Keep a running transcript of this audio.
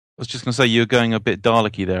was just going to say you were going a bit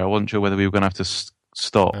Dalek-y there. I wasn't sure whether we were going to have to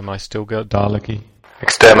stop. Am I still got Dalek-y?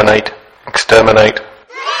 Exterminate. Exterminate.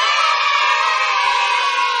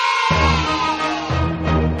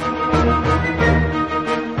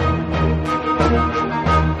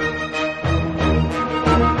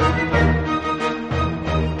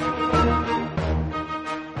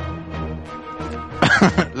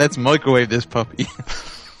 Let's microwave this puppy.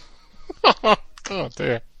 Oh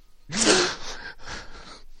dear.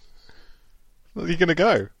 Where are you going to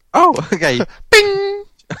go? Oh, okay. Bing!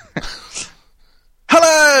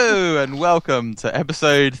 Hello, and welcome to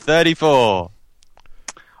episode 34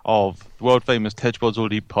 of the world famous Tedgepods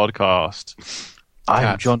Already podcast.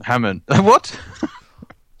 I'm John Hammond. What?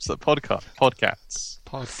 It's a podcast.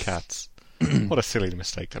 Podcasts. What a silly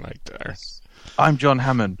mistake to make there. I'm John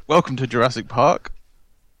Hammond. Welcome to Jurassic Park.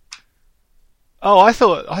 Oh, I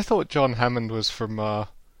thought John Hammond was from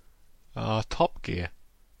Top Gear.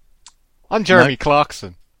 I'm Jeremy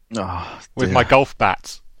Clarkson with my golf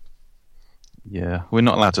bats. Yeah, we're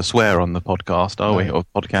not allowed to swear on the podcast, are we? Or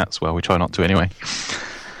podcasts? Well, we try not to anyway.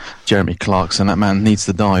 Jeremy Clarkson, that man needs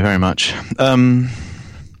to die very much. What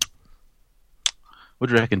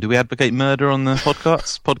do you reckon? Do we advocate murder on the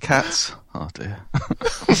podcasts? Oh dear.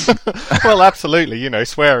 Well, absolutely. You know,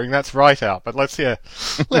 swearing, that's right out. But let's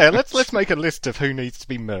make a list of who needs to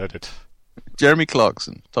be murdered. Jeremy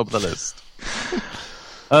Clarkson, top of the list.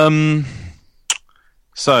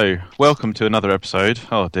 So, welcome to another episode.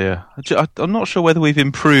 Oh dear. I'm not sure whether we've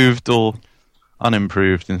improved or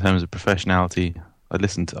unimproved in terms of professionality. I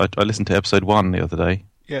listened to episode 1 the other day.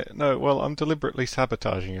 Yeah, no, well, I'm deliberately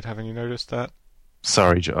sabotaging it. Haven't you noticed that?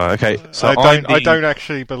 Sorry, okay. So I don't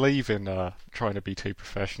actually believe in trying to be too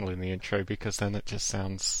professional in the intro because then it just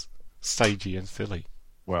sounds stagey and silly.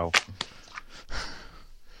 Well,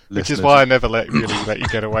 which is why I never really let you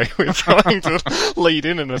get away with trying to lead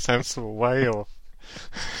in a sensible way or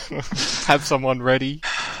have someone ready.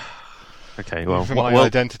 Okay, well, for my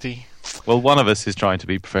identity. Well, one of us is trying to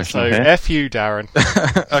be professional here. F you, Darren.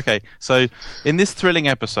 Okay, so in this thrilling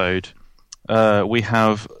episode, we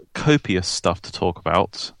have copious stuff to talk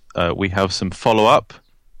about. We have some follow-up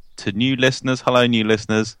to new listeners. Hello, new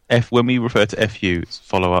listeners. When we refer to FU, it's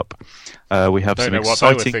follow-up. We have some exciting... Don't know what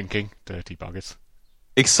they were thinking. Dirty buggers.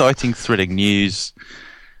 Exciting, thrilling news.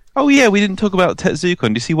 Oh yeah, we didn't talk about Tetzukon.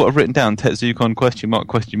 Do you see what I've written down? Tetzukon ?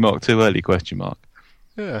 Too early ?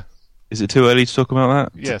 Yeah. Is it too early to talk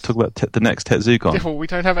about that? Yes. Talk about the next Tetzukon? Yeah, well, we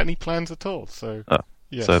don't have any plans at all, so...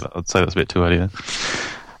 yes. So I'd say that's a bit too early then.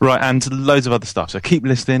 Right, and loads of other stuff. So keep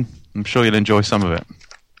listening. I'm sure you'll enjoy some of it.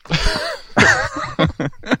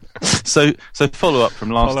 So follow up from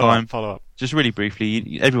last time. Follow up. Just really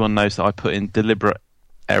briefly, everyone knows that I put in deliberate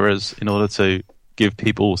errors in order to give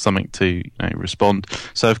people something to respond.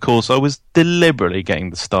 So of course I was deliberately getting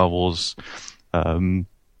the Star Wars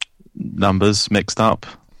numbers mixed up.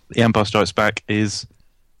 The Empire Strikes Back is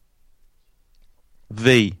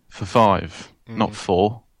V for 5, not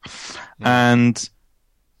 4. And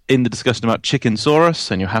in the discussion about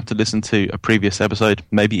Chickensaurus, and you'll have to listen to a previous episode,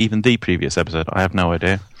 maybe even the previous episode, I have no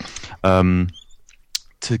idea,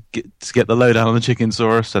 to get the lowdown on the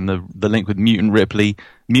Chickensaurus and the link with Mutant Ripley.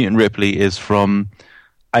 Mutant Ripley is from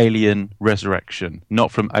Alien Resurrection,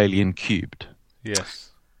 not from Alien Cubed.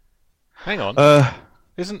 Yes. Hang on.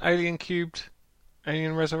 Isn't Alien Cubed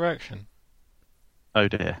Alien Resurrection? Oh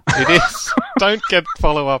dear. It is. Don't get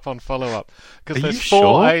follow-up on follow-up. Because there's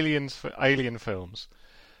 4 Alien films.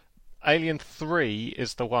 Alien 3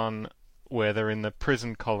 is the one where they're in the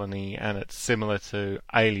prison colony and it's similar to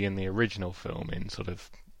Alien, the original film, in sort of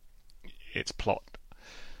its plot.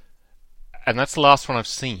 And that's the last one I've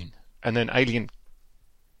seen. And then Alien...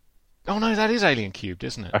 Oh no, that is Alien Cubed,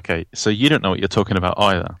 isn't it? Okay, so you don't know what you're talking about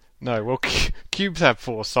either. No, well, cubes have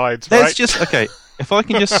 4 sides, right? Okay, if I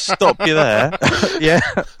can just stop you there, yeah,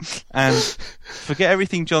 and forget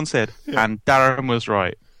everything John said, and Darren was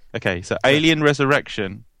right. Okay, so Alien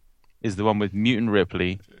Resurrection is the one with Mutant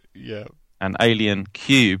Ripley, and Alien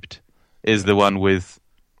Cubed is the one with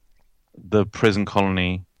the prison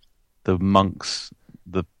colony, the monks,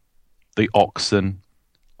 the oxen.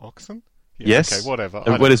 Oxen? Yes. Okay, whatever.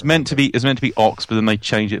 Well, it's meant to be ox, but then they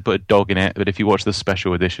changed it, put a dog in it. But if you watch the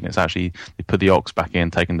special edition, it's actually they put the ox back in,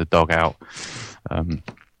 taking the dog out.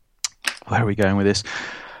 Where are we going with this?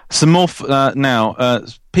 Some more now.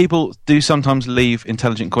 People do sometimes leave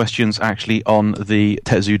intelligent questions actually on the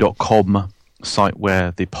tetsu.com site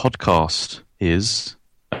where the podcast is,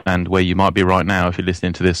 and where you might be right now if you're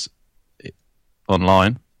listening to this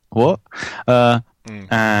online. What?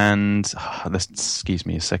 And excuse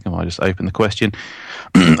me a second, I'll just open the question,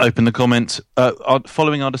 open the comment.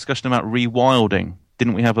 Following our discussion about rewilding,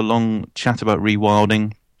 didn't we have a long chat about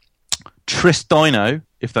rewilding? Tristino,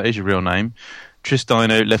 if that is your real name,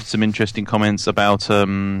 Tristino left some interesting comments about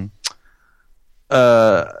a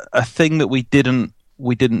thing that we didn't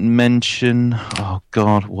mention. Oh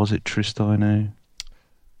God, was it Tristino?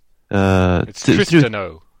 It's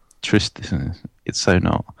Tristino. It's so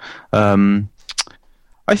not.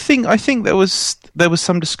 I think there was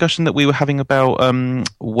some discussion that we were having about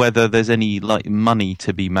whether there's any like money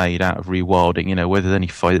to be made out of rewilding. You know, whether there's any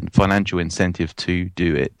financial incentive to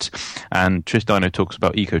do it. And Tristano talks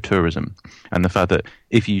about ecotourism and the fact that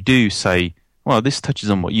if you do say, well, this touches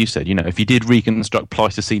on what you said. You know, if you did reconstruct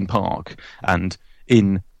Pleistocene Park and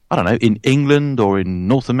in England or in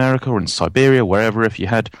North America or in Siberia, wherever, if you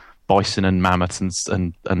had bison and mammoths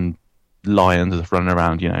and lions running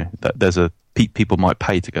around, you know, there's people might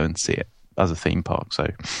pay to go and see it as a theme park. So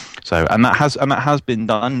and that has been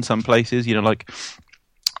done in some places, you know, like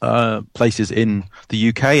places in the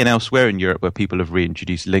UK and elsewhere in Europe where people have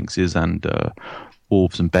reintroduced lynxes and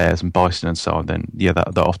wolves and bears and bison and so on. Then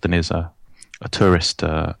that often is a tourist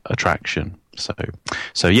attraction.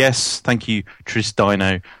 So yes, thank you,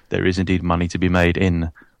 Tristino. There is indeed money to be made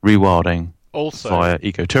in rewilding also via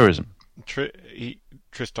ecotourism.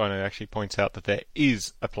 Tristino actually points out that there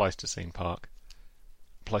is a Pleistocene Park.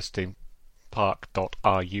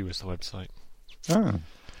 PleistocenePark.ru is the website. Oh.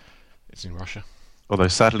 It's in Russia. Although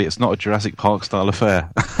sadly it's not a Jurassic Park style affair,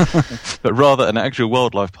 but rather an actual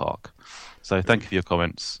wildlife park. So thank you for your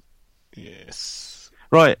comments. Yes.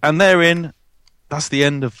 Right, and therein, that's the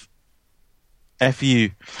end of FU.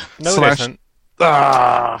 No, it isn't.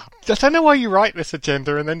 I don't know why you write this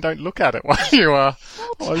agenda and then don't look at it while you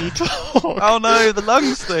talk. Oh no, the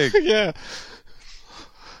lungs thing. Yeah.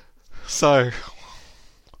 So,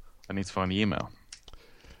 I need to find the email.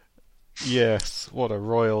 Yes, what a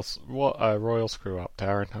royal screw up,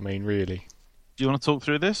 Darren. I mean, really. Do you want to talk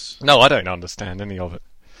through this? No, I don't understand any of it,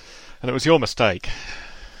 and it was your mistake.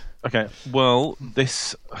 Okay, well,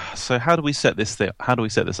 so how do we set this up?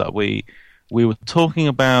 We were talking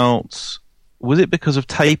about, was it because of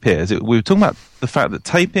tapirs? We were talking about the fact that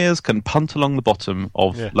tapirs can punt along the bottom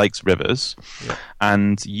of lakes, rivers,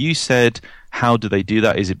 and you said, how do they do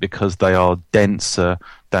that? Is it because they are denser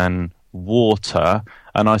than water?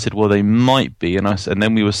 And I said, well, they might be, and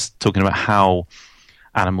then we were talking about how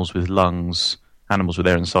animals with lungs, animals with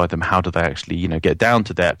air inside them, how do they actually, you know, get down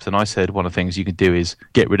to depth? And I said one of the things you can do is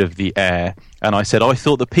get rid of the air. And I said, I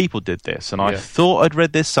thought the people did this, and I thought I'd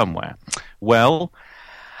read this somewhere. Well,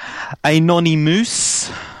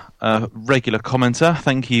 Anonymous, a regular commenter,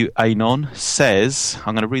 thank you, Anon, says,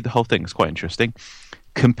 I'm going to read the whole thing, it's quite interesting.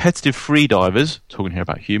 Competitive freedivers, talking here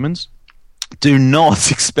about humans, do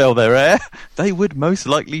not expel their air. They would most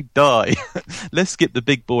likely die. Let's skip the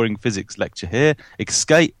big boring physics lecture here.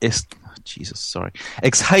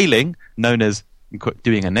 Exhaling, known as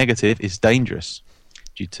doing a negative, is dangerous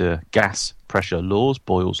due to gas pressure laws,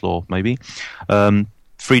 Boyle's law maybe.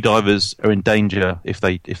 Freedivers are in danger if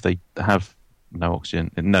they have no oxygen,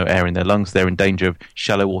 no air in their lungs. They're in danger of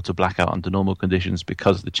shallow water blackout under normal conditions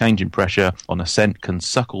because the change in pressure on ascent can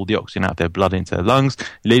suck all the oxygen out of their blood into their lungs,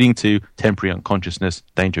 leading to temporary unconsciousness,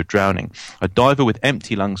 danger of drowning. A diver with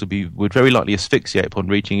empty lungs would very likely asphyxiate upon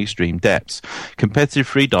reaching extreme depths. Competitive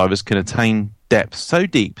freedivers can attain depths so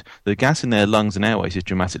deep the gas in their lungs and airways is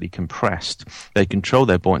dramatically compressed. They control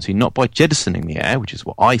their buoyancy not by jettisoning the air, which is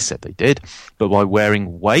what I said they did, but by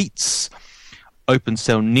wearing weights, open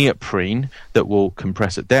cell neoprene that will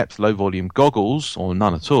compress at depth, low volume goggles or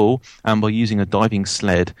none at all, and by using a diving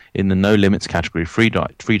sled in the no limits category of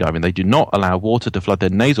freediving. They do not allow water to flood their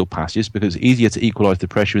nasal passages because it's easier to equalize the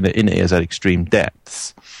pressure in their inner ears at extreme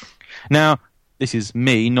depths. Now, this is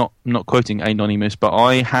me not quoting Anonymous, but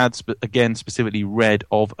I had specifically read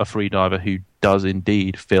of a freediver who does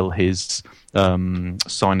indeed fill his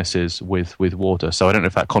sinuses with water. So I don't know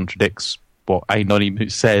if that contradicts what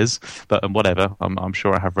Anonymous says, but whatever. I'm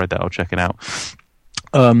sure I have read that. I'll check it out.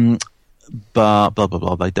 But blah blah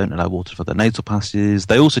blah. They don't allow water for their nasal passages.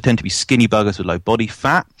 They also tend to be skinny buggers with low body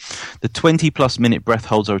fat. The 20+ minute breath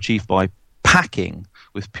holds are achieved by packing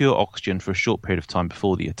with pure oxygen for a short period of time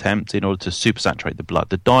before the attempt in order to supersaturate the blood.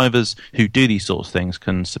 The divers who do these sorts of things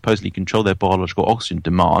can supposedly control their biological oxygen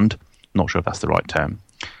demand. Not sure if that's the right term.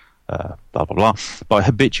 Blah blah blah. By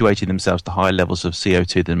habituating themselves to higher levels of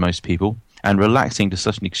CO2 than most people, and relaxing to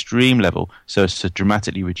such an extreme level so as to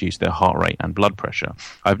dramatically reduce their heart rate and blood pressure.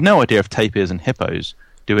 I have no idea if tapirs and hippos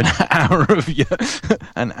do an hour of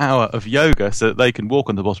yoga so that they can walk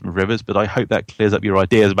on the bottom of rivers, but I hope that clears up your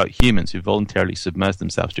ideas about humans who voluntarily submerge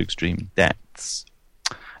themselves to extreme depths.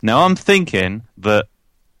 Now I'm thinking that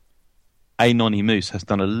A Nonny Moose has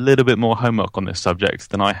done a little bit more homework on this subject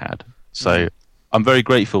than I had. So I'm very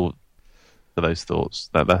grateful for those thoughts.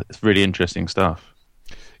 That's really interesting stuff.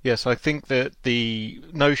 Yes, I think that the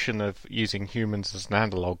notion of using humans as an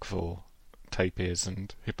analogue for tapirs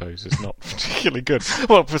and hippos is not particularly good.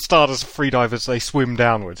 Well, for starters, freedivers, they swim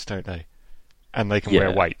downwards, don't they? And they can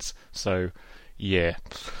wear weights. So, yeah.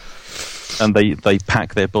 And they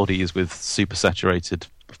pack their bodies with supersaturated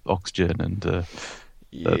oxygen, and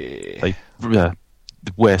they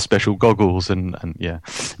wear special goggles and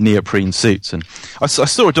neoprene suits. And I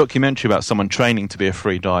saw a documentary about someone training to be a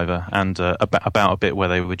free diver, and about a bit where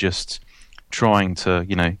they were just trying to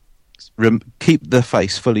keep their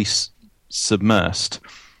face fully submersed.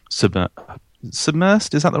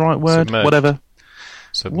 Submersed, is that the right word? Submerged. Whatever.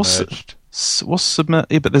 Submerged. What's submerged?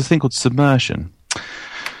 Yeah, but there's a thing called submersion.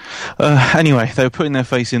 Anyway, they were putting their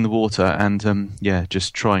face in the water and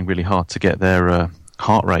just trying really hard to get their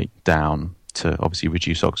heart rate down to obviously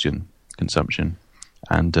reduce oxygen consumption,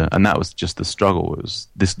 and that was just the struggle. It was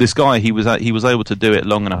this guy. He was able to do it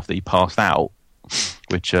long enough that he passed out,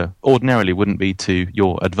 which ordinarily wouldn't be to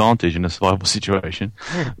your advantage in a survival situation,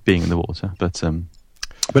 being in the water. But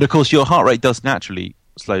of course, your heart rate does naturally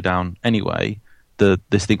slow down anyway.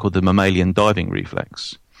 This thing called the mammalian diving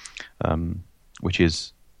reflex, which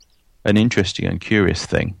is an interesting and curious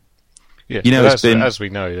thing. Yes, as we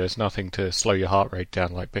know, there's nothing to slow your heart rate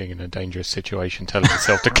down like being in a dangerous situation, telling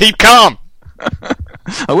yourself to keep calm.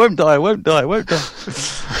 I won't die.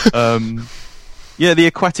 The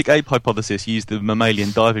aquatic ape hypothesis used the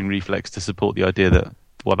mammalian diving reflex to support the idea that,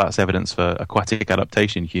 that's evidence for aquatic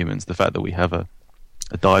adaptation in humans, the fact that we have a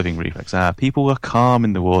diving reflex. People are calm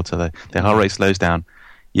in the water, their heart rate slows down.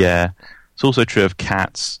 Yeah, it's also true of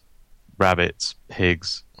cats, rabbits,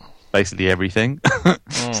 pigs, basically everything.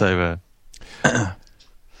 So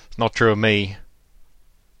not true of me.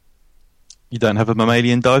 You don't have a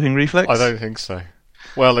mammalian diving reflex? I don't think so.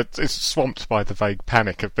 Well, it's swamped by the vague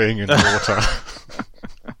panic of being in the water.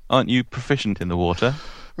 Aren't you proficient in the water?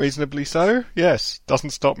 Reasonably so, yes. Doesn't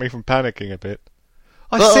stop me from panicking a bit.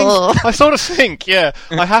 I sort of think, yeah.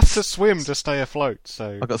 I have to swim to stay afloat,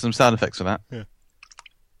 so... I've got some sound effects for that. Yeah.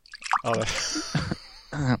 Oh,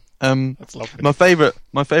 that's lovely. My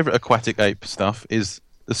favourite aquatic ape stuff is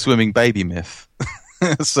the swimming baby myth.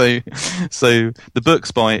 So the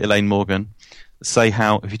books by Elaine Morgan say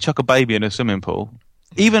how if you chuck a baby in a swimming pool,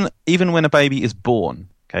 even when a baby is born,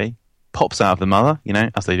 pops out of the mother,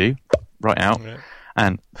 as they do, right out,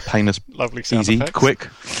 and painless, lovely sound easy, effects. quick,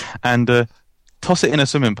 and toss it in a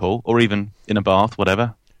swimming pool or even in a bath,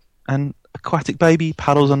 whatever, and aquatic baby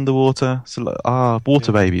paddles underwater. So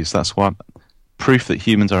water babies. That's what proof that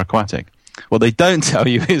humans are aquatic. What they don't tell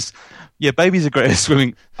you is, babies are great at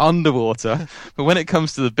swimming underwater, but when it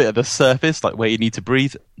comes to the bit of the surface, like where you need to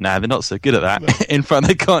breathe, they're not so good at that. No. In fact,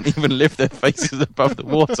 they can't even lift their faces above the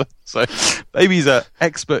water. So babies are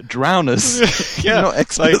expert drowners. Not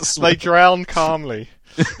expert they drown calmly.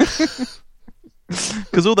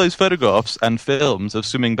 Because all those photographs and films of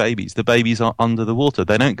swimming babies, the babies are under the water.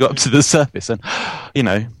 They don't go up to the surface, and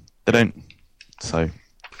they don't. So,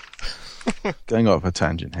 going off a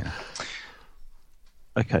tangent here.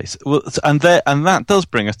 Okay, and that does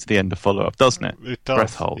bring us to the end of follow-up, doesn't it? It does.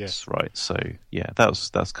 Breath holds, right? So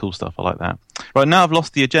that's cool stuff. I like that. Right, now I've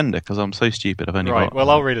lost the agenda because I'm so stupid. I've only got. Well,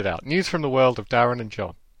 I'll read it out. News from the world of Darren and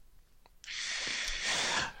John,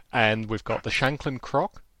 and we've got the Shanklin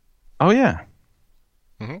Croc. Oh yeah.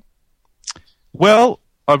 Mm-hmm. Well,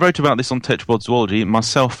 I wrote about this on Tetrapod Zoology.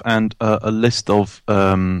 Myself and a list of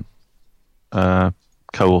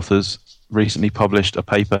co-authors recently published a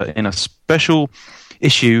paper in a special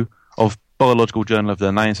issue of Biological Journal of the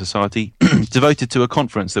Linnaean Society devoted to a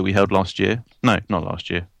conference that we held last year. No, not last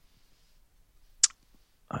year.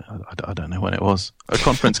 I don't know when it was. A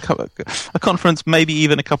conference maybe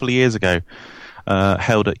even a couple of years ago,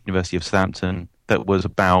 held at University of Southampton, that was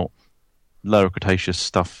about Lower Cretaceous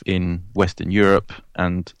stuff in Western Europe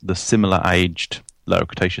and the similar aged Lower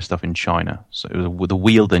Cretaceous stuff in China. So it was the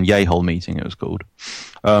Weald and Yehol meeting, it was called.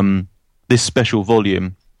 This special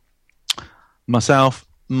volume, myself,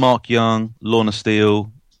 Mark Young, Lorna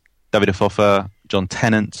Steele, David Afofa, John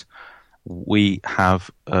Tennant, we have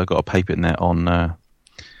got a paper in there on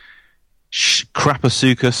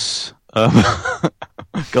Craposuchus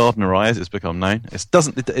Gardneri, as it's become known. It's a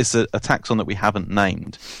taxon that we haven't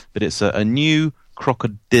named, but it's a new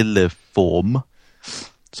crocodiliform,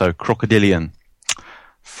 so crocodilian,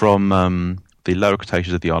 from the Lower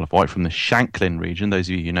Cretaceous of the Isle of Wight, from the Shanklin region. Those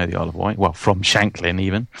of you who know the Isle of Wight, well, from Shanklin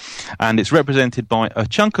even, and it's represented by a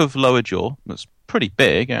chunk of lower jaw that's pretty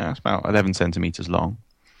big. It's about 11 centimeters long,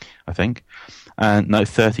 I think, and no,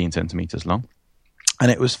 13 centimeters long. And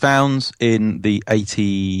it was found in the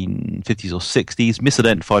 1850s or 60s,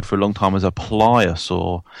 misidentified for a long time as a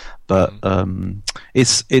pliosaur, but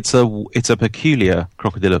it's a peculiar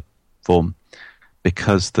crocodiliform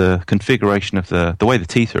because the configuration of the way the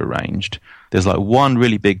teeth are arranged, there's like one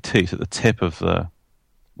really big tooth at the tip of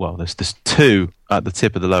there's two at the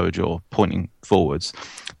tip of the lower jaw pointing forwards.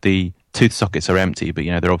 The tooth sockets are empty, but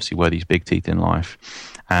there obviously were these big teeth in life.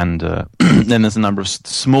 And then there's a number of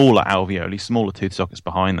smaller alveoli, smaller tooth sockets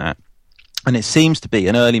behind that. And it seems to be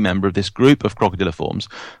an early member of this group of crocodiliforms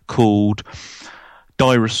called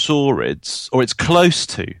Dirasaurids, or it's close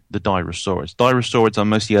to the Dirasaurids. Dirasaurids are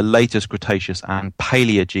mostly a latest Cretaceous and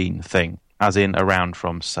Paleogene thing, as in around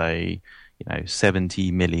from, say,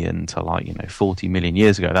 70 million to 40 million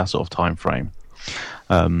years ago, that sort of time frame.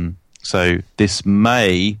 So this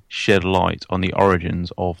may shed light on the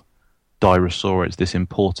origins of Dirasaurids, this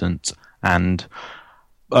important and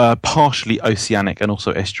partially oceanic and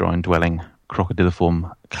also estuarine-dwelling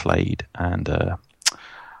crocodiliform clade. And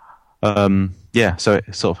so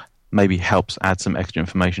it sort of maybe helps add some extra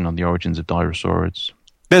information on the origins of Dirasaurids.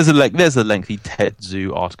 There's a lengthy TED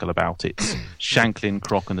Zoo article about it. Shanklin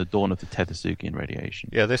Croc and the Dawn of the Tethasuchian Radiation.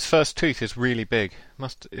 Yeah, this first tooth is really big.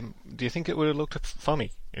 Do you think it would have looked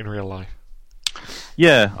funny in real life?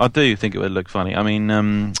 Yeah, I do think it would look funny. I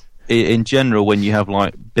mean, in general, when you have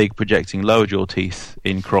like big projecting lower jaw teeth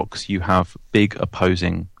in crocs, you have big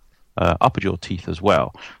opposing upper jaw teeth as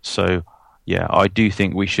well. So, yeah, I do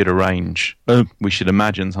think we should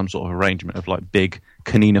imagine some sort of arrangement of like big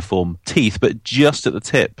caniniform teeth, but just at the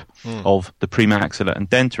tip of the premaxilla and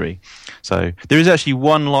dentary. So there is actually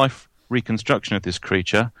one life reconstruction of this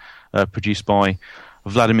creature produced by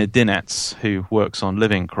Vladimir Dinets, who works on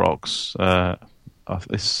living crocs. I've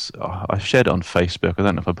shared it on Facebook. I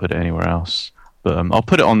don't know if I put it anywhere else, but I'll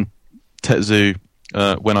put it on TetZoo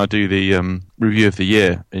when I do the review of the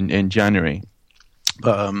year in January.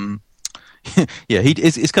 But yeah,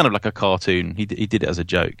 it's kind of like a cartoon. He did it as a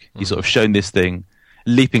joke. He's sort of shown this thing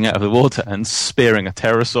leaping out of the water and spearing a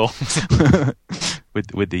pterosaur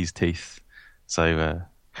with these teeth. So,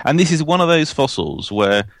 and this is one of those fossils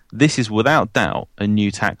where this is without doubt a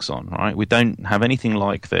new taxon, right? We don't have anything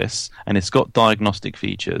like this, and it's got diagnostic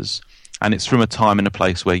features, and it's from a time and a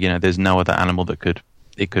place where there's no other animal that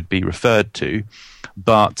it could be referred to.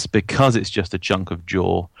 But because it's just a chunk of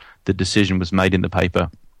jaw, the decision was made in the paper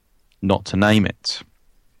not to name it.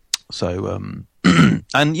 So,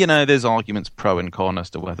 and there's arguments pro and con as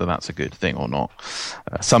to whether that's a good thing or not.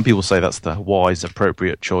 Some people say that's the wise,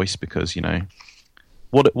 appropriate choice because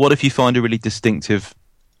what if you find a really distinctive,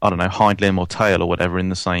 I don't know, hind limb or tail or whatever in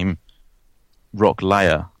the same rock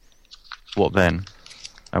layer? What then?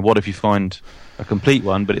 And what if you find a complete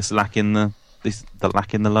one, but it's lacking the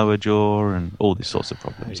lack in the lower jaw and all these sorts of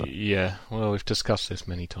problems? Yeah, well, we've discussed this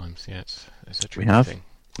many times. Yeah, it's a tricky thing.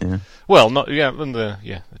 Yeah. Well, the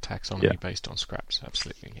taxonomy based on scraps,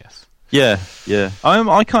 absolutely, yes. Yeah.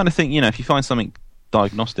 I kind of think if you find something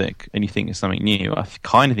diagnostic and you think it's something new, I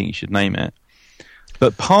kind of think you should name it.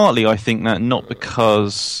 But partly, I think that not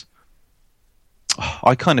because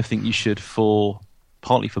I kind of think you should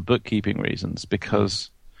partly for bookkeeping reasons, because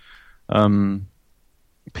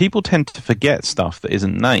people tend to forget stuff that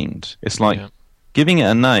isn't named. It's like giving it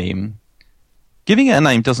a name. Giving it a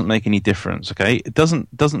name doesn't make any difference, okay? It doesn't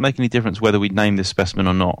make any difference whether we name this specimen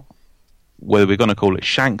or not. Whether we're going to call it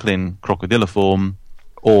Shanklin crocodiliform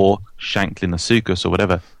or Shanklin asuchus or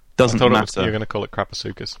whatever doesn't matter. You're going to call it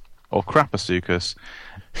Craposuchus. Or Craposuchus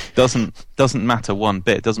doesn't matter one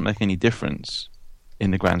bit. It doesn't make any difference in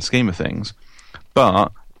the grand scheme of things.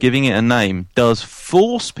 But giving it a name does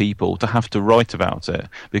force people to have to write about it,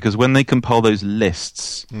 because when they compile those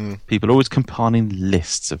lists, people are always compiling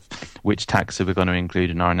lists of which taxa we're going to include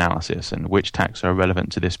in our analysis and which taxa are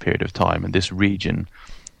relevant to this period of time and this region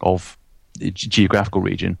of geographical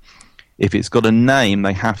region. If it's got a name,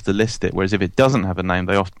 they have to list it, whereas if it doesn't have a name,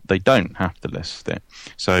 they don't have to list it.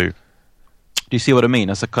 So, do you see what I mean?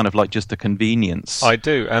 It's a kind of like just a convenience. I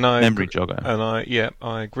do, and memory jogger. And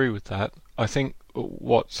I agree with that. I think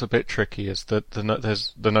what's a bit tricky is that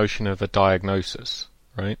there's the notion of a diagnosis,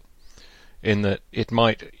 right? In that you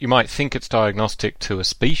might think it's diagnostic to a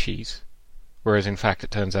species, whereas in fact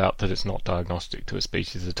it turns out that it's not diagnostic to a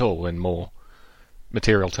species at all. When more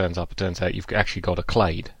material turns up, it turns out you've actually got a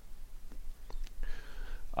clade.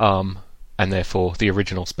 And therefore the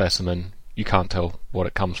original specimen, you can't tell what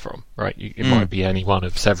it comes from, right? It might be any one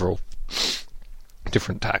of several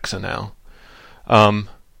different taxa now.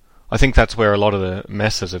 I think that's where a lot of the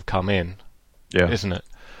messes have come in, isn't it?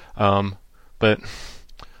 But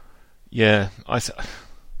yeah,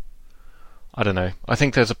 I don't know. I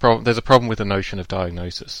think there's a problem. There's a problem with the notion of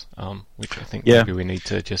diagnosis, which I think maybe we need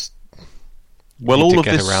to just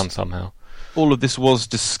get around somehow. All of this was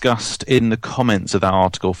discussed in the comments of that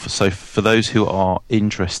article. So for those who are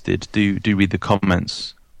interested, do read the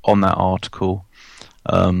comments on that article.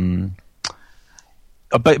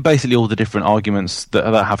 Basically, all the different arguments that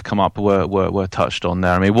have come up were touched on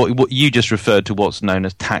there. I mean, what you just referred to, what's known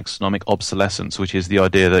as taxonomic obsolescence, which is the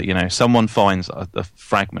idea that someone finds a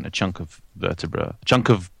fragment, a chunk of vertebra, a chunk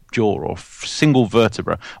of jaw, or single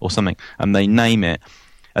vertebra, or something, and they name it,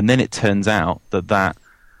 and then it turns out that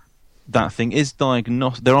thing is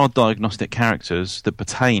diagnostic. There are diagnostic characters that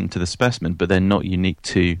pertain to the specimen, but they're not unique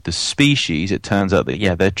to the species. It turns out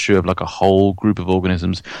that they're true of like a whole group of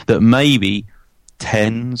organisms that maybe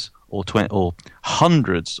tens or 20 or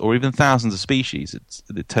hundreds or even thousands of species.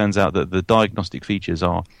 It turns out that the diagnostic features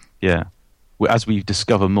are, as we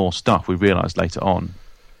discover more stuff, we realise later on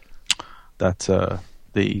that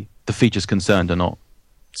the features concerned are not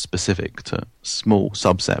specific to a small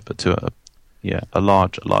subset, but to a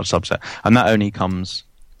large subset, and that only comes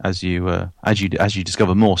as you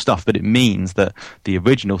discover more stuff. But it means that the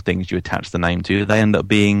original things you attach the name to, they end up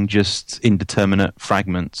being just indeterminate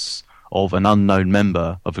fragments of an unknown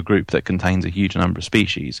member of a group that contains a huge number of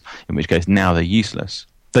species, in which case now they're useless.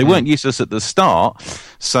 They weren't useless at the start,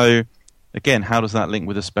 so again, how does that link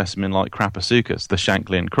with a specimen like Craposuchus, the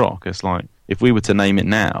Shanklian croc? It's like, if we were to name it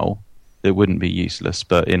now, it wouldn't be useless,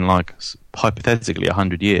 but in hypothetically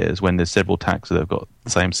 100 years, when there's several taxa that have got the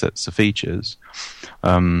same sets of features,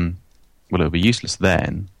 it'll be useless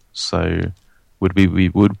then. So would we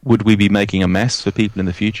be making a mess for people in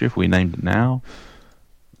the future if we named it now?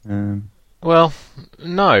 Well,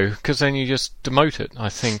 no, because then you just demote it. I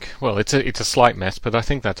think. Well, it's a slight mess, but I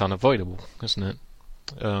think that's unavoidable, isn't it?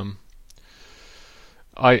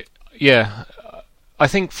 I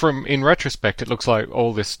think in retrospect, it looks like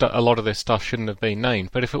a lot of this stuff shouldn't have been named.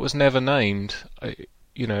 But if it was never named, I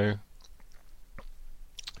don't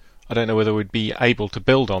know whether we'd be able to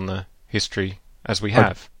build on the history as we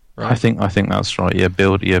have. Right? I think that's right.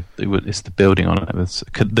 It's the building on it.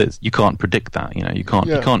 You can't predict that. You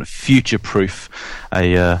can't future-proof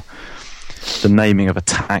the naming of a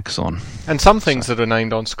taxon. And some things that are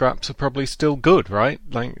named on scraps are probably still good, right?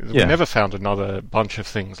 We never found another bunch of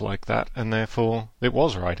things like that, and therefore it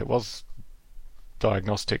was right. It was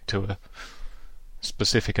diagnostic to a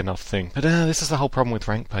specific enough thing. But this is the whole problem with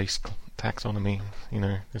rank-based taxonomy.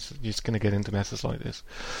 You're just going to get into messes like this.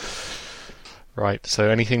 Right, so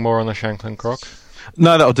anything more on the Shankland croc?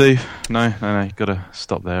 No, that'll do. No, got to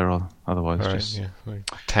stop there, or otherwise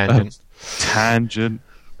tangent. Tangent.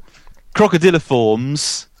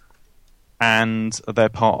 Crocodiliforms, and they're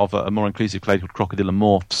part of a more inclusive clade called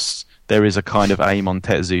Crocodilomorphs. There is a kind of aim on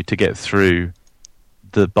Tetsu to get through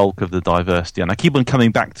the bulk of the diversity, and I keep on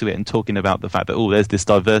coming back to it and talking about the fact that there's this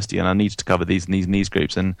diversity, and I need to cover these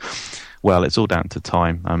groups, and well, it's all down to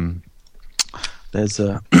time. There's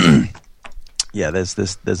a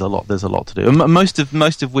there's a lot to do. And most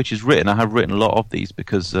of which is written. I have written a lot of these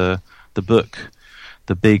because the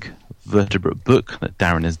big vertebrate book that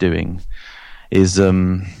Darren is doing is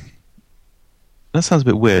that sounds a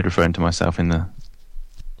bit weird referring to myself in the.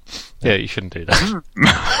 Yeah, you shouldn't do that.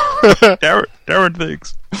 Darren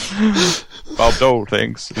thinks. Bob Dole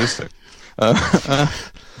thinks.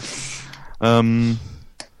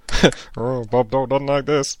 Bob Dole doesn't like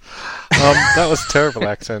this. That was a terrible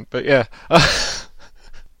accent, but yeah.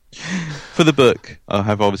 For the book, I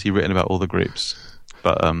have obviously written about all the groups,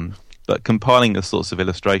 but compiling the sorts of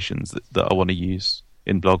illustrations that I want to use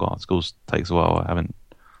in blog articles takes a while. I haven't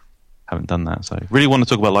done that, so really want to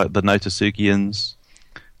talk about like the Notosuchians,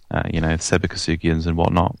 the Sebekasuchians and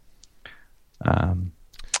whatnot.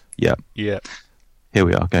 Yeah. Here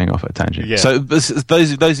we are going off at a tangent. Yeah. So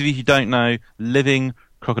those of you who don't know, living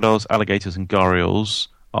crocodiles, alligators, and gharials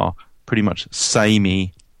are pretty much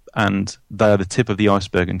samey, and they are the tip of the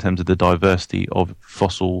iceberg in terms of the diversity of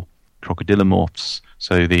fossil crocodilomorphs.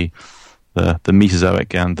 So the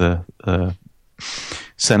Mesozoic and the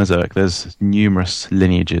Cenozoic, there's numerous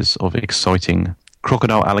lineages of exciting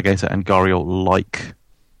crocodile, alligator, and gharial-like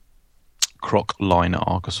croc-line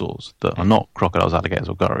archosaurs that are not crocodiles, alligators,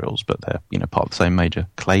 or gharials, but they're part of the same major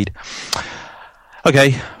clade.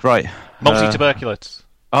 Okay, right. Multituberculates.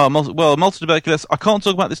 Multituberculates. I can't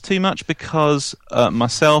talk about this too much because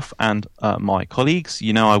myself and my colleagues,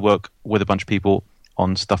 I work with a bunch of people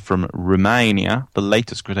on stuff from Romania, the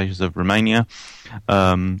latest Cretaceous of Romania,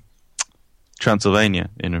 Transylvania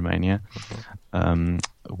in Romania.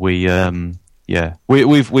 We've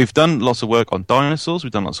done lots of work on dinosaurs.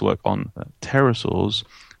 We've done lots of work on pterosaurs,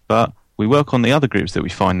 but we work on the other groups that we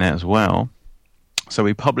find there as well. So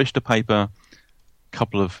we published a paper a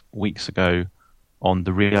couple of weeks ago on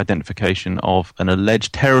the re-identification of an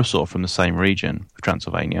alleged pterosaur from the same region of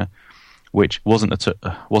Transylvania, which wasn't a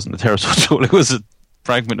pterosaur at all. It was a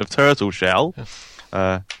fragment of turtle shell,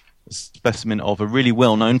 a specimen of a really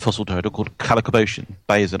well-known fossil turtle called Calicobotian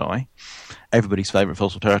bayesidae, everybody's favourite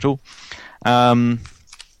fossil turtle.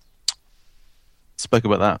 Spoke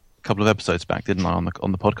about that a couple of episodes back, didn't I, on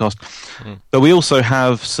the podcast? But we also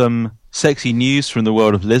have some sexy news from the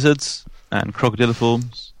world of lizards and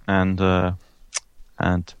crocodiliforms and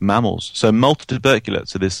mammals. So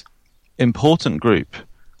multituberculates are this important group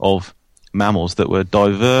of mammals that were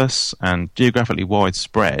diverse and geographically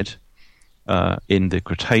widespread in the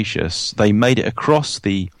Cretaceous. They made it across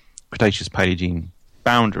the Cretaceous-Paleogene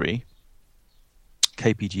boundary,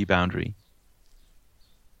 KPG boundary.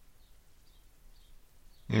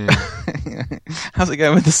 How's it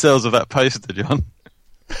going with the sales of that poster, John?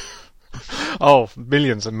 Oh,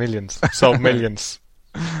 millions and millions. Sold millions.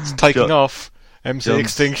 It's taking off. MC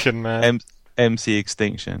Extinction, man. MC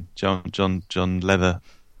Extinction. John Leather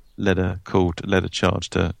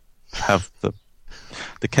charged to have the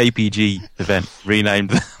KPG event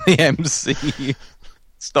renamed the MC.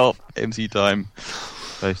 Stop MC time.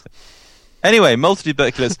 Anyway,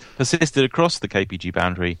 multituberculates persisted across the KPG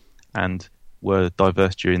boundary and were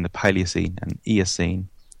diverse during the Paleocene and Eocene.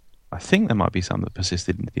 I think there might be some that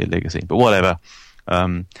persisted into the Oligocene, but whatever.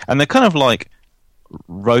 And they're kind of like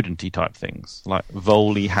rodenty type things, like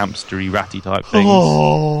voley, hamstery, ratty type things.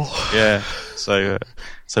 Oh. Yeah. So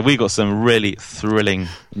we got some really thrilling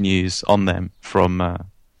news on them from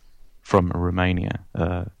Romania.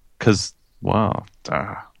 Because wow.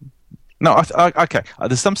 No, okay.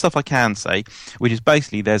 There's some stuff I can say, which is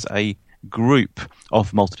basically there's a group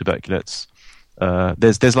of multituberculates.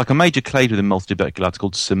 There's like a major clade within multituberculates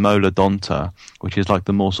called Cimolodonta, which is like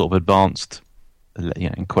the more sort of advanced,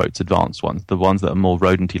 in quotes, advanced ones, the ones that are more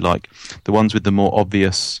rodenty-like, the ones with the more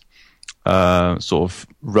obvious sort of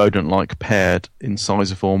rodent-like paired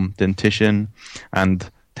incisoriform dentition, and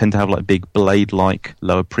tend to have like big blade-like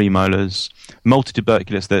lower premolars.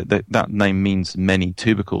 Multituberculates, that name means many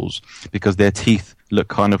tubercles because their teeth look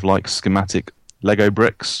kind of like schematic Lego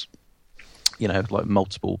bricks, like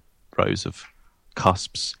multiple rows of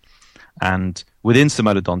cusps. And within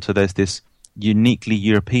Cimolodonta, there's this uniquely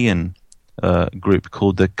European group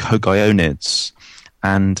called the Cogyonids,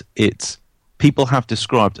 and people have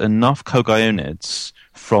described enough Cogyonids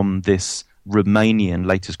from this Romanian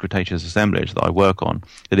latest Cretaceous assemblage that I work on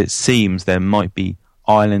that it seems there might be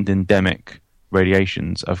island endemic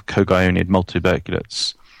radiations of Cogionid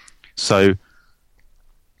multituberculates. So,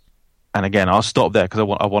 and again, I'll stop there because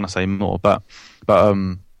I want to say more, but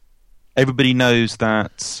everybody knows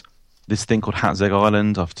that this thing called Hatzeg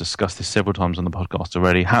Island, I've discussed this several times on the podcast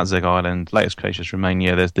already. Hatzeg Island, latest Cretaceous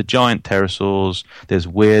Romania, there's the giant pterosaurs, there's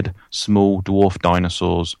weird small dwarf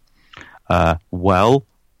dinosaurs. Well,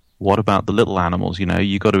 what about the little animals?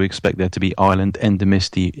 You got to expect there to be island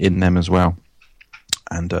endemicity in them as well.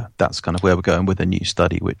 And that's kind of where we're going with a new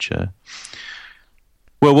study, which,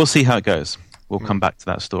 we'll see how it goes. We'll come back to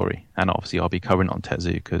that story. And obviously I'll be covering it on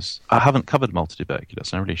TechZoo because I haven't covered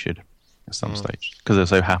multituberculates, and I really should at some stage because they're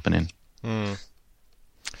so happening.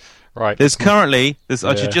 Right. There's currently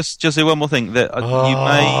I should just say one more thing that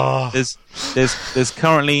there's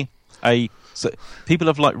currently people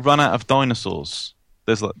have like run out of dinosaurs.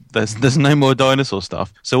 There's no more dinosaur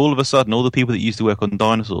stuff. So all of a sudden, all the people that used to work on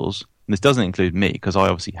dinosaurs, and this doesn't include me because I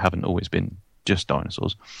obviously haven't always been just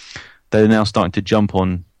dinosaurs, they're now starting to jump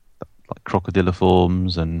on like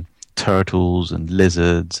crocodiliforms and turtles and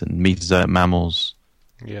lizards and Mesozoic mammals.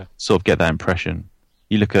 Yeah, sort of get that impression.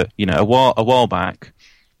 You look at a while back,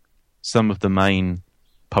 some of the main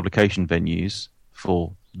publication venues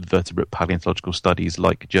for vertebrate paleontological studies,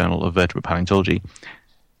 like Journal of Vertebrate Paleontology,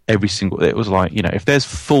 it was like, if there's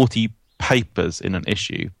 40 papers in an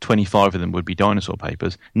issue, 25 of them would be dinosaur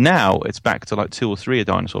papers. Now it's back to like 2 or 3 are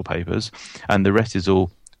dinosaur papers, and the rest is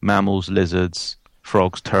all mammals, lizards,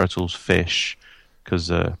 frogs, turtles, fish.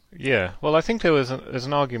 Because well, I think there's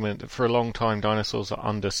an argument that for a long time dinosaurs are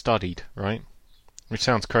understudied, right? Which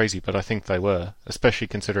sounds crazy, but I think they were, especially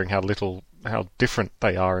considering how different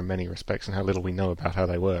they are in many respects and how little we know about how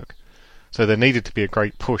they work. So there needed to be a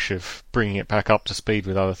great push of bringing it back up to speed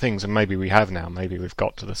with other things, and maybe we have now. Maybe we've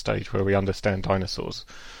got to the stage where we understand dinosaurs,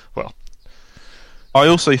 well, I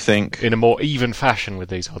also think in a more even fashion with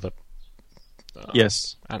these other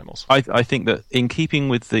animals. I think that in keeping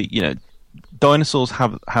with the, dinosaurs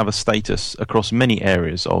have a status across many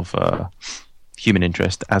areas of human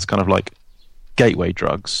interest as kind of like gateway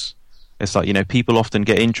drugs. It's like, people often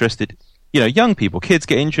get interested young people, kids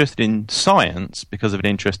get interested in science because of an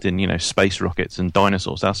interest in, space rockets and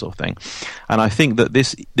dinosaurs, that sort of thing. And I think that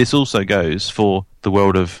this also goes for the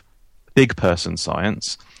world of big person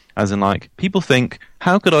science, as in, like, people think,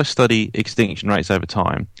 how could I study extinction rates over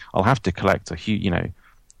time? I'll have to collect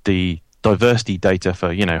the diversity data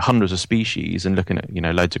for, hundreds of species and looking at,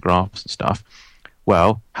 loads of graphs and stuff.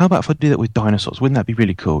 Well, how about if I do that with dinosaurs? Wouldn't that be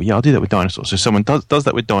really cool? Yeah, I'll do that with dinosaurs. So someone does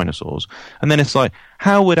that with dinosaurs. And then it's like,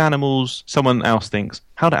 someone else thinks,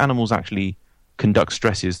 how do animals actually conduct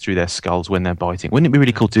stresses through their skulls when they're biting? Wouldn't it be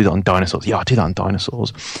really cool to do that on dinosaurs? Yeah, I'll do that on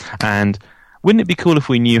dinosaurs. And wouldn't it be cool if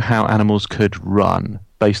we knew how animals could run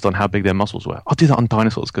based on how big their muscles were? I'll do that on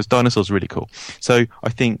dinosaurs because dinosaurs are really cool. So I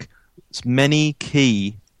think many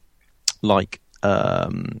key,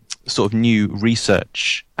 sort of new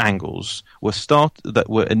research angles that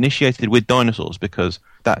were initiated with dinosaurs, because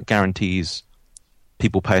that guarantees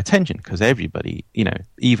people pay attention, because everybody,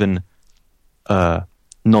 even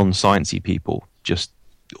non-sciencey people, just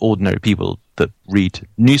ordinary people that read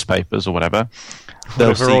newspapers or whatever,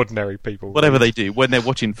 ordinary people, whatever they do when they're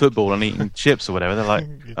watching football and eating chips or whatever, they're like,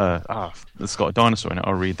 it's got a dinosaur in it,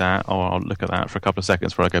 I'll read that, or I'll look at that for a couple of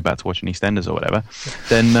seconds before I go back to watching EastEnders or whatever.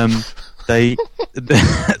 Then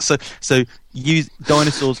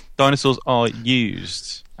dinosaurs are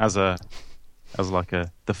used as the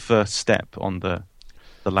first step on the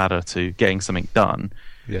ladder to getting something done.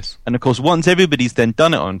 Yes. And of course, once everybody's then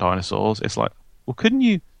done it on dinosaurs, it's like, well,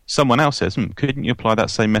 someone else says, couldn't you apply that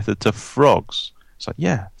same method to frogs? It's like,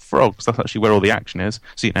 yeah, frogs, that's actually where all the action is.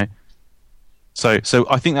 So So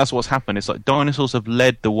I think that's what's happened. It's like dinosaurs have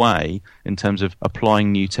led the way in terms of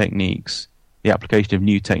applying new techniques, the application of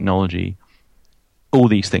new technology, all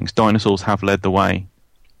these things. Dinosaurs have led the way,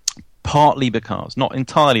 partly because, not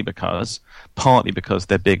entirely because, partly because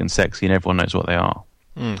they're big and sexy and everyone knows what they are.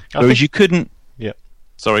 Whereas you couldn't... Yeah.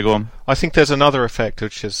 Sorry, go on. I think there's another effect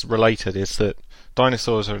which is related, is that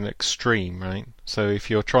dinosaurs are an extreme, right? So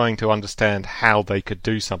if you're trying to understand how they could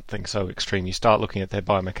do something so extreme, you start looking at their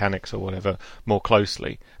biomechanics or whatever more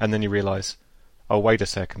closely, and then you realise, oh, wait a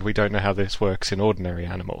second, we don't know how this works in ordinary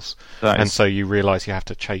animals. So you realise you have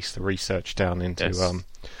to chase the research down into... Yes,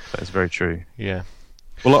 that is very true. Yeah.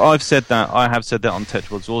 Well, I have said that on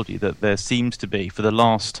Tetrapod Zoology, that there seems to be, for the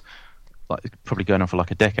last, probably going on for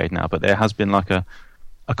a decade now, but there has been a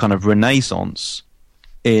kind of renaissance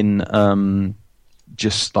in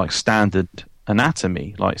just standard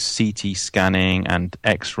anatomy, like CT scanning and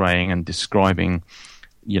X-raying and describing,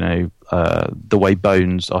 the way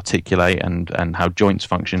bones articulate and how joints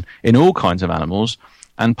function in all kinds of animals.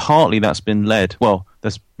 And partly that's been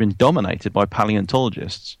dominated by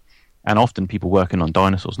paleontologists, and often people working on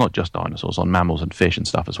dinosaurs, not just dinosaurs, on mammals and fish and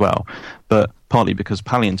stuff as well. But partly because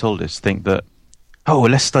paleontologists think that,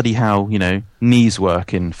 let's study how, knees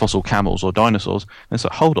work in fossil camels or dinosaurs. And it's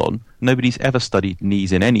like, hold on, nobody's ever studied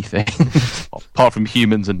knees in anything, apart from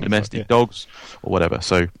humans and domestic dogs or whatever.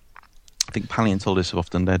 So I think paleontologists have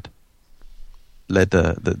often led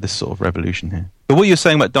this sort of revolution here. But what you're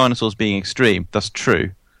saying about dinosaurs being extreme, that's true.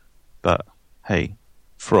 But, hey,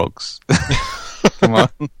 frogs. Come on.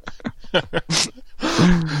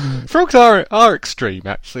 Frogs are extreme,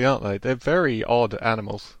 actually, aren't they? They're very odd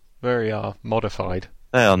animals. Very modified.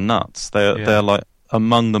 They are nuts. They're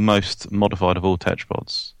among the most modified of all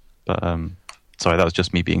tetrapods. But sorry, that was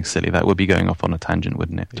just me being silly. That would be going off on a tangent,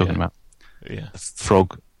 wouldn't it? Talking about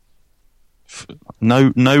frog.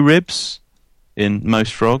 No ribs in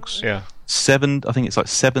most frogs. Yeah. 7. I think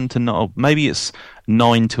it's 7 to 9. Maybe it's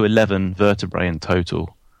 9 to 11 vertebrae in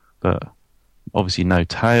total. But obviously no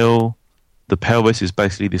tail. The pelvis is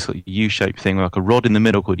basically this U-shaped thing, like a rod in the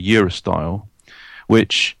middle called urostyle,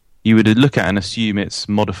 which you would look at and assume it's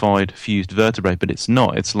modified fused vertebrae, but it's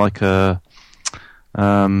not. It's it's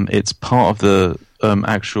part of the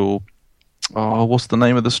actual... what's the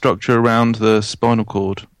name of the structure around the spinal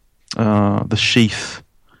cord? The sheath.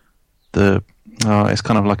 It's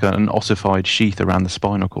kind of like an ossified sheath around the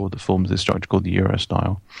spinal cord that forms this structure called the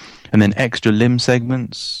urostyle. And then extra limb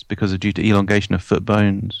segments, due to elongation of foot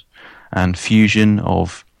bones, and fusion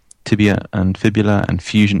of tibia and fibula, and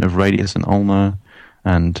fusion of radius and ulna,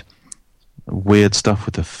 and weird stuff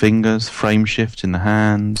with the fingers, frame shift in the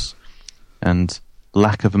hands, and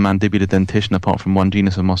lack of a mandibular dentition apart from one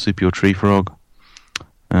genus of marsupial tree frog,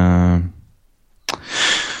 and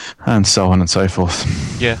so on and so forth.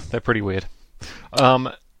 Yeah, they're pretty weird.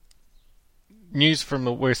 We're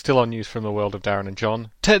still on news from the world of Darren and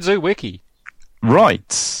John. Tetsu Wiki.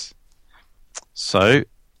 Right. So,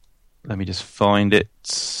 let me just find it.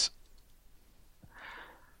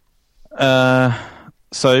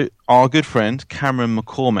 So, our good friend Cameron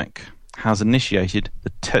McCormick has initiated the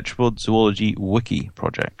Tetrapod Zoology Wiki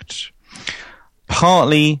project,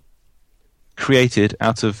 partly created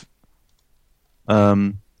out of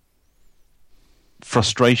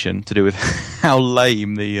frustration to do with how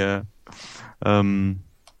lame the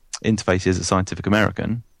interface is at Scientific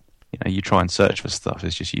American. You know, you try and search for stuff,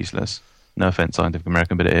 it's just useless. No offense, Scientific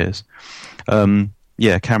American, but it is.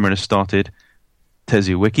 Cameron has started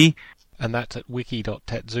Tetsu Wiki. And that's at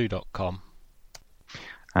wiki.tetsu.com.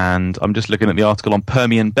 And I'm just looking at the article on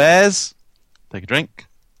Permian bears. Take a drink.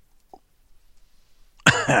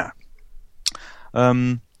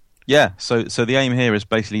 So the aim here is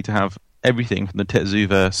basically to have everything from the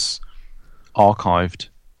Tetsuverse archived.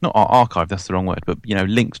 Not archived, that's the wrong word, but, you know,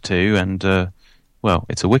 linked to, and,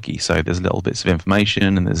 it's a wiki, so there's little bits of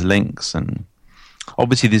information, and there's links, and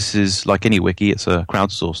obviously this is, like any wiki, it's a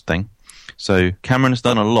crowdsourced thing. So Cameron has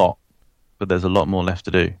done a lot, but there's a lot more left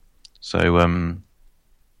to do. So,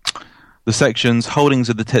 the sections, holdings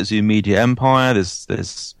of the Tetsu Media Empire,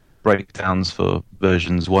 there's breakdowns for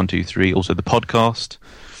versions 1, 2, 3, also the podcast.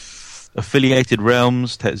 Affiliated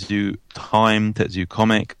Realms, Tetsu Time, Tetsu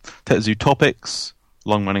Comic, Tetsu Topics,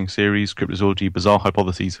 long-running series, Cryptozoology, Bizarre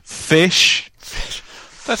Hypotheses, Fish.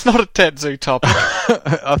 That's not a Tetsu topic.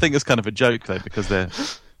 I think it's kind of a joke, though, because they're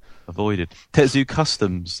avoided. Tetsu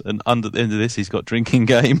Customs, and under the end of this, he's got Drinking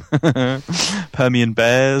Game, Permian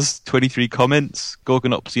Bears, 23 Comments,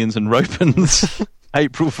 Gorgonopsians and Ropens,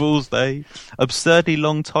 April Fool's Day, absurdly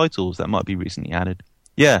long titles that might be recently added.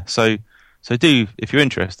 Yeah, so do, if you're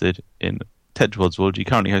interested in Tetrapod Zoology,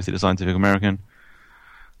 currently hosted at Scientific American,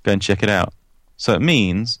 go and check it out. So it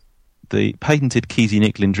means the patented Kesey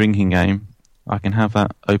Nicklin drinking game, I can have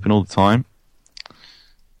that open all the time.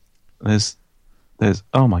 There's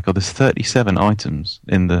 37 items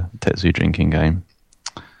in the Tetsu drinking game.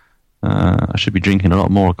 I should be drinking a lot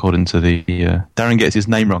more according to the... Darren gets his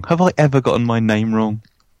name wrong. Have I ever gotten my name wrong?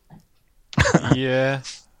 Yeah,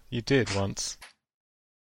 you did once.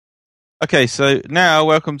 Okay, so now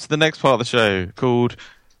welcome to the next part of the show called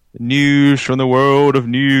News from the World of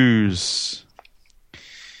News.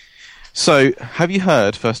 So, have you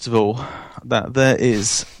heard, first of all, that there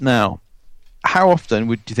is now... How often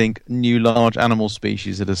would you think new large animal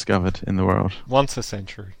species are discovered in the world? Once a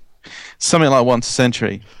century. Something like once a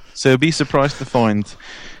century. So be surprised to find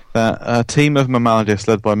that a team of mammalogists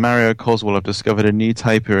led by Mario Coswell have discovered a new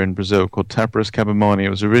tapir in Brazil called Tapirus cabamani. It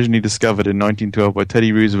was originally discovered in 1912 by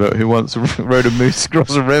Teddy Roosevelt, who once rode a moose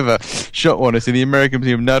across a river, shot one. It's in the American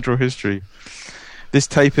Museum of Natural History. This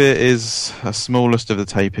tapir is the smallest of the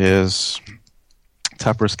tapirs,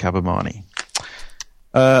 Tapirus cabamani.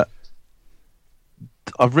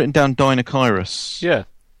 I've written down Deinocheirus. Yeah.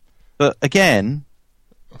 But again,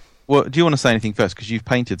 do you want to say anything first? Because you've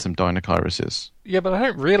painted some Deinocheiruses. Yeah, but I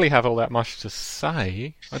don't really have all that much to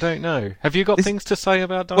say. I don't know. Have you got things to say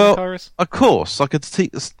about Deinocheirus? Well, of course. I could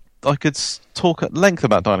talk at length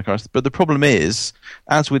about Deinocheirus, but the problem is,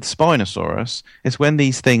 as with Spinosaurus, it's when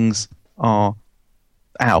these things are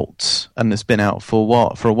out, and it's been out for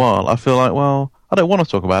a while, I feel like, well, I don't want to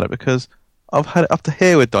talk about it because I've had it up to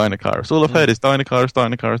here with Deinocheirus. All I've heard is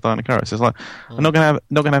Deinocheirus. It's like I'm not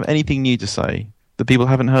gonna have anything new to say that people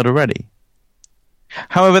haven't heard already.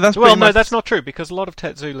 However, that's not true, because a lot of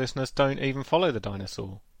Tetsu listeners don't even follow the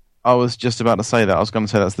dinosaur. I was just about to say that. I was going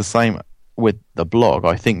to say that's the same with the blog.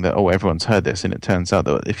 I think that everyone's heard this, and it turns out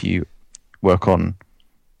that if you work on,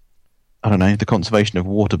 I don't know, the conservation of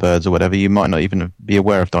water birds or whatever, you might not even be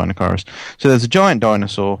aware of Deinocheirus. So there's a giant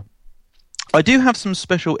dinosaur. I do have some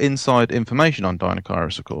special inside information on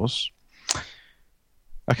Deinocheirus, of course.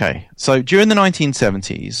 Okay, so during the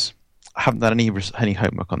 1970s, I haven't done any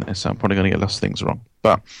homework on this, so I'm probably going to get lots of things wrong.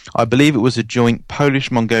 But I believe it was a joint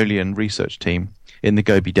Polish-Mongolian research team in the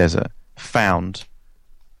Gobi Desert found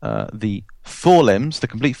the forelimbs, the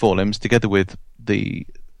complete forelimbs, together with the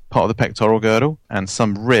part of the pectoral girdle and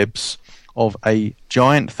some ribs of a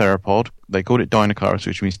giant theropod. They called it Deinocheirus,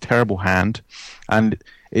 which means terrible hand, and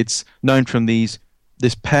it's known from this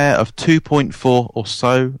pair of 2.4 or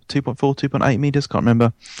so, 2.8 meters, can't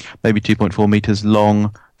remember, maybe 2.4 meters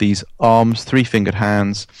long, these arms, three-fingered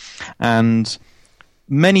hands. And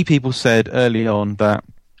many people said early on that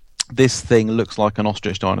this thing looks like an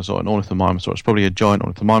ostrich dinosaur, an ornithomimosaur. It's probably a giant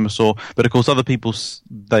ornithomimosaur. But of course, other people,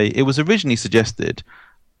 it was originally suggested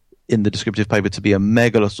in the descriptive paper to be a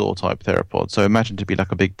megalosaur type theropod, so imagine to be like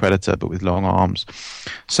a big predator but with long arms.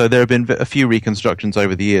 So there have been a few reconstructions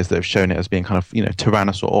over the years that have shown it as being kind of,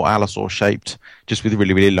 tyrannosaur or allosaur shaped, just with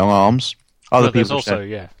really, really long arms. Other Well, there's people also,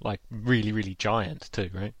 say, like really, really giant too,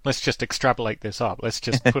 right? Let's just extrapolate this up. Let's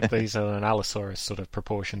just put these on an Allosaurus sort of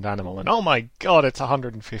proportioned animal, and oh my god, it's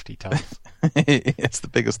 150 tons. it's the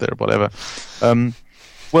biggest theropod ever.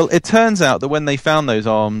 Well, it turns out that when they found those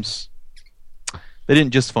arms, they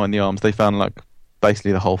didn't just find the arms; they found like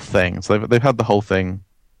basically the whole thing. So they've had the whole thing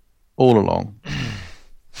all along.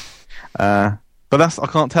 But I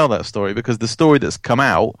can't tell that story because the story that's come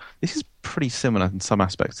out, this is pretty similar in some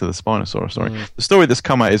aspects to the Spinosaurus story. The story that's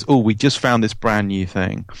come out is, we just found this brand new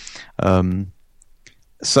thing.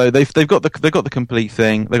 So they've got the complete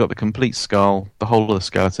thing. They've got the complete skull, the whole of the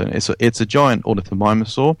skeleton. It's a giant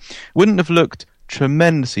ornithomimosaur. Wouldn't have looked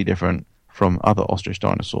tremendously different from other ostrich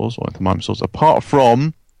dinosaurs, ornithomimosaurs, apart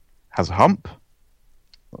from has a hump,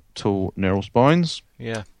 tall neural spines.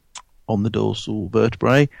 Yeah. On the dorsal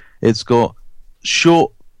vertebrae, it's got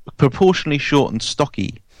proportionally short and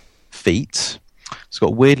stocky feet. It's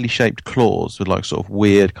got weirdly shaped claws with like sort of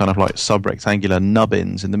weird kind of like sub-rectangular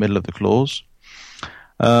nubbins in the middle of the claws.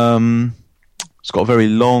 It's got a very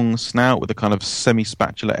long snout with a kind of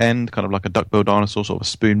semi-spatula end, kind of like a duckbill dinosaur, sort of a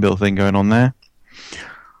spoonbill thing going on there.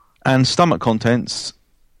 And stomach contents,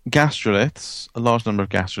 gastroliths, a large number of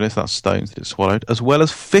gastroliths, that's stones that it swallowed, as well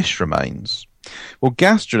as fish remains. Well,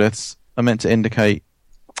 gastroliths are meant to indicate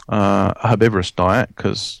a herbivorous diet,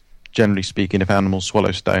 because generally speaking, if animals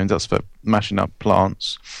swallow stones, that's for mashing up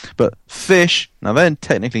plants. But fish, now they're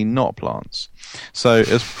technically not plants. So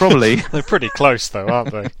it's probably... They're pretty close, though,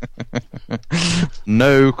 aren't they?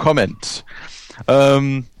 No comment.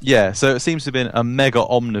 Yeah, so it seems to have been a mega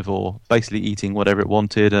omnivore, basically eating whatever it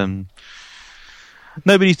wanted.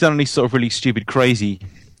 Nobody's done any sort of really stupid, crazy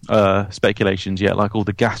speculations yet, like all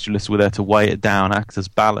the gastroliths were there to weigh it down, act as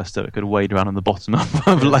ballast so it could wade around on the bottom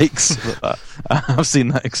of lakes. I've seen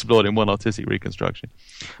that explored in one artistic reconstruction.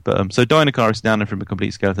 But so Deinocheirus is down there from a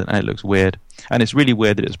complete skeleton, and it looks weird. And it's really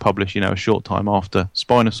weird that it was published, a short time after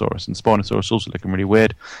Spinosaurus, and Spinosaurus also looking really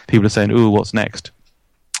weird. People are saying, ooh, what's next?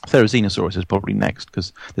 Therizinosaurus is probably next,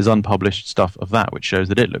 because there's unpublished stuff of that, which shows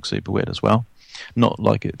that it looks super weird as well. Not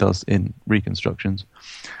like it does in reconstructions.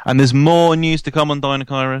 And there's more news to come on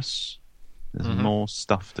Deinocheirus. There's more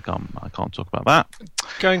stuff to come. I can't talk about that.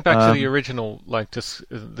 Going back to the original, just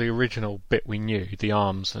the original bit we knew, the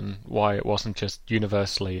arms, and why it wasn't just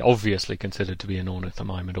universally, obviously considered to be an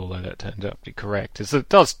ornithomimid, although that turned out to be correct, is that it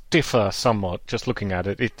does differ somewhat. Just looking at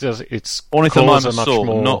it, it's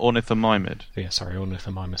ornithomimosaur, not ornithomimid. Yeah, sorry,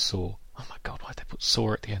 ornithomimosaur. Oh my god, why'd they put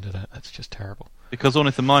saw at the end of that? That's just terrible. Because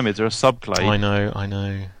ornithomimids are a subclade. I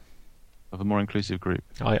know. Of a more inclusive group.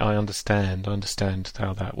 I understand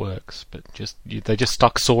how that works, but they just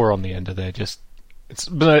stuck saw on the end of there. It's as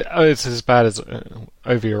bad as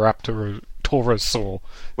Oviraptorosaur.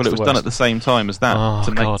 Well, it was done at the same time as that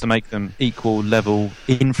to make them equal level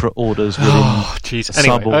infra-orders within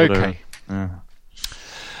suborder. Okay. Yeah.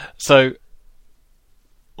 So,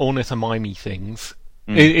 ornithomimi things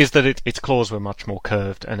is that its claws were much more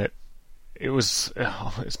curved, and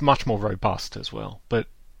it's much more robust as well, but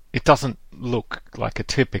it doesn't look like a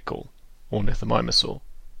typical ornithomimosaur.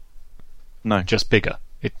 No. Just bigger.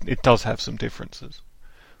 It does have some differences,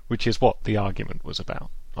 which is what the argument was about,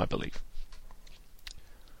 I believe.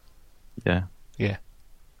 Yeah. Yeah.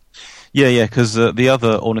 Yeah, because the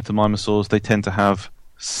other ornithomimosaurs, they tend to have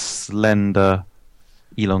slender,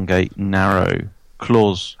 elongate, narrow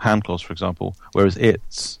claws, hand claws, for example, whereas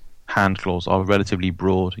its hand claws are relatively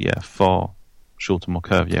broad, far shorter, more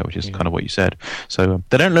curved, which is kind of what you said. So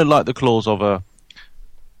they don't look like the claws of a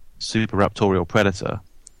superraptorial predator.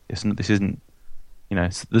 This isn't,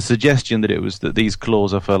 the suggestion that these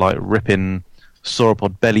claws are for like ripping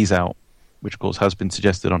sauropod bellies out, which of course has been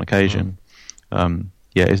suggested on occasion.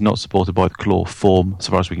 Is not supported by the claw form, as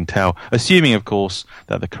far as we can tell. Assuming, of course,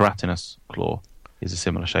 that the keratinous claw is a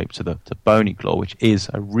similar shape to the bony claw, which is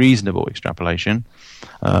a reasonable extrapolation.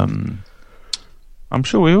 I'm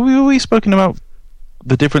sure we've spoken about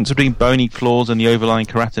the difference between bony claws and the overlying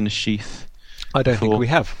keratinous sheath. I don't think we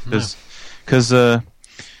have. Because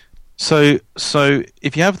so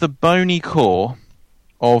if you have the bony core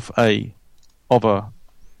of a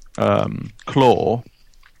claw,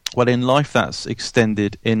 well, in life that's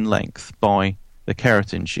extended in length by the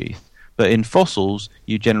keratin sheath. But in fossils,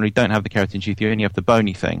 you generally don't have the keratin sheath, you only have the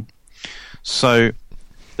bony thing. So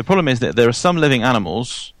the problem is that there are some living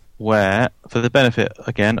animals where, for the benefit,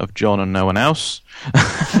 again, of John and no one else,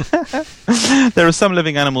 there are some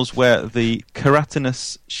living animals where the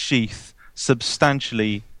keratinous sheath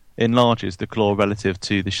substantially enlarges the claw relative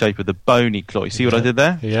to the shape of the bony claw. You see what I did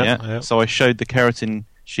there? Yeah. So I showed the keratin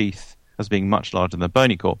sheath as being much larger than the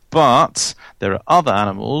bony claw. But there are other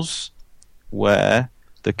animals where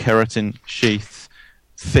the keratin sheath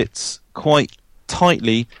fits quite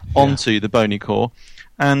tightly onto the bony core,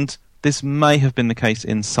 and this may have been the case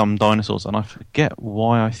in some dinosaurs, and I forget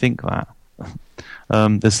why I think that.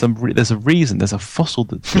 There's a reason. There's a fossil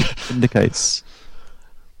that indicates.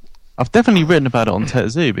 I've definitely written about it on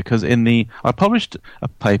TechZoo because I published a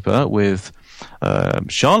paper with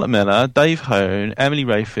Charlotte Miller, Dave Hone, Emily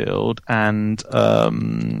Rayfield, and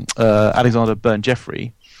Alexander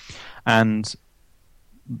Byrne-Jeffrey, and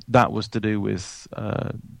that was to do with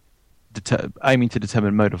aiming to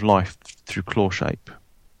determine mode of life through claw shape.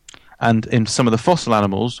 And in some of the fossil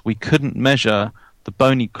animals, we couldn't measure the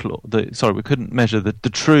bony claw. We couldn't measure the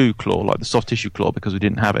true claw, like the soft tissue claw, because we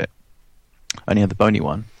didn't have it. Only had the bony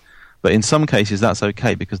one. But in some cases, that's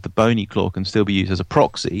okay because the bony claw can still be used as a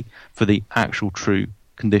proxy for the actual true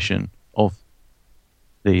condition of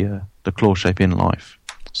the claw shape in life.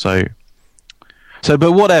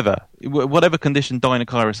 But whatever condition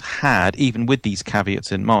Deinocheirus had, even with these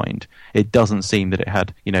caveats in mind, it doesn't seem that it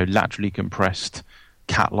had, laterally compressed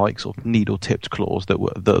cat-like sort of needle-tipped claws that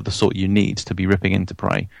were the sort you need to be ripping into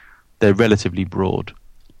prey. They're relatively broad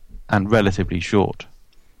and relatively short,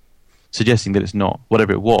 suggesting that it's not,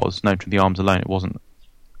 whatever it was, known from the arms alone, it wasn't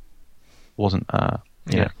a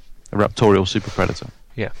raptorial super predator.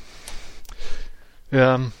 Yeah.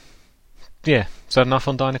 Yeah. Is that enough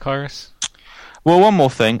on Deinocheirus? Well, one more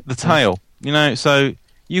thing, the tail. So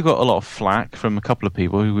you got a lot of flack from a couple of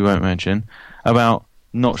people who we won't mention about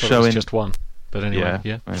not showing. It was just one, but anyway,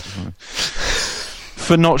 yeah.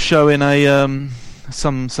 For not showing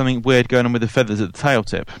something weird going on with the feathers at the tail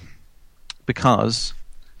tip, because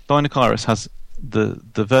Deinocheirus has the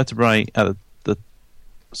vertebrae at the.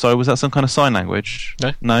 Sorry, was that some kind of sign language?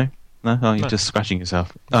 No. Oh, you're just scratching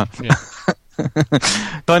yourself. Oh. Yeah.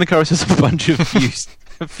 Deinocheirus has a bunch of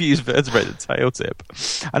fused vertebrae at the tail tip,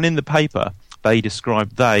 and in the paper they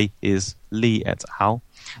is Lee et al.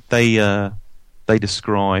 They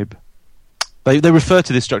describe. They refer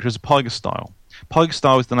to this structure as a pygostyle.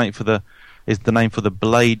 Pygostyle is the name for the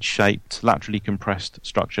blade-shaped, laterally compressed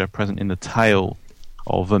structure present in the tail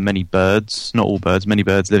of many birds, not all birds, many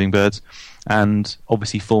birds, living birds, and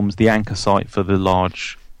obviously forms the anchor site for the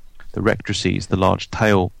rectrices, the large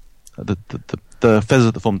tail, the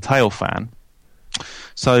feathers that form tail fan.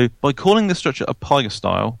 So by calling this structure a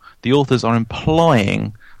pygostyle, the authors are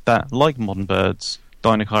implying that, like modern birds,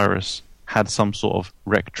 Deinocheirus had some sort of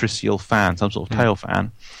rectricial fan, some sort of tail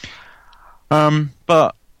fan.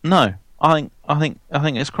 But no, I think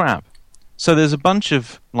it's crap. So there's a bunch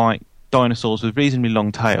of dinosaurs with reasonably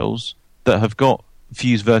long tails that have got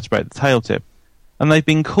fused vertebrae at the tail tip, and they've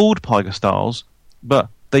been called pygostyles, but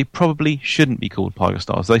they probably shouldn't be called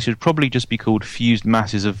pygostyles. They should probably just be called fused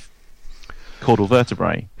masses of caudal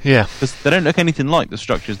vertebrae. Yeah. Because they don't look anything like the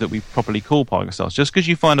structures that we properly call pygostyles. Just because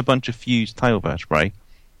you find a bunch of fused tail vertebrae.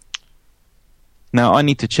 Now, I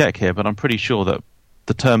need to check here, but I'm pretty sure that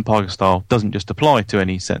the term pygostyle doesn't just apply to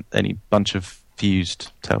any bunch of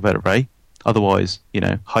fused tail vertebrae. Otherwise,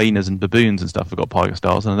 hyenas and baboons and stuff have got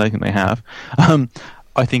pygostyles, and I don't think they have.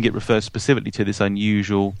 I think it refers specifically to this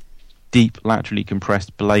unusual, deep, laterally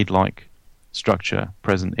compressed, blade-like structure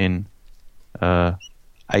present in a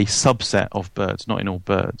subset of birds, not in all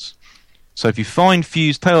birds. So if you find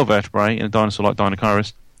fused tail vertebrae in a dinosaur like Deinocheirus,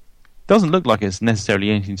 it doesn't look like it's necessarily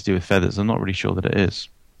anything to do with feathers. I'm not really sure that it is.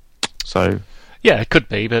 So yeah, it could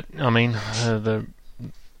be, but I mean, the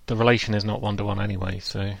relation is not 1-to-1 anyway.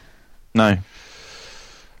 So no.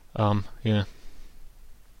 Yeah.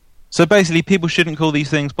 So basically, people shouldn't call these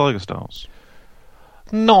things pygostyles.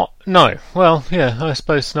 No. Well, yeah, I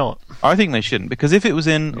suppose not. I think they shouldn't, because if it was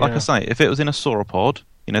in, like I say, if it was in a sauropod,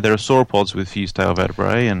 there are sauropods with fused tail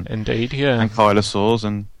vertebrae, and indeed, yeah, ankylosaurs,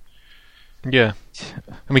 and yeah,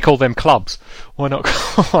 and we call them clubs. Why not?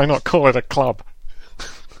 Why not call it a club?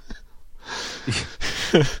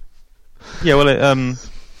 Yeah, well,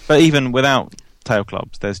 but even without tail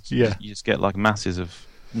clubs, you just get masses of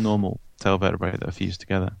normal tail vertebrae that are fused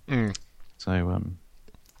together. So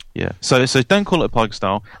yeah, so don't call it a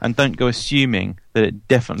pygostyle, and don't go assuming that it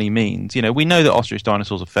definitely means. We know that ostrich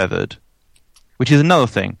dinosaurs are feathered, which is another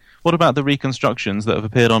thing. What about the reconstructions that have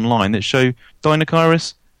appeared online that show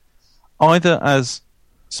Deinocheirus either as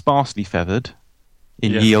sparsely feathered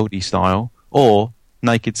in ye olde style or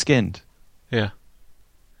naked skinned? Yeah.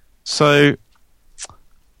 So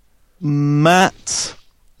Matt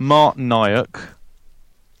Martiniuk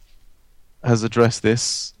has addressed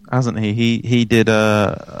this, hasn't he? He did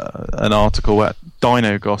an article at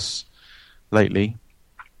Dinogos lately,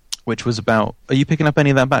 which was about. Are you picking up any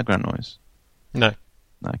of that background noise? No.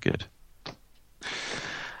 No, good.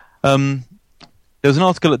 There was an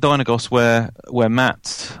article at Dynagos where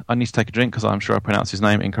Matt... I need to take a drink because I'm sure I pronounced his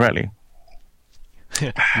name incorrectly.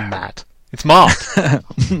 Matt. It's Mart.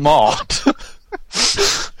 Mart.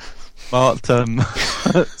 Mart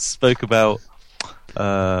spoke about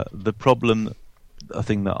the problem, a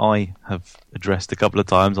thing that I have addressed a couple of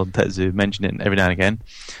times on Tetsu, mention it every now and again,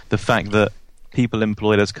 the fact that people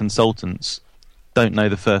employed as consultants don't know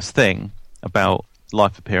the first thing about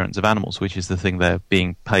life appearance of animals, which is the thing they're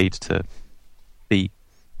being paid to be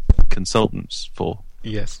consultants for.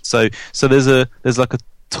 Yes. So there's like a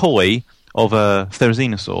toy of a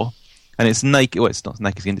therizinosaur, and it's naked. Well, it's not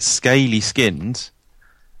naked skinned; it's scaly skinned,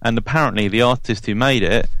 and apparently the artist who made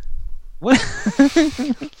it.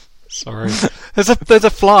 Sorry, there's a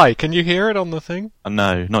fly. Can you hear it on the thing?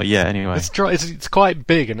 No, not yet. Anyway, it's quite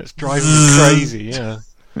big and it's driving me crazy. Yeah.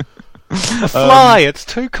 A fly! It's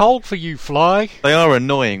too cold for you, fly. They are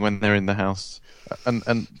annoying when they're in the house,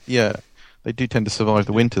 and yeah, they do tend to survive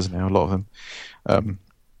the winters now. A lot of them.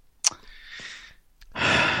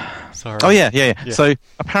 Sorry. Oh yeah. So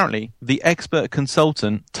apparently, the expert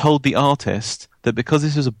consultant told the artist that because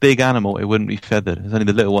this was a big animal, it wouldn't be feathered. It's only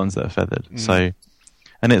the little ones that are feathered. So,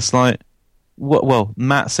 and it's like, well,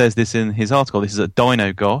 Matt says this in his article. This is at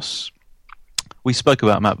Dynagos. We spoke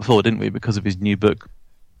about Matt before, didn't we? Because of his new book,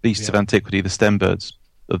 Beasts of Antiquity: The Stem Birds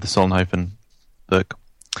of the Solnhofen book.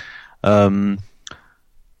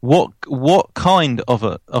 What kind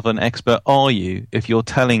of an expert are you if you're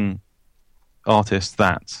telling artists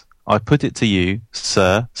that? I put it to you,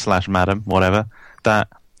 sir / madam, whatever, that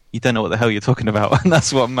you don't know what the hell you're talking about, and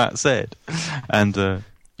that's what Matt said. And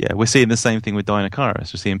we're seeing the same thing with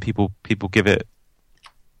Deinocheirus. We're seeing people give it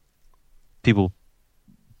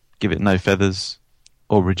no feathers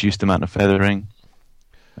or reduced amount of feathering.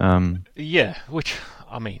 Which,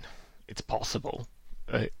 I mean, it's possible,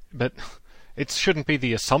 but it shouldn't be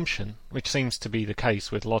the assumption, which seems to be the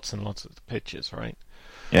case with lots and lots of the pictures, right?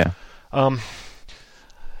 Yeah.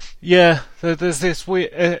 There's this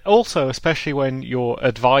weird... also, especially when you're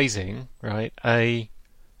advising, right, a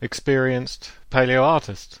experienced paleo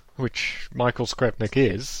artist, which Michael Skrepnik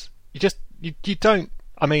is, you don't...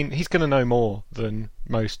 I mean, he's going to know more than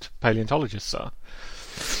most paleontologists are.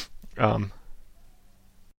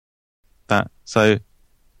 So,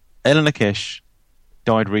 Eleanor Kish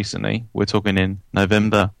died recently. We're talking in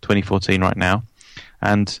November 2014 right now,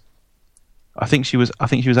 and I think she was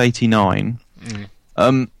 89.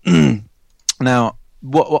 Now,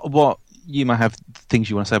 what you might have things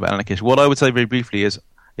you want to say about Eleanor Kish. What I would say very briefly is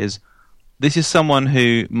this is someone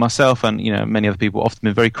who myself and many other people often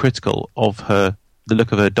been very critical of the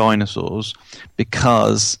look of her dinosaurs,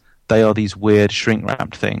 because they are these weird shrink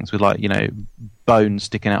wrapped things with bones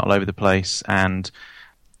sticking out all over the place, and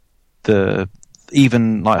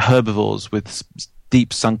even like herbivores with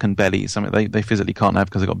deep sunken bellies, something they physically can't have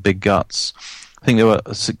because they've got big guts. I think there were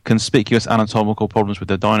conspicuous anatomical problems with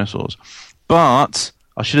their dinosaurs. But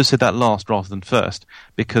I should have said that last rather than first,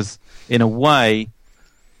 because in a way,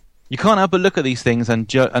 you can't help but look at these things and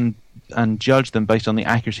judge them based on the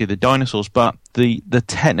accuracy of the dinosaurs, but the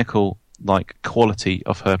technical quality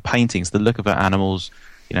of her paintings, the look of her animals,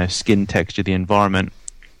 skin texture, the environment,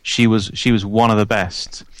 she was one of the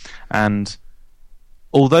best. And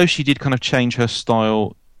although she did kind of change her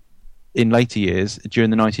style in later years, during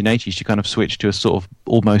the 1980s, she kind of switched to a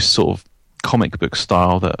almost comic book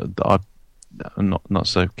style that I'm not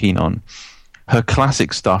so keen on. Her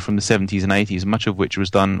classic stuff from the 70s and 80s, much of which was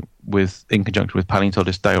done in conjunction with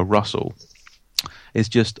paleontologist Dale Russell, is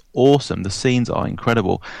just awesome. The scenes are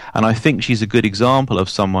incredible, and I think she's a good example of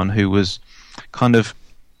someone who was kind of,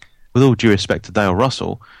 with all due respect to Dale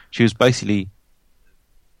Russell, she was basically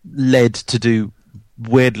led to do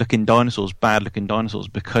weird-looking dinosaurs, bad-looking dinosaurs,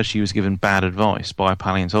 because she was given bad advice by a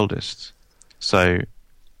paleontologist. So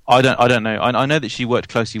I don't know. I know that she worked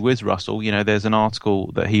closely with Russell. There's an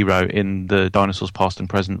article that he wrote in the Dinosaurs Past and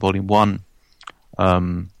Present Volume 1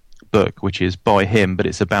 book, which is by him, but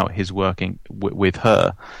it's about his working with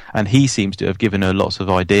her. And he seems to have given her lots of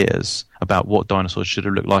ideas about what dinosaurs should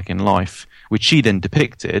have looked like in life, which she then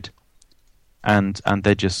depicted, and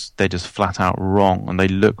they're just flat out wrong, and they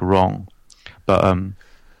look wrong. But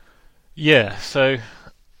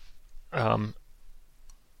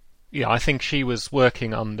I think she was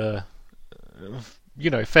working under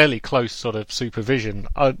fairly close sort of supervision,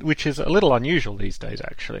 which is a little unusual these days,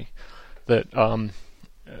 actually, that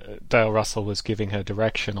Dale Russell was giving her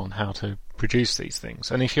direction on how to produce these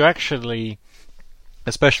things. And if you actually,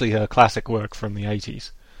 especially her classic work from the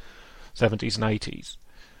 80s, 70s and 80s,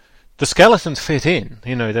 the skeletons fit in.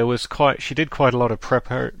 She did quite a lot of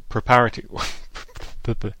preparation,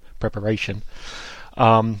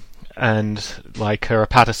 and like her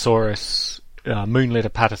Apatosaurus, moonlit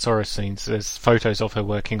Apatosaurus scenes. There's photos of her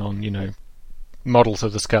working on, models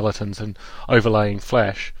of the skeletons and overlaying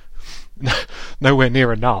flesh. Nowhere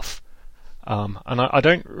near enough. And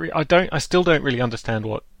I still don't really understand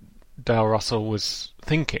what Dale Russell was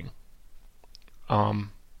thinking.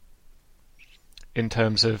 In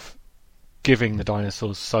terms of giving the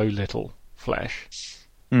dinosaurs so little flesh.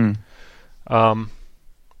 But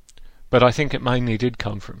I think it mainly did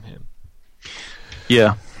come from him.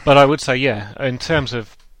 Yeah. But I would say, in terms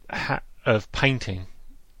of painting,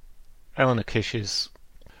 Eleanor Kish is,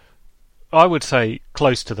 I would say,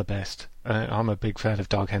 close to the best. I'm a big fan of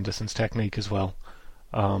Doug Henderson's technique as well.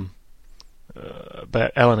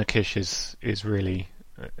 But Eleanor Kish is really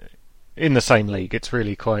in the same league. It's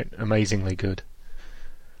really quite amazingly good.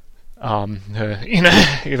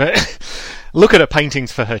 Look at her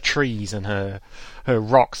paintings for her trees and her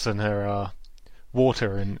rocks and her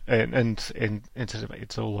water and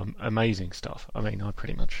it's all amazing stuff. I mean, I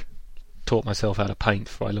pretty much taught myself how to paint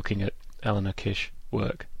by looking at Eleanor Kish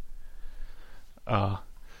work,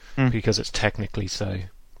 because it's technically so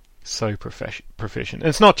proficient. And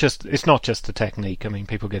it's not just the technique. I mean,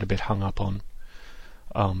 people get a bit hung up on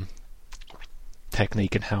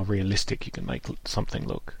technique and how realistic you can make something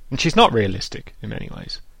look. And she's not realistic in many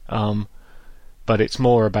ways. But it's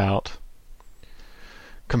more about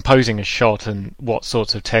composing a shot and what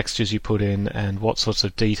sorts of textures you put in and what sorts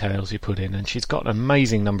of details you put in. And she's got an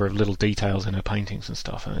amazing number of little details in her paintings and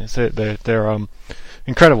stuff. And they're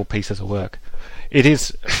incredible pieces of work. It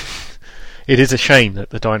is a shame that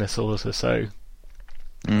the dinosaurs are so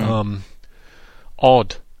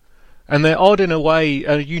odd. And they're odd in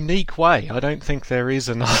a unique way. I don't think there is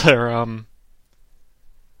another...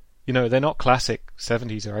 they're not classic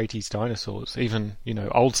 70s or 80s dinosaurs, even,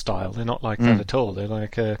 old style. They're not like that at all. They're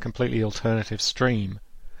like a completely alternative stream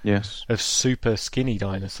of super skinny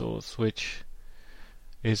dinosaurs, which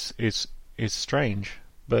is strange.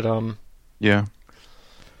 But, yeah.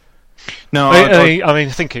 No, I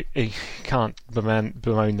think you can't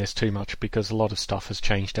bemoan this too much because a lot of stuff has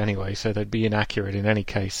changed anyway, so they'd be inaccurate in any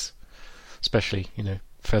case, especially,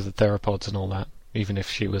 feathered theropods and all that, even if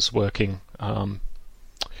she was working...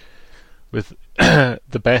 with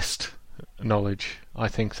the best knowledge, I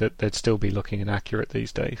think that they'd still be looking inaccurate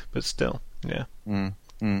these days. But still, yeah. No,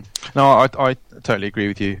 I totally agree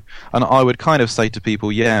with you, and I would kind of say to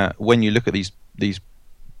people, when you look at these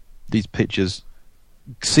pictures,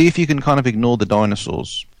 see if you can kind of ignore the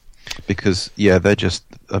dinosaurs, because they're just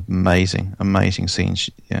amazing scenes.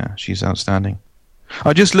 She's outstanding.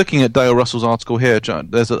 I'm just looking at Dale Russell's article here.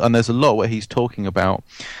 There's a lot where he's talking about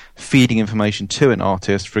feeding information to an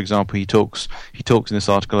artist. For example, he talks in this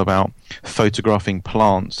article about photographing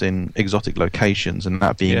plants in exotic locations and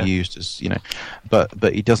that being used as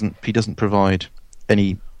but he doesn't provide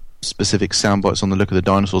any specific sound bites on the look of the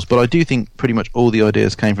dinosaurs. But I do think pretty much all the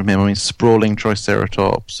ideas came from him. I mean, sprawling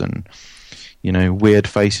triceratops and weird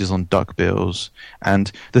faces on duckbills,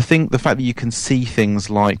 and the fact that you can see things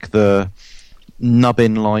like the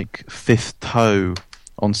nubbin-like fifth toe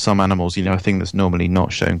on some animals, a thing that's normally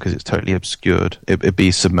not shown because it's totally obscured. It'd be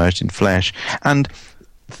submerged in flesh. And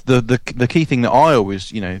the key thing that I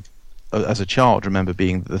always, as a child, remember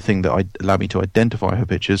being the thing that allowed me to identify her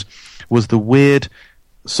pictures was the weird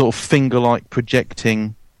sort of finger-like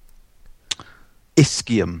projecting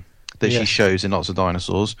ischium that she shows in lots of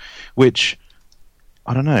dinosaurs, which,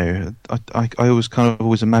 I don't know, I always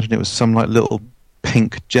imagined it was some like little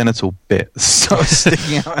pink genital bit sort of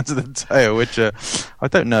sticking out into the tail, which I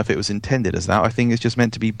don't know if it was intended as that. I think it's just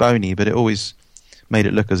meant to be bony, but it always made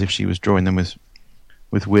it look as if she was drawing them with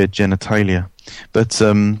weird genitalia. But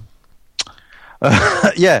so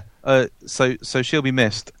she'll be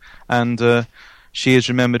missed, and she is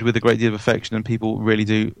remembered with a great deal of affection, and people really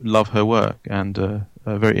do love her work, and a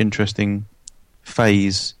very interesting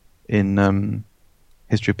phase in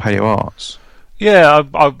history of paleo arts. Yeah,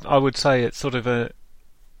 I would say it's sort of a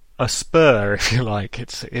spur, if you like.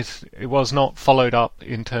 It was not followed up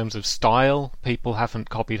in terms of style. People haven't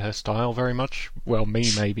copied her style very much. Well,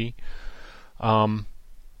 me maybe. But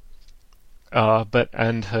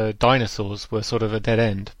her dinosaurs were sort of a dead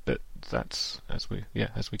end. But that's as we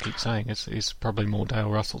keep saying, it's probably more Dale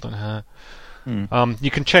Russell than her. You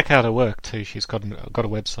can check out her work too. She's got a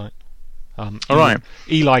website. All right,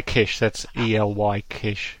 Eli Kish. That's ELY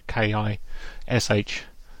Kish KISH.ca.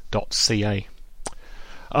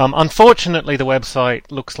 Unfortunately, the website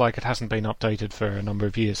looks like it hasn't been updated for a number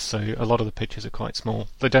of years, so a lot of the pictures are quite small.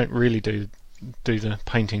 They don't really do the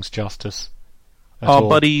paintings justice. Our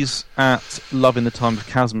buddies at Love in the Time of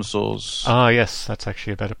Chasmosaurs. Ah, yes, that's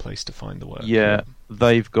actually a better place to find the work. Yeah,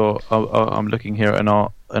 they've got. I'm looking here at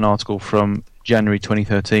an article from January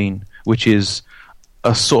 2013, which is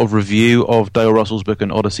a sort of review of Dale Russell's book,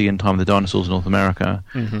 An Odyssey in Time of the Dinosaurs in North America,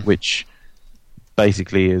 which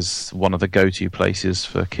basically is one of the go-to places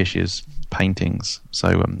for Kish's paintings.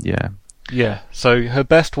 So, yeah. Yeah, so her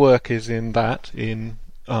best work is in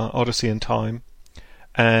Odyssey in Time,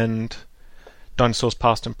 and Dinosaurs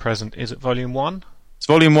Past and Present is at Volume 1. It's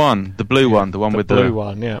Volume 1, the blue one, the one with the blue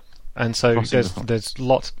one, yeah. And so there's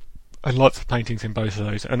lots and lots of paintings in both of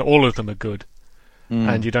those, and all of them are good.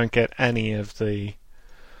 And you don't get any of the,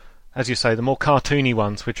 as you say, the more cartoony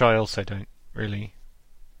ones, which I also don't really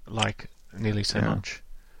like nearly so much.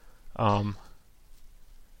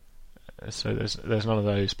 So there's none of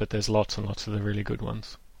those, but there's lots and lots of the really good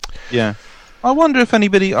ones. Yeah. I wonder if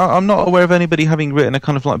anybody... I'm not aware of anybody having written a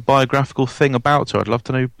kind of like biographical thing about her. I'd love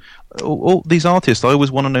to know... All these artists, I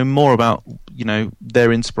always want to know more about,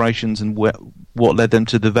 their inspirations and what led them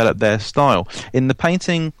to develop their style. In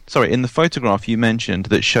the photograph you mentioned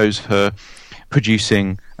that shows her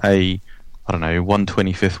producing a,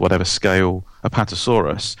 1/25th whatever scale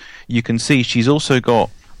Apatosaurus, you can see she's also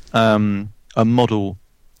got a model...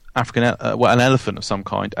 an elephant of some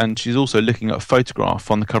kind, and she's also looking at a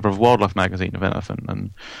photograph on the cover of Wildlife magazine of an elephant.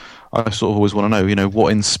 And I sort of always want to know,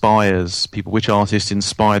 what inspires people, which artists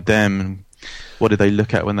inspired them, and what did they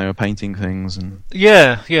look at when they were painting things. And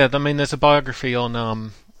yeah. I mean, there's a biography on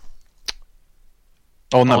that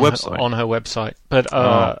website, on her website, but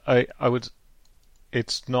I would.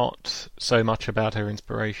 It's not so much about her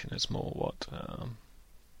inspiration; it's more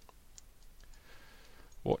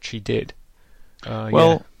what she did.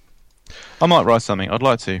 Well. I might write something. I'd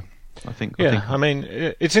like to. I mean,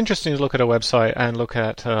 it's interesting to look at her website and look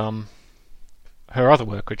at her other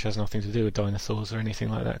work, which has nothing to do with dinosaurs or anything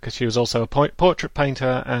like that, because she was also a portrait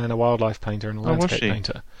painter and a wildlife painter and a landscape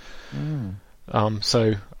painter.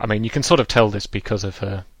 So, I mean, you can sort of tell this because of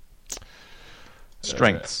her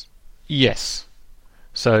strengths. Yes.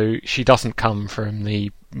 So she doesn't come from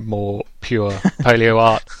the more pure paleo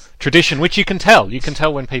art tradition, which you can tell. You can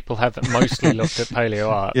tell when people have mostly looked at paleo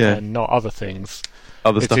art and not other things.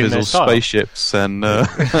 Other stuff is all style. Spaceships and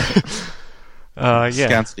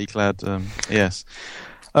scantily clad. Yes.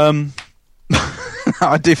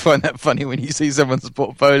 I do find that funny when you see someone's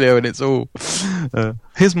portfolio and it's all.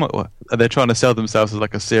 Here's my. They're trying to sell themselves as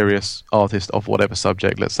like a serious artist of whatever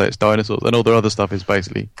subject. Let's say it's dinosaurs, and all their other stuff is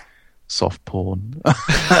basically soft porn,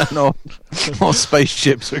 not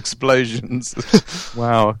spaceships or explosions.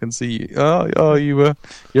 Wow, I can see you.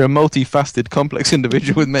 You're a multifaceted, complex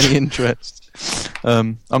individual with many interests.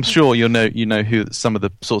 I'm sure you know who some of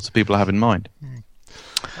the sorts of people I have in mind.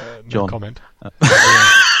 John. No comment.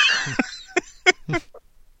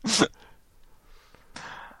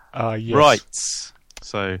 Yes. Right.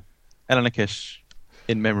 So, Eleanor Kish,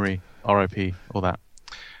 in memory, R.I.P. All that.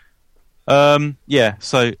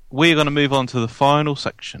 So we're going to move on to the final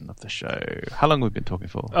section of the show. How long have we been talking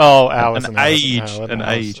for? Oh, hours an age. Oh,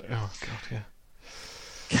 God,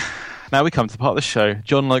 yeah. Now we come to the part of the show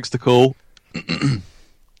John likes to call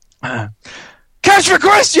Cash for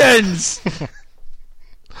Questions!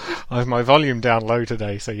 I have my volume down low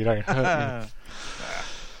today, so you don't hurt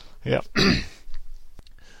me. Yeah.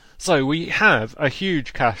 So we have a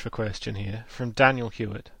huge Cash for Question here from Daniel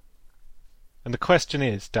Hewitt. And the question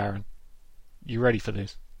is, Darren, you ready for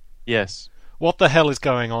this? Yes. What the hell is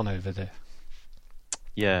going on over there?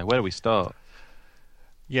 Yeah, where do we start?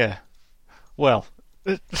 Yeah. Well,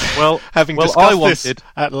 having discussed this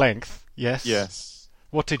at length, yes. Yes.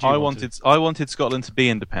 What did you want? I wanted Scotland to be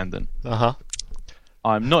independent. Uh-huh.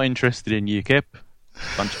 I'm not interested in UKIP.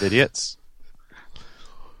 Bunch of idiots.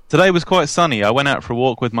 Today was quite sunny. I went out for a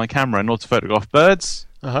walk with my camera in order to photograph birds.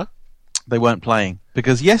 Uh-huh. They weren't playing.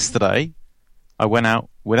 Because yesterday, I went out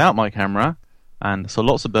without my camera and saw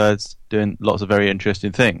lots of birds doing lots of very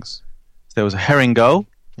interesting things. So there was a herring gull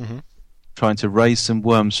trying to raise some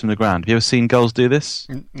worms from the ground. Have you ever seen gulls do this?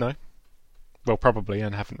 No. Well, probably,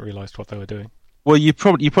 and haven't realised what they were doing. Well, you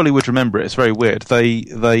probably would remember it. It's very weird.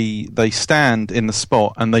 They stand in the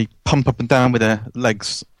spot and they pump up and down with their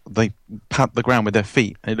legs. They pat the ground with their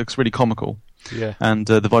feet. It looks really comical. Yeah. And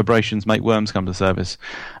the vibrations make worms come to surface.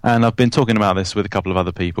 And I've been talking about this with a couple of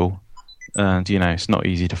other people. And, it's not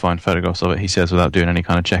easy to find photographs of it, he says, without doing any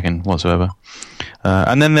kind of checking whatsoever.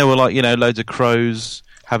 And then there were, loads of crows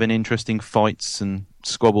having interesting fights and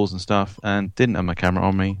squabbles and stuff, and didn't have my camera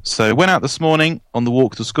on me. So went out this morning on the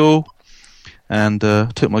walk to school and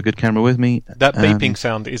took my good camera with me. That beeping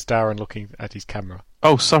sound is Darren looking at his camera.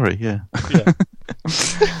 Oh, sorry, yeah. Yeah.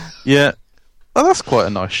 Yeah. Oh, that's quite a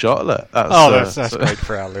nice shot. Look, that's great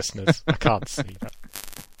for our listeners. I can't see that.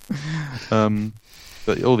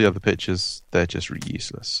 But all the other pictures, they're just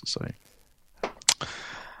useless. So,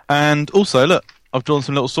 and also, look, I've drawn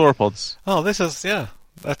some little sauropods. Oh, that's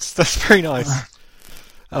very nice.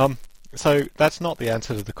 So that's not the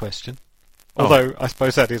answer to the question. Although I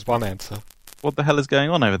suppose that is one answer. What the hell is going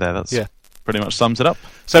on over there? That's pretty much sums it up.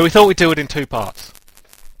 So we thought we'd do it in two parts.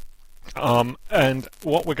 And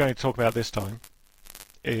what we're going to talk about this time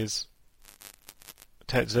is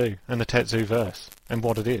Tetsu and the Tetsu verse and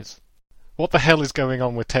what it is. What the hell is going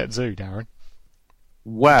on with Tetsu, Darren?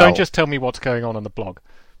 Well, don't just tell me what's going on the blog.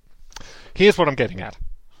 Here's what I'm getting at.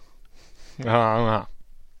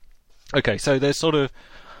 Okay, so there's sort of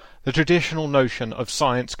the traditional notion of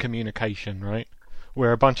science communication, right?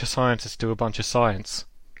 Where a bunch of scientists do a bunch of science,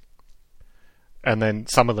 and then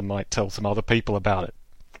some of them might tell some other people about it.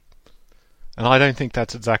 And I don't think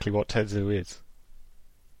that's exactly what Tetsu is.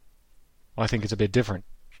 I think it's a bit different.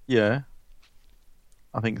 Yeah.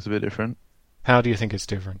 I think it's a bit different. How do you think it's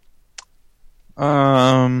different?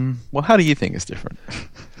 Well, how do you think it's different?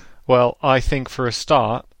 Well, I think for a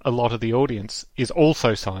start, a lot of the audience are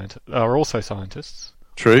also scientists.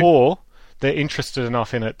 True. Or they're interested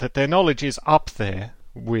enough in it that their knowledge is up there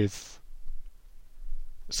with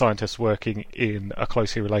scientists working in a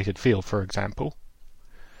closely related field, for example.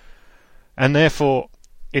 And therefore,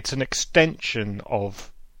 it's an extension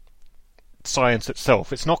of science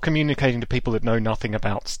itself. It's not communicating to people that know nothing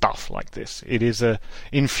about stuff like this. It is a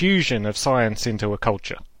infusion of science into a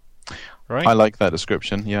culture. Right? I like that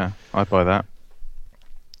description. Yeah, I buy that.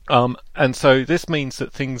 And so this means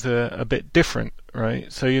that things are a bit different,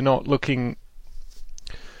 right? So you're not looking...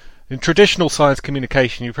 In traditional science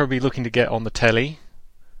communication, you're probably looking to get on the telly,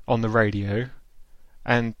 on the radio,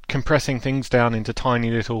 and compressing things down into tiny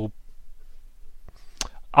little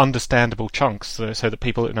understandable chunks so that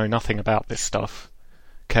people that know nothing about this stuff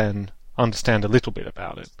can understand a little bit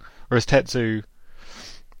about it. Whereas Tetsu,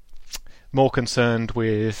 more concerned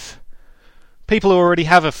with people who already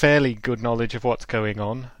have a fairly good knowledge of what's going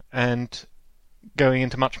on and going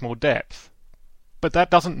into much more depth. But that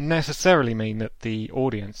doesn't necessarily mean that the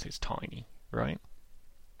audience is tiny, right?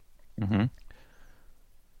 Mm-hmm.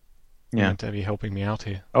 Yeah. Debbie helping me out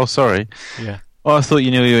here. Oh, sorry. Yeah. Oh, I thought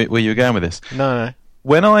you knew where you were going with this. No.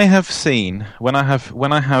 When I have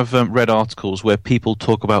read articles where people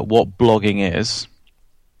talk about what blogging is,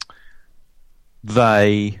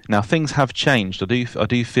 things have changed. I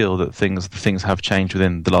do feel that things have changed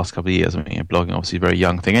within the last couple of years. I mean, blogging obviously a very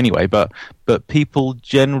young thing anyway, but people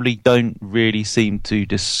generally don't really seem to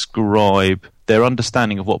describe their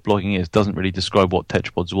understanding of what blogging is. Doesn't really describe what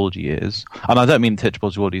Tetrapod Zoology is, and I don't mean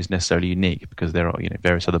Tetrapod Zoology is necessarily unique because there are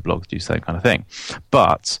various other blogs do the same kind of thing,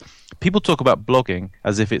 but people talk about blogging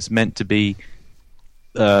as if it's meant to be.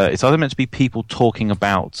 It's either meant to be people talking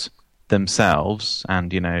about themselves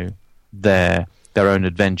and their own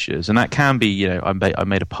adventures, and that can be I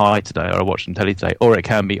made a pie today, or I watched some telly today, or it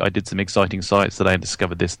can be I did some exciting science today and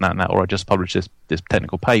discovered this and that, or I just published this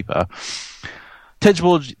technical paper.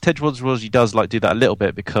 Tetrapod Zoology does do that a little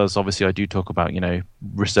bit because obviously I do talk about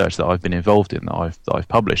research that I've been involved in that I've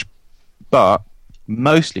published, but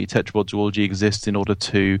mostly Tetrapod Zoology exists in order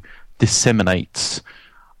to disseminate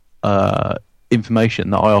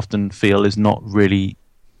information that I often feel is not really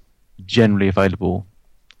generally available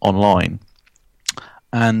online,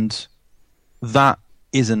 and that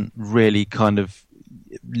isn't really kind of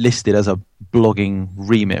listed as a blogging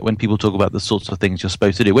remit when people talk about the sorts of things you're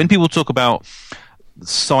supposed to do. When people talk about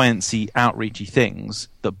sciencey, outreachy things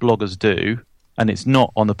that bloggers do, and it's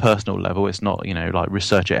not on the personal level, it's not like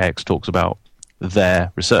researcher X talks about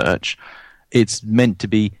their research, it's meant to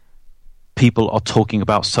be people are talking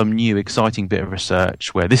about some new exciting bit of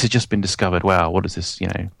research where this has just been discovered. Wow, what is this?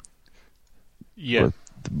 Yeah.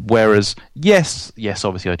 Whereas, yes,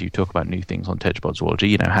 obviously I do talk about new things on Tetrapod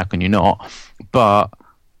Zoology. How can you not? But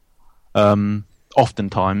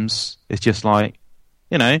oftentimes it's just I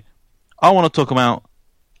want to talk about,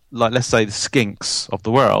 let's say, the skinks of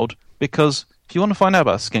the world, because if you want to find out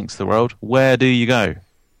about skinks of the world, where do you go?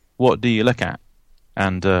 What do you look at?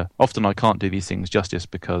 And often I can't do these things justice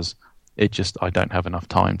because I don't have enough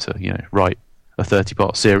time to write a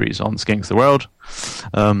 30-part series on skinks of the world.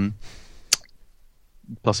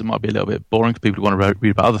 Plus, it might be a little bit boring for people who want to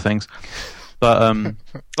read about other things. But,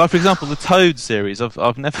 for example, the Toad series,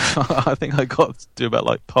 I've never. I think I got to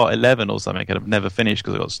about part 11 or something, and I've never finished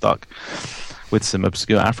because I got stuck with some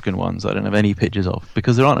obscure African ones I don't have any pictures of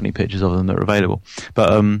because there aren't any pictures of them that are available.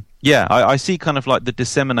 But I see kind of the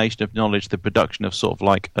dissemination of knowledge, the production of sort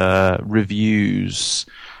of reviews,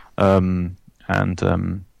 and there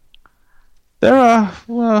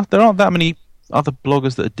aren't that many other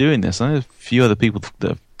bloggers that are doing this. I know a few other people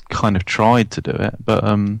that have kind of tried to do it. But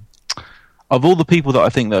of all the people that I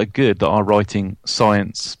think that are good, that are writing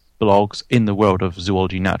science blogs in the world of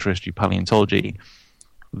zoology, natural history, paleontology,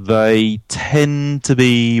 they tend to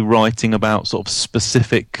be writing about sort of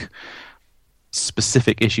specific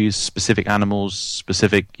issues, specific animals,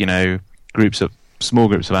 specific, small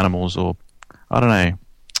groups of animals, or I don't know.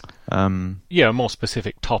 A more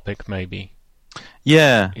specific topic, maybe.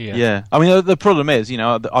 Yeah. I mean, the problem is,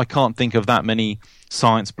 I can't think of that many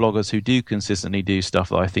science bloggers who do consistently do stuff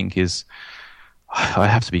that I think is. I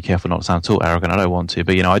have to be careful not to sound too arrogant. I don't want to,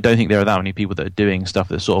 but I don't think there are that many people that are doing stuff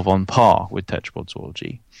that's sort of on par with tetrapod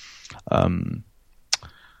zoology. I mean,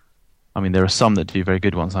 there are some that do very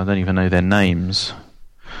good ones. I don't even know their names.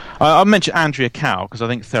 I mentioned Andrea Cow because I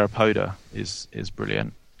think Theropoda is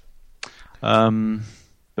brilliant.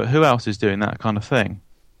 But who else is doing that kind of thing?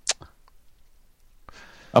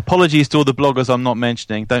 Apologies to all the bloggers I'm not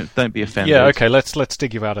mentioning. Don't be offended. Yeah, okay. Let's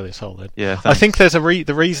dig you out of this hole then. Yeah, thanks. I think there's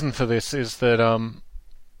the reason for this is that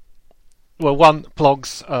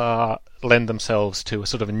blogs lend themselves to a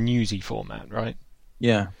sort of a newsy format, right?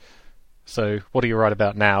 Yeah. So what do you write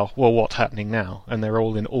about now? Well, what's happening now? And they're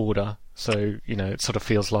all in order. So it sort of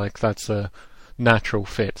feels like that's a natural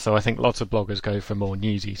fit. So I think lots of bloggers go for more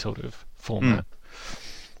newsy sort of format.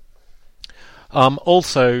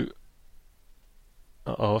 Also.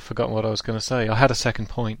 I've forgotten what I was going to say. I had a second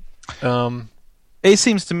point. It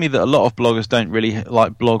seems to me that a lot of bloggers don't really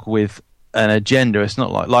blog with an agenda. It's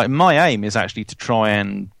not like my aim is actually to try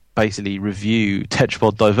and basically review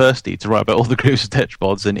tetrapod diversity, to write about all the groups of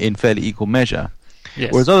tetrapods in fairly equal measure.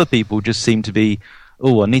 Yes. Whereas other people just seem to be,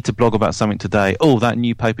 I need to blog about something today. That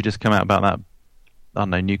new paper just came out about that, I don't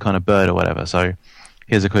know, new kind of bird or whatever. So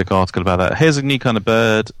here's a quick article about that. Here's a new kind of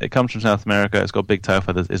bird. It comes from South America. It's got big tail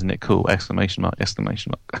feathers. Isn't it cool? Exclamation mark,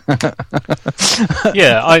 exclamation mark.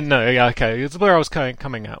 Yeah, I know. Yeah, okay. It's where I was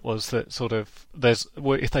coming at was that sort of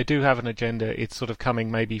if they do have an agenda, it's sort of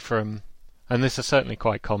coming maybe from, and this is certainly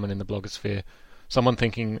quite common in the blogosphere, someone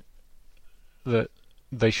thinking that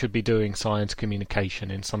they should be doing science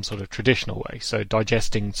communication in some sort of traditional way. So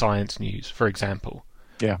digesting science news, for example.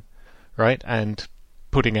 Yeah. Right? And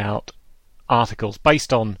putting out articles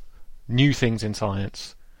based on new things in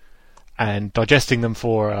science and digesting them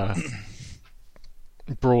for a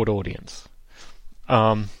broad audience.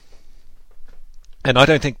 And I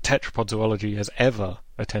don't think tetrapod zoology has ever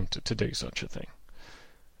attempted to do such a thing,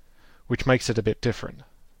 which makes it a bit different.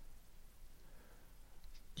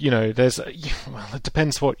 It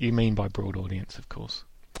depends what you mean by broad audience, of course.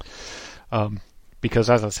 Because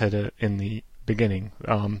as I said in the beginning,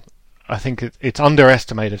 I think it's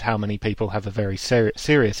underestimated how many people have a very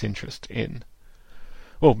serious interest in,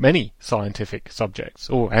 many scientific subjects,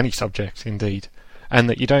 or any subject indeed, and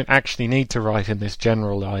that you don't actually need to write in this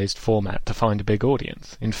generalized format to find a big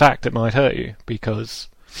audience. In fact, it might hurt you, because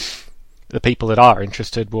the people that are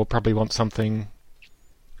interested will probably want something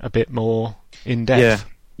a bit more in-depth.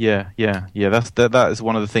 Yeah. That is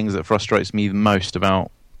one of the things that frustrates me the most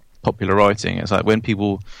about popular writing. It's like when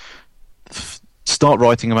people start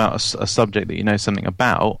writing about a subject that you know something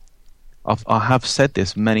about. I have said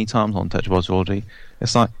this many times on Tetrapod Zoology.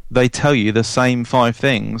 It's like they tell you the same 5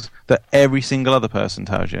 things that every single other person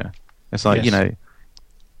tells you. It's like, yes.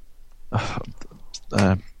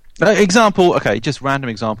 Example, okay, just random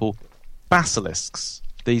example. Basilisks,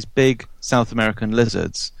 these big South American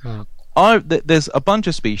lizards. There's a bunch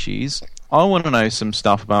of species. I want to know some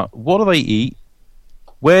stuff about what do they eat,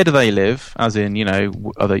 where do they live, as in,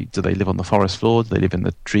 do they live on the forest floor, do they live in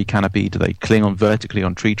the tree canopy, do they cling on vertically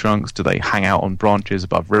on tree trunks, do they hang out on branches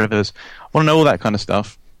above rivers? I want to know all that kind of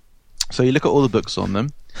stuff. So you look at all the books on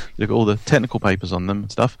them, you look at all the technical papers on them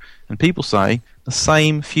and stuff, and people say the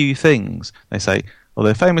same few things. They say,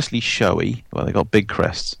 they're famously showy, they got big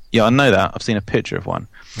crests. Yeah, I know that, I've seen a picture of one.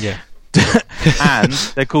 Yeah. And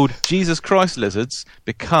they're called Jesus Christ lizards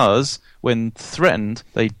because when threatened,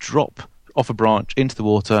 they drop off a branch into the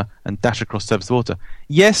water and dash across the surface of the water.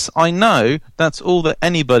 Yes, I know that's all that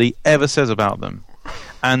anybody ever says about them.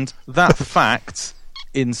 And that fact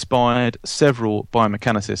inspired several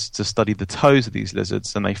biomechanicists to study the toes of these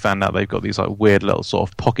lizards, and they found out they've got these weird little sort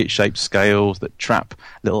of pocket-shaped scales that trap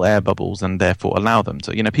little air bubbles and therefore allow them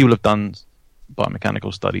to... people have done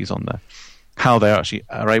biomechanical studies on how they actually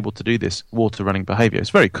are able to do this water-running behaviour. It's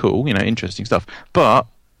very cool, interesting stuff. But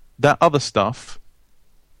that other stuff...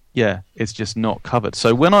 it's just not covered.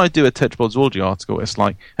 So when I do a Tetrapod Zoology article, it's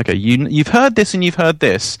like, okay, you've heard this and you've heard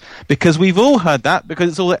this, because we've all heard that, because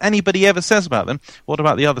it's all that anybody ever says about them. What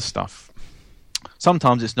about the other stuff?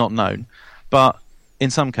 Sometimes it's not known, but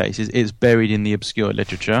in some cases it's buried in the obscure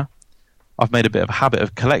literature. I've made a bit of a habit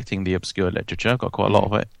of collecting the obscure literature. I've got quite a lot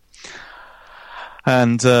of it.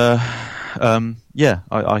 And I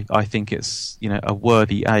think it's a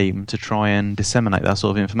worthy aim to try and disseminate that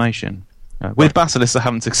sort of information. With Basilisk, I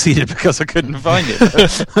haven't succeeded because I couldn't find it.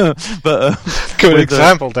 But good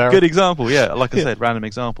example, Darren. Good example, yeah. Like I said, random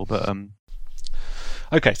example. But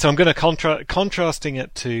okay, so I'm going to contrasting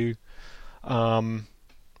it to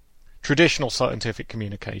traditional scientific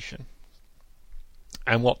communication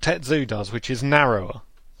and what Tetsu does, which is narrower,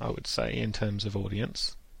 I would say, in terms of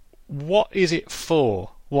audience. What is it for?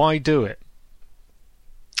 Why do it?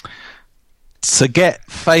 To get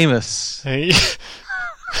famous.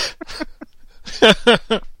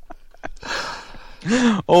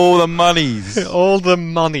 All the monies. All the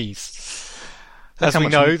monies. As we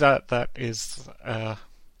know, that is...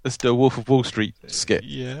 That's the Wolf of Wall Street skit.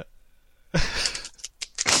 Yeah.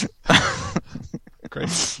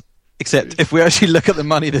 Great. Except if we actually look at the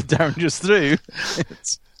money that Darren just threw,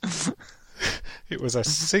 it was a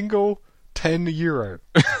single €10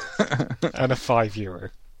 and a €5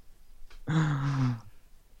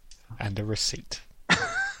 and a receipt.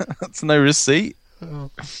 That's no receipt. Oh.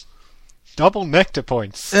 Double nectar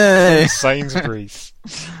points. Hey. Sainsbury's.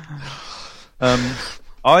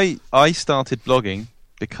 I started blogging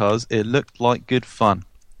because it looked like good fun,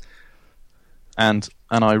 and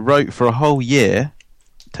I wrote for a whole year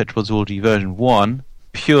Tetrapod Zoology version 1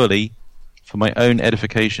 purely for my own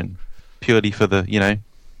edification, purely for the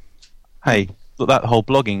hey, look, that whole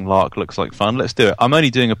blogging lark looks like fun. Let's do it. I'm only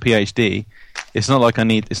doing a PhD. It's not like I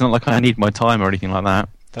need my time or anything like that.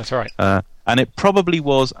 That's right. And it probably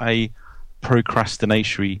was a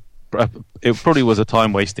procrastinatory. It probably was a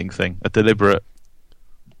time wasting thing, a deliberate,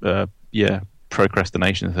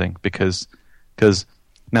 procrastination thing. Because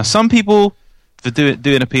now some people for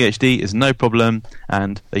doing a PhD is no problem,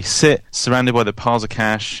 and they sit surrounded by the piles of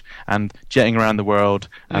cash and jetting around the world,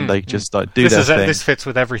 and they just do their thing. This fits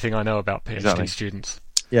with everything I know about PhD students.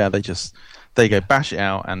 Yeah, they go bash it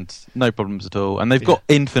out and no problems at all, and they've got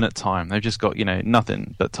infinite time. They've just got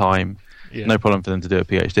nothing but time. Yeah. No problem for them to do a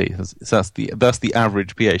PhD. That's the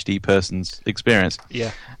average PhD person's experience.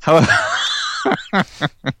 Yeah. However,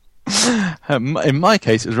 in my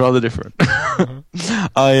case, it was rather different. Mm-hmm.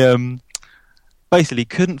 I basically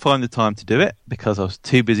couldn't find the time to do it because I was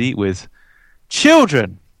too busy with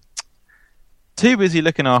children, too busy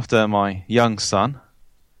looking after my young son,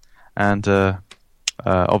 and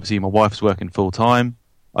obviously my wife's working full time.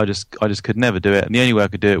 I just could never do it, and the only way I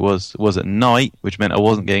could do it was at night, which meant I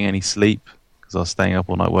wasn't getting any sleep because I was staying up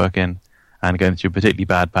all night working and going through a particularly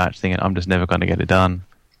bad patch, thinking I'm just never going to get it done.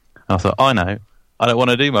 And I thought, I know, I don't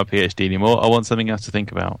want to do my PhD anymore. I want something else to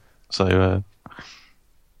think about. So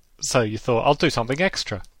you thought, I'll do something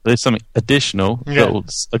extra. There's something additional. Yeah.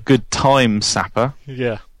 A good time sapper.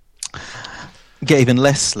 Yeah. Get even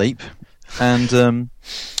less sleep, and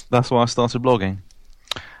that's why I started blogging.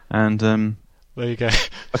 And there you go.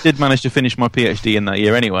 I did manage to finish my PhD in that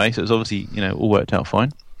year anyway, so it was obviously all worked out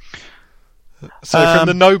fine. So from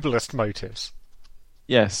the noblest motives.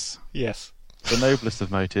 Yes. Yes. The noblest of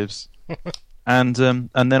motives. And then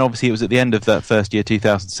obviously it was at the end of that first year,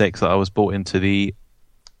 2006, that I was brought into the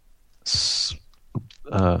science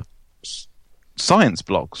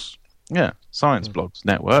blogs. Yeah, science blogs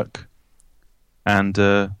network, and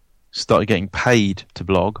started getting paid to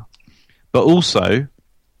blog. But also,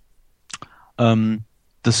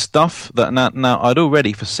 the stuff that now I'd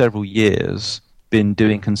already for several years been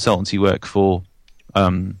doing consultancy work for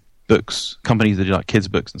books, companies that do like kids'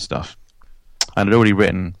 books and stuff. And I'd already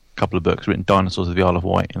written a couple of books, written Dinosaurs of the Isle of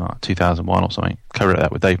Wight in 2001 or something. Co-wrote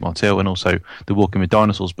that with Dave Martell, and also the Walking with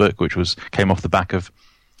Dinosaurs book, which came off the back of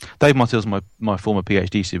Dave Martell's my former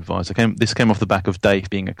PhD supervisor. This came off the back of Dave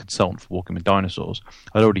being a consultant for Walking with Dinosaurs.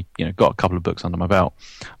 I'd already got a couple of books under my belt,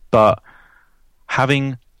 but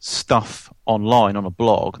having stuff online on a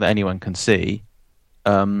blog that anyone can see,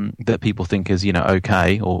 that people think is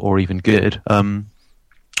okay or even good,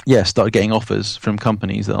 started getting offers from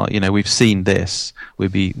companies that are, we've seen this,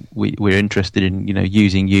 we're interested in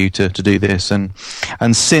using you to do this, and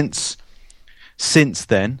since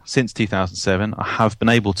then, since 2007, I have been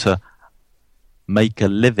able to make a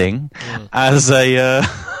living as a.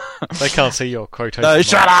 They can't see your quotation. No,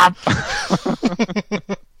 shut up!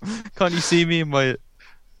 Can't you see me in my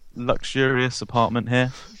luxurious apartment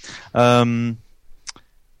here? Been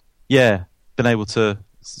able to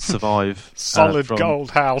survive. Solid gold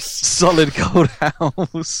house. Solid gold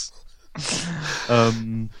house.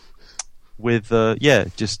 With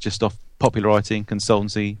just off popular writing,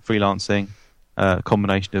 consultancy, freelancing,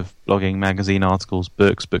 combination of blogging, magazine articles,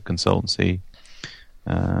 books, book consultancy.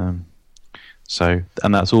 And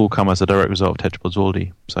that's all come as a direct result of Tetrapod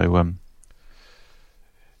Zoology. So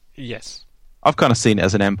yes. I've kind of seen it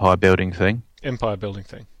as an empire building thing. Empire building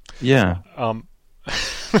thing. Yeah.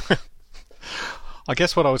 I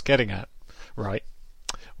guess what I was getting at, right,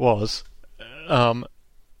 was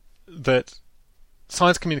that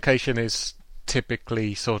science communication is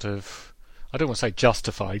typically sort of, I don't want to say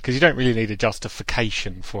justified, because you don't really need a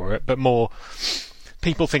justification for it, but more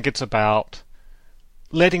people think it's about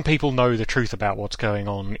letting people know the truth about what's going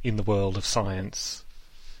on in the world of science.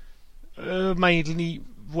 Mainly,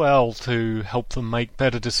 well, to help them make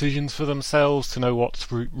better decisions for themselves, to know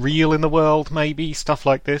what's real in the world, maybe, stuff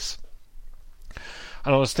like this.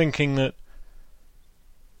 And I was thinking that,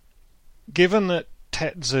 given that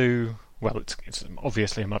Tetsu, well, it's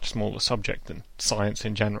obviously a much smaller subject than science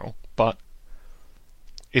in general, but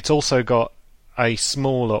it's also got a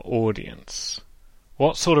smaller audience.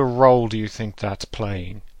 What sort of role do you think that's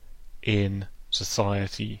playing in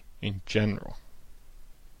society in general?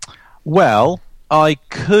 Well, I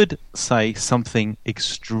could say something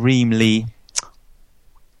extremely,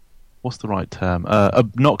 what's the right term?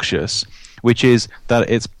 Obnoxious, which is that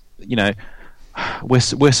it's,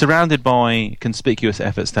 we're surrounded by conspicuous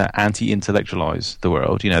efforts to anti-intellectualize the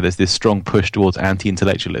world. There's this strong push towards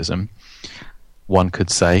anti-intellectualism, one could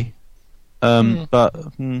say. But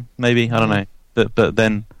maybe, I don't know. But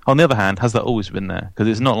then, on the other hand, has that always been there? Because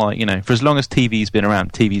it's not like, for as long as TV's been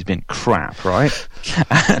around, TV's been crap, right?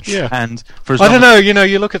 Yeah. And for as I long don't know,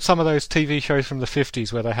 you look at some of those TV shows from the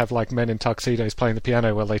 50s where they have like men in tuxedos playing the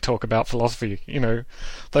piano while they talk about philosophy,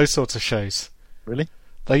 those sorts of shows. Really?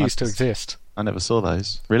 They used to exist. I never saw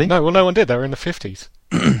those. Really? No, well, no one did. They were in the 50s.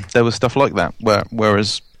 There was stuff like that.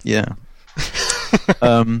 Whereas, yeah.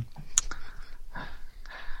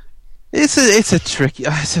 It's a tricky.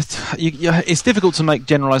 It's difficult to make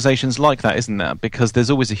generalizations like that, isn't it? Because there's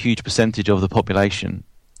always a huge percentage of the population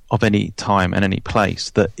of any time and any place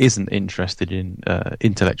that isn't interested in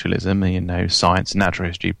intellectualism, science, natural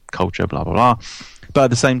history, culture, blah blah blah. But at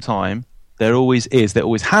the same time, there always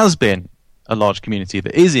has been a large community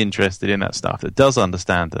that is interested in that stuff, that does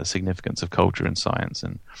understand the significance of culture and science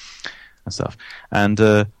and stuff. And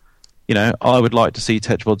I would like to see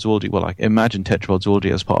Tetrapods. Well, imagine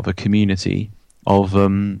Tetrapods as part of a community of,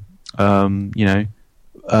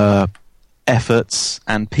 efforts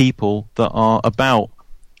and people that are about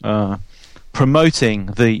promoting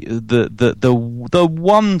the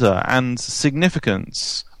wonder and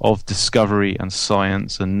significance of discovery and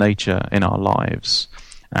science and nature in our lives.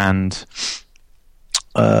 And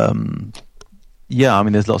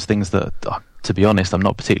there's lots of things that, to be honest, I'm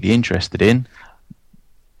not particularly interested in.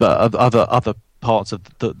 But other parts of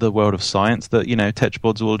the world of science that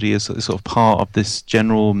Tetrapods is sort of part of this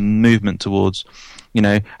general movement towards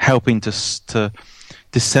helping to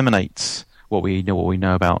disseminate what we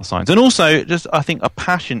know about science, and also just I think a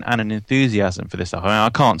passion and an enthusiasm for this stuff. I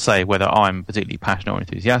can't say whether I'm particularly passionate or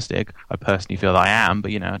enthusiastic. I personally feel that I am,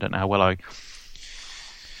 but I don't know how well I.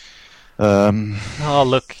 Oh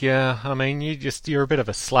look, yeah. I mean, you're a bit of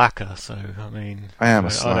a slacker, so I am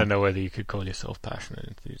a slacker. I don't know whether you could call yourself passionate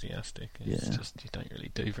and enthusiastic. It's just you don't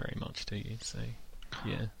really do very much, do you? So,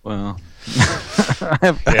 yeah. Well,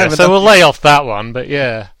 so we'll lay off that one, but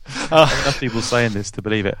yeah. Enough people saying this to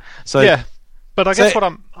believe it. So yeah, but I guess what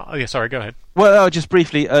I'm. Oh yeah, sorry. Go ahead. Well, just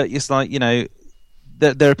briefly, it's like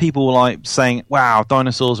there are people like saying, "Wow,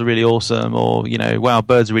 dinosaurs are really awesome," or "Wow,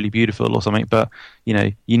 birds are really beautiful," or something. But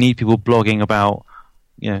you need people blogging about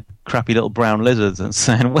crappy little brown lizards and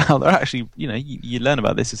saying, "Well, they're actually you learn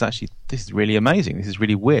about this. This is really amazing. This is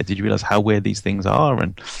really weird. Did you realize how weird these things are?"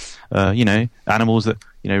 And animals that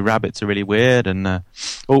rabbits are really weird. And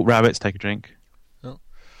rabbits, take a drink. Oh.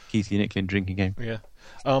 Keithy Nicklin drinking game. Yeah.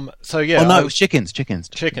 So yeah. Oh no, it was chickens. Chickens.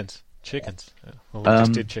 Well, we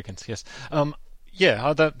just did chickens. Yes.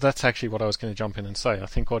 Yeah, that's actually what I was going to jump in and say. I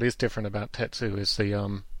think what is different about Tetsu is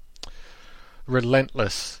the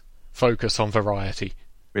relentless focus on variety.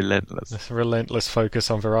 Relentless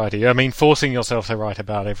focus on variety. I mean, forcing yourself to write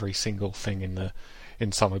about every single thing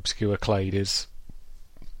in some obscure clade is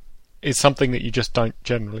something that you just don't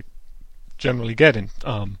generally get in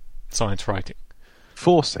science writing.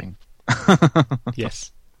 Forcing.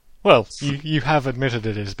 Yes. Well, you have admitted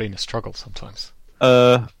it has been a struggle sometimes.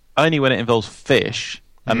 Only when it involves fish,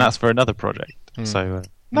 and that's for another project. So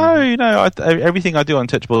everything I do on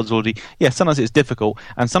Tetrapods, sometimes it's difficult,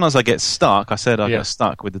 and sometimes I get stuck. I get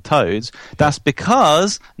stuck with the toads. That's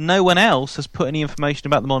because no one else has put any information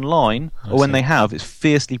about them online, or when they have, it's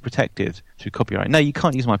fiercely protected through copyright. No, you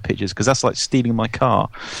can't use my pictures because that's like stealing my car,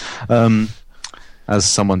 as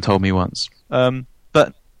someone told me once.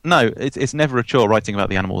 But no, it's never a chore writing about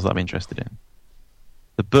the animals that I'm interested in.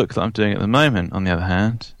 The book that I'm doing at the moment, on the other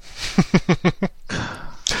hand,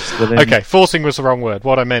 Okay, forcing was the wrong word.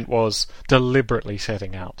 What I meant was deliberately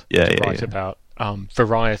setting out to write about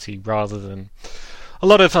variety rather than... A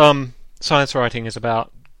lot of science writing is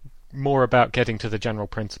more about getting to the general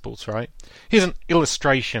principles, right? Here's an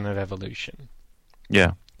illustration of evolution.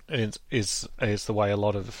 Yeah. Is the way a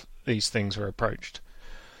lot of these things are approached,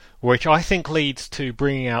 which I think leads to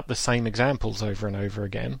bringing out the same examples over and over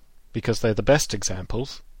again, because they're the best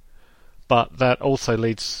examples, but that also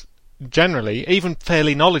leads, generally, even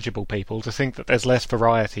fairly knowledgeable people to think that there's less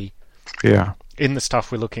variety in the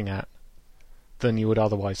stuff we're looking at than you would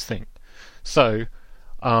otherwise think. So,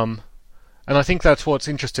 and I think that's what's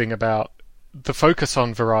interesting about the focus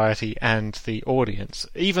on variety and the audience,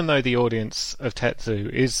 even though the audience of Tetsu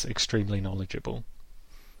is extremely knowledgeable.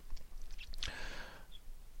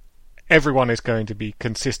 Everyone is going to be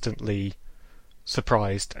consistently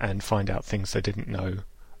surprised and find out things they didn't know,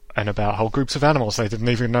 and about whole groups of animals they didn't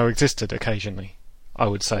even know existed occasionally, I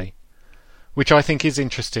would say. Which I think is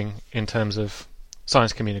interesting in terms of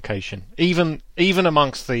science communication. Even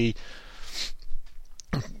amongst the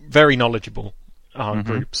very knowledgeable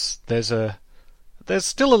groups, there's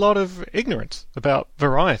still a lot of ignorance about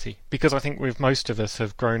variety, because I think most of us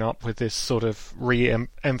have grown up with this sort of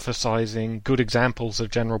re-emphasizing good examples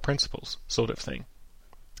of general principles sort of thing,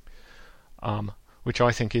 which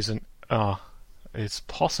I think is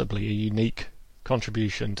possibly a unique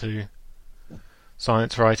contribution to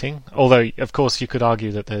science writing. Although, of course, you could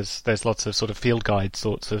argue that there's lots of sort of field guide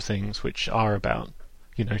sorts of things which are about,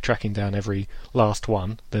 tracking down every last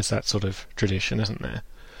one. There's that sort of tradition, isn't there?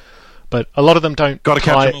 But a lot of them don't. Got to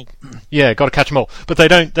catch them all. Yeah, got to catch them all. But they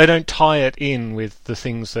don't tie it in with the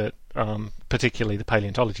things that, particularly the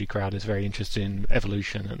paleontology crowd is very interested in,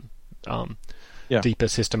 evolution and deeper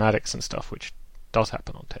systematics and stuff, which does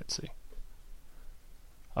happen on Tetsu.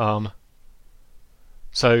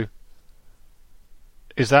 So,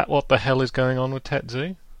 is that what the hell is going on with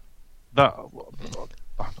Tetsu?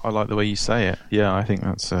 I like the way you say it. Yeah, I think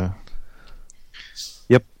that's.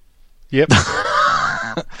 Yep.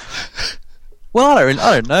 Well, I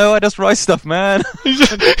don't know. I just write stuff, man.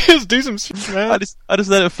 Just do some shit, man. I just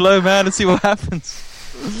let it flow, man, and see what happens.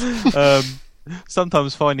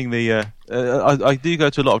 Sometimes finding the I do go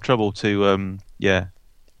to a lot of trouble to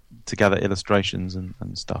gather illustrations and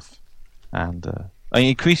stuff, and I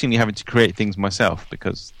increasingly having to create things myself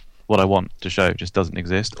because what I want to show just doesn't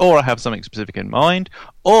exist, or I have something specific in mind,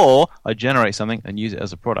 or I generate something and use it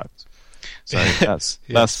as a product. So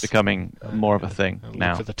that's becoming more of a thing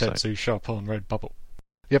now. For the Tetsu shop on Redbubble.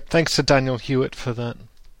 Yep, thanks to Daniel Hewitt for that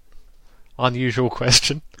unusual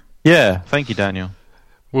question. Yeah, thank you, Daniel.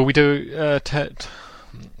 Will we do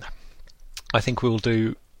I think we'll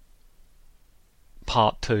do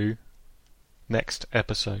part 2 next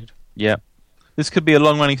episode. Yeah. This could be a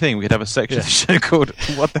long-running thing. We could have a section of the show called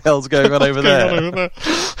 "What the hell's going on over there?"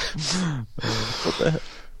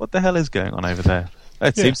 What the hell is going on over there?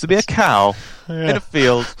 It seems to be a cow in a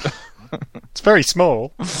field. It's very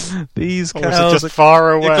small. These cows are just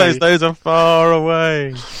far away. Those are far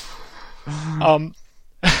away.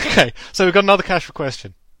 Okay, so we've got another casual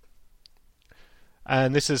question,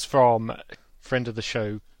 and this is from friend of the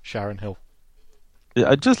show, Sharon Hill.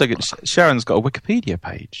 I just look at Sharon's got a Wikipedia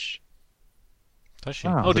page. Does she?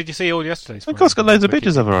 Wow. Oh, did you see all yesterday's? Of course, got loads of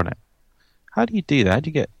pictures of her on it. How do you do that? How do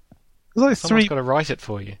you get? There's like Someone's got to write it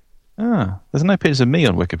for you. There's no pictures of me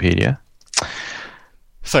on Wikipedia.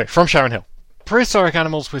 So, from Sharon Hill. Prehistoric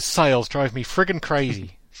animals with sails drive me friggin'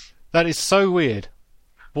 crazy. That is so weird.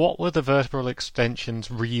 What were the vertebral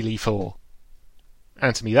extensions really for?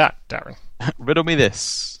 Answer me that, Darren. Riddle me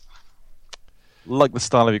this. Like the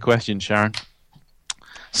style of your question, Sharon.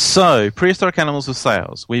 So, prehistoric animals with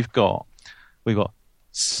sails. We've got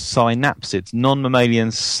synapsids, non-mammalian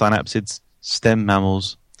synapsids, stem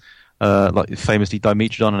mammals, like famously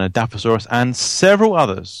Dimetrodon and Adaphosaurus, and several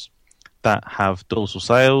others that have dorsal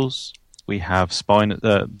sails. We have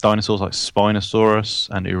dinosaurs like Spinosaurus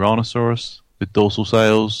and Uranosaurus with dorsal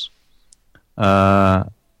sails, and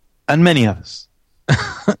many others.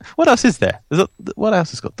 What else is there? What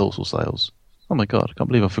else has got dorsal sails? Oh my god, I can't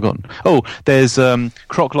believe I've forgotten. Oh, there's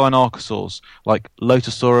croc-line archosaurs like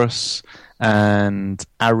Lotosaurus and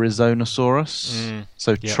Arizonosaurus.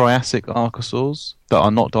 Triassic archosaurs that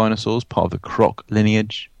are not dinosaurs, part of the croc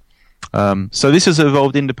lineage. So this has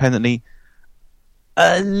evolved independently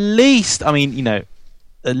at least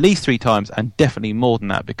 3 times, and definitely more than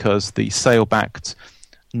that, because the sail-backed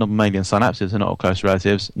non-mammalian synapsids are not close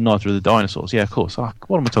relatives, neither are the dinosaurs. Yeah, of course. What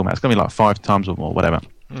am I talking about? It's going to be like 5 times or more, whatever.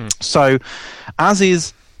 So, as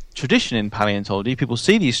is tradition in paleontology, people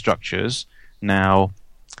see these structures now.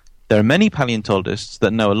 There are many paleontologists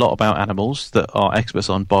that know a lot about animals, that are experts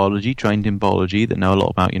on biology, trained in biology, that know a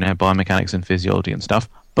lot about, biomechanics and physiology and stuff.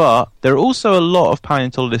 But there are also a lot of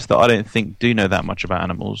paleontologists that I don't think do know that much about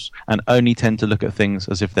animals and only tend to look at things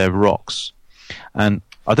as if they're rocks. And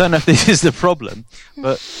I don't know if this is the problem,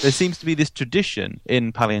 but there seems to be this tradition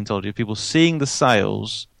in paleontology of people seeing the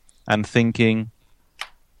sails and thinking,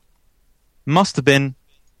 must have been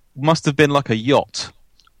like a yacht,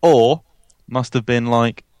 or must have been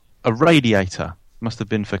like a radiator, must have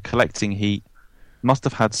been for collecting heat, must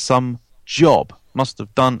have had some job, must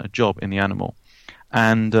have done a job in the animal.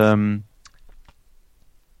 And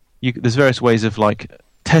there's various ways of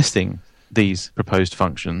testing these proposed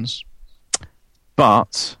functions,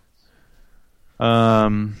 but as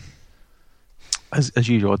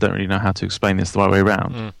usual, I don't really know how to explain this the right way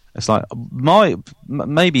around. It's like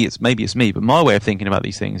maybe it's me, but my way of thinking about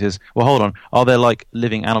these things is, well, hold on, are there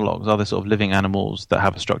living analogues? Are there sort of living animals that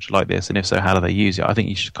have a structure like this? And if so, how do they use it? I think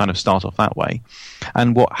you should kind of start off that way.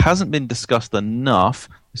 And what hasn't been discussed enough,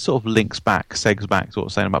 sort of segs back to what I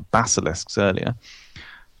was saying about basilisks earlier.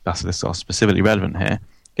 Basilisks are specifically relevant here.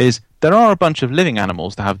 Is there are a bunch of living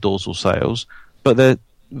animals that have dorsal sails, but they're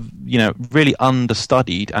really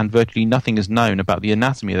understudied, and virtually nothing is known about the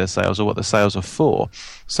anatomy of their sails or what the sails are for.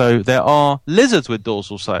 So there are lizards with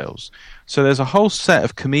dorsal sails. So there's a whole set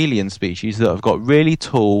of chameleon species that have got really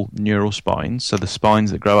tall neural spines, so the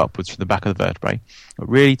spines that grow upwards from the back of the vertebrae,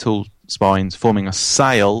 really tall spines forming a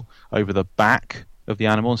sail over the back of the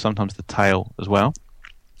animal and sometimes the tail as well.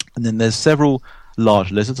 And then there's several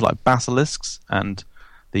large lizards like basilisks and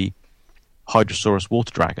the Hydrosaurus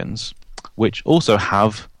water dragons, which also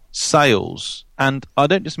have sails. And I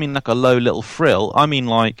don't just mean like a low little frill. I mean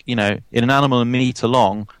in an animal a metre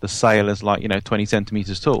long, the sail is 20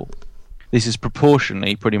 centimetres tall. This is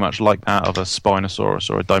proportionally pretty much like that of a Spinosaurus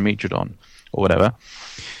or a Dimetrodon or whatever.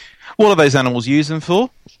 What do those animals use them for?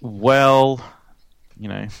 Well,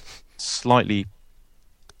 slightly...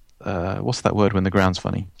 what's that word when the ground's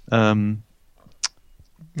funny?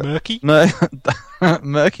 Murky?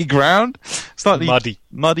 Murky ground? Slightly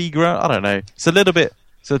muddy ground? I don't know. It's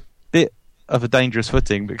a bit of a dangerous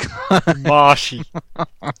footing. Marshy.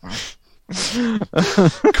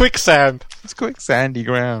 Quicksand. It's quicksandy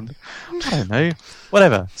ground. I don't know.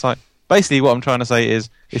 Whatever. It's basically what I'm trying to say is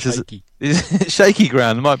shaky. Shaky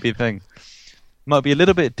ground. It might be a thing. Might be a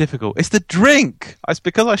little bit difficult. It's the drink. It's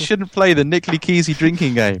because I shouldn't play the Nick Kesey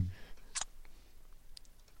drinking game.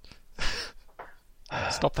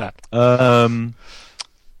 Stop that.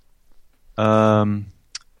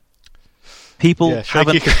 People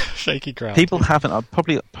haven't shaky ground. People haven't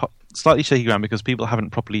probably slightly shaky ground because people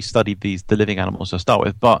haven't properly studied the living animals to start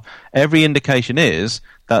with. But every indication is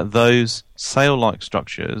that those sail-like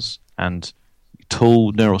structures and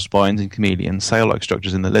tall neural spines in chameleons, sail-like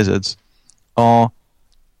structures in the lizards, are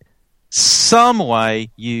some way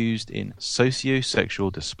used in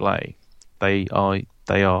socio-sexual display. They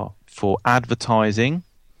are for advertising,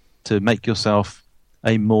 to make yourself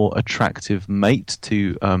a more attractive mate,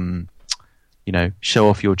 to show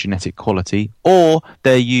off your genetic quality, or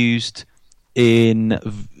they're used in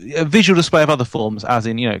a visual display of other forms, as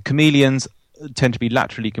in chameleons tend to be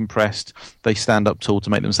laterally compressed. They stand up tall to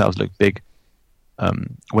make themselves look big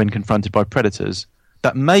when confronted by predators.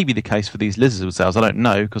 That may be the case for these lizards with sails. I don't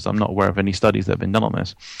know, because I'm not aware of any studies that have been done on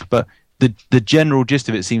this. But the general gist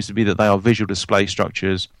of it seems to be that they are visual display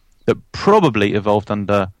structures that probably evolved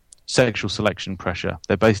under sexual selection pressure.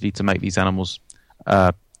 They're basically to make these animals,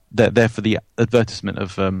 they're for the advertisement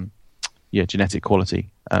of genetic quality,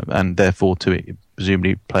 and therefore to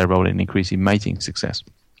presumably play a role in increasing mating success.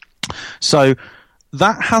 So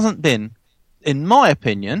that hasn't been, in my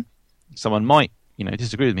opinion, someone might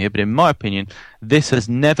disagree with me here, but in my opinion, this has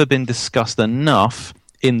never been discussed enough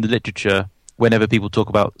in the literature. Whenever people talk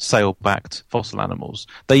about sail-backed fossil animals,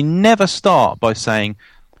 they never start by saying,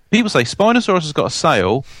 people say Spinosaurus has got a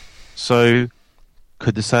sail, so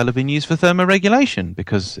could the sail have been used for thermoregulation?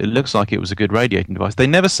 Because it looks like it was a good radiating device. They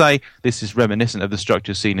never say this is reminiscent of the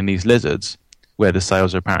structures seen in these lizards, where the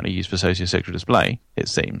sails are apparently used for sociosexual display, it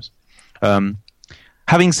seems.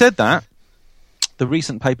 Having said that, the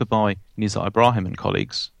recent paper by Nizar Ibrahim and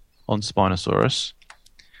colleagues on Spinosaurus,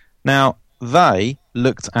 now they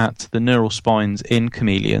looked at the neural spines in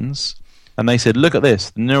chameleons, and they said, look at this,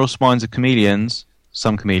 the neural spines of chameleons,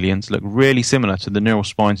 some chameleons, look really similar to the neural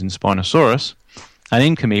spines in Spinosaurus, and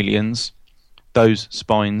in chameleons, those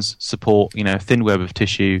spines support, a thin web of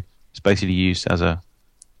tissue. It's basically used as a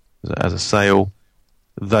sail.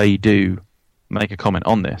 They do make a comment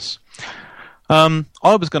on this. I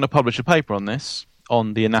was going to publish a paper on this,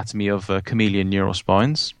 on the anatomy of chameleon neural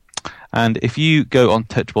spines, And if you go on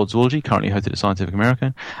Tetrapod Zoology, currently hosted at Scientific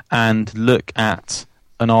American, and look at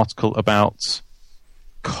an article about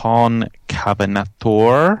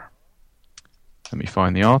Concavenator, let me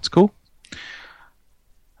find the article.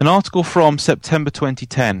 An article from September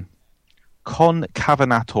 2010.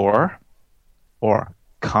 Concavenator, or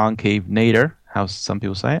concavenator, how some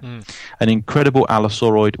people say it, an incredible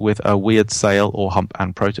allosauride with a weird sail or hump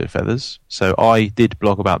and proto-feathers. So I did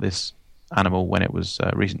blog about this animal when it was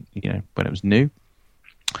when it was new.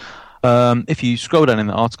 If you scroll down in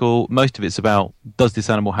the article, most of it's about, does this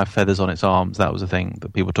animal have feathers on its arms? That was the thing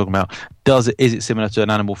that people were talking about. Is it similar to an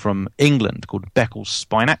animal from England called Beckles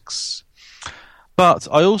spinax? But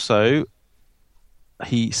I also,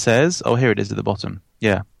 he says, oh, here it is at the bottom.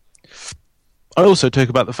 Yeah. I also spoke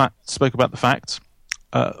about the fact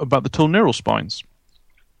about the tall neural spines.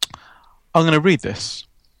 I'm going to read this.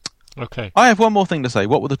 Okay. I have one more thing to say.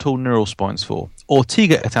 What were the tall neural spines for?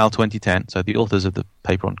 Ortega et al. 2010, so the authors of the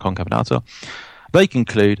paper on Concavenator, they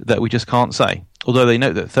conclude that we just can't say, although they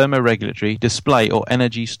note that thermoregulatory, display or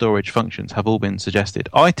energy storage functions have all been suggested.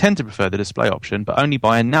 I tend to prefer the display option, but only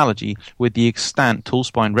by analogy with the extant tall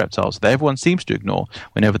spine reptiles that everyone seems to ignore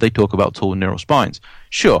whenever they talk about tall neural spines.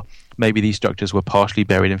 Sure, maybe these structures were partially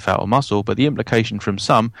buried in fat or muscle, but the implication from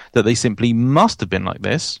some that they simply must have been like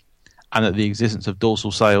this, and that the existence of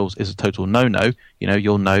dorsal sails is a total no-no.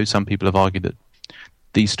 You'll know some people have argued that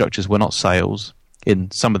these structures were not sails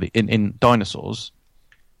in some of in dinosaurs.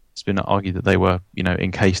 It's been argued that they were,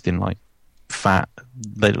 encased in like fat.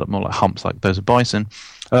 They look more like humps, like those of bison.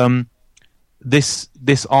 This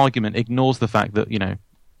argument ignores the fact that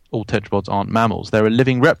all tetrapods aren't mammals. There are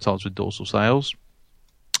living reptiles with dorsal sails.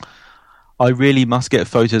 I really must get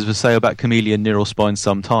photos of a sailback chameleon neural spine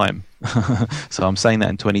sometime. So I'm saying that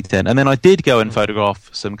in 2010. And then I did go and photograph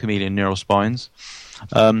some chameleon neural spines.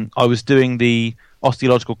 I was doing the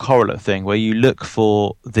osteological correlate thing where you look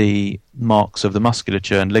for the marks of the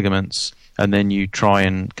musculature and ligaments, and then you try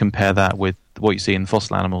and compare that with what you see in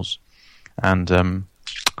fossil animals. And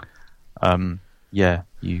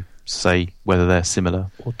you say whether they're similar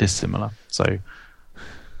or dissimilar. So,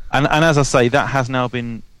 and as I say, that has now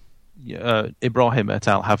been Ibrahim et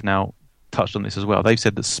al. Have now touched on this as well. They've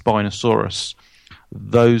said that Spinosaurus,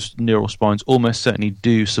 those neural spines almost certainly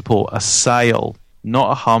do support a sail,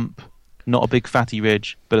 not a hump, not a big fatty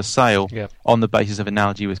ridge, but a sail, on the basis of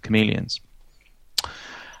analogy with chameleons.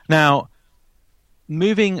 Now,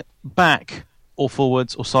 moving back or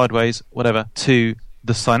forwards or sideways, whatever, to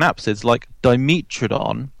the synapsids like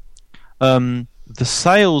Dimetrodon, the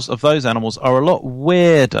sails of those animals are a lot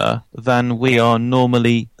weirder than we are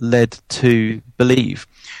normally led to believe.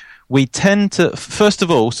 We tend to, first of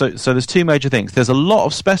all, so there's two major things. There's a lot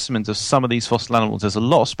of specimens of some of these fossil animals. There's a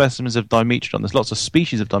lot of specimens of Dimetrodon. There's lots of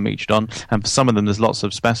species of Dimetrodon, and for some of them there's lots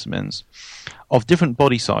of specimens of different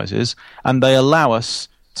body sizes, and they allow us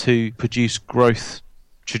to produce growth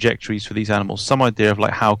trajectories for these animals, some idea of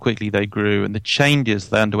like how quickly they grew and the changes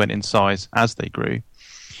they underwent in size as they grew.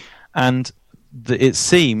 And it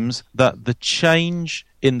seems that the change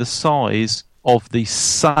in the size of the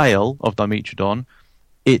sail of Dimetrodon,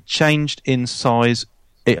 it changed in size.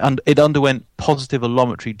 It underwent positive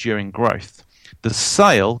allometry during growth. The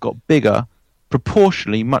sail got bigger,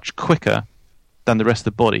 proportionally much quicker than the rest of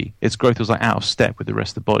the body. Its growth was like out of step with the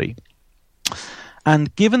rest of the body.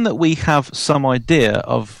 And given that we have some idea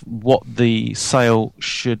of what the sail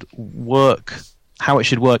should work, how it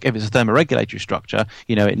should work if it's a thermoregulatory structure,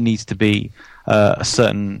 it needs to be a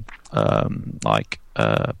certain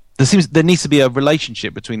there needs to be a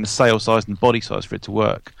relationship between the sail size and body size for it to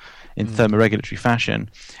work in thermoregulatory fashion.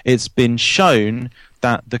 It's been shown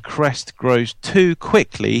that the crest grows too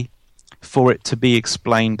quickly for it to be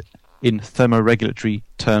explained in thermoregulatory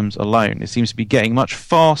terms alone. It seems to be getting much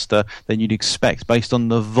faster than you'd expect based on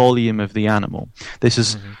the volume of the animal. This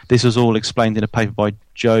is all explained in a paper by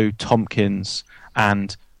Joe Tompkins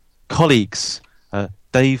and colleagues,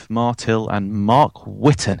 Dave Martill and Mark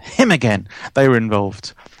Whitten. Him again. They were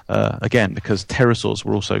involved again because pterosaurs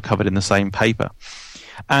were also covered in the same paper.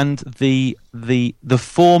 And the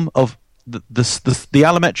form of the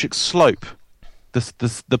allometric slope,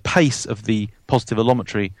 the pace of the positive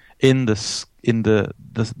allometry in the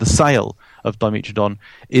sail of Dimetrodon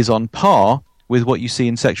is on par with what you see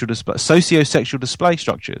in socio-sexual display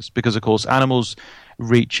structures, because of course animals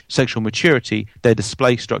reach sexual maturity, their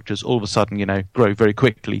display structures all of a sudden grow very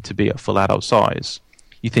quickly to be at full adult size.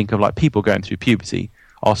 You think of like people going through puberty,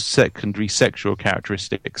 our secondary sexual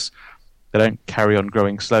characteristics, they don't carry on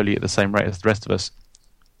growing slowly at the same rate as the rest of us.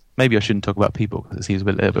 Maybe I shouldn't talk about people because it seems a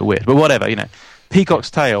little bit weird, but whatever.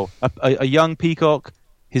 Peacock's tail, a young peacock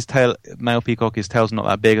his tail, male peacock, his tail's not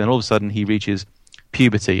that big, and all of a sudden he reaches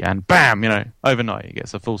puberty, and bam, overnight he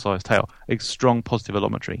gets a full-size tail. It's strong positive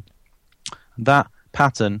allometry. That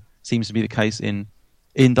pattern seems to be the case in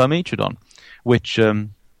Dimetrodon, which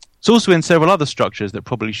it's also in several other structures that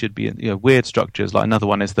probably should be weird structures. Like another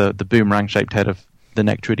one is the boomerang-shaped head of the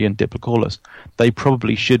Nectridian Diplocaulus. They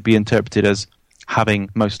probably should be interpreted as having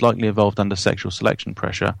most likely evolved under sexual selection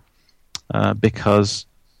pressure, because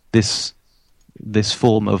this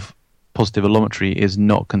form of positive allometry is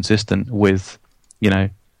not consistent with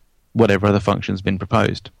whatever other function has been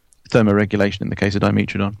proposed. Thermoregulation in the case of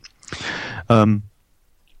Dimetrodon.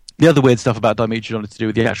 The other weird stuff about Dimetrodon is to do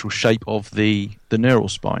with the actual shape of the neural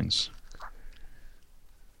spines.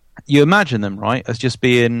 You imagine them, right, as just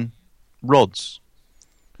being rods.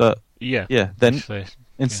 But then actually,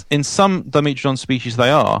 in some Dimetrodon species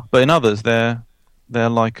they are, but in others they're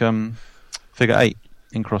like figure 8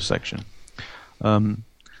 in cross section. And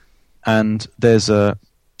there's a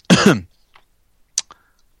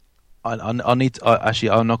I'm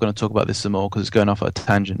not going to talk about this some more because it's going off at a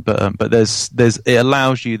tangent. But there's it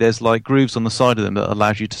allows you, there's like grooves on the side of them that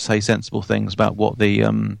allows you to say sensible things about what the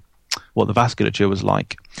vasculature was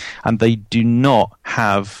like, and they do not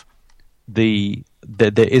have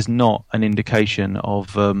there is not an indication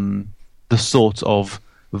of the sort of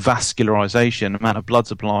vascularization, amount of blood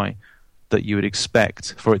supply that you would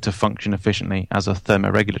expect for it to function efficiently as a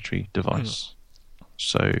thermoregulatory device.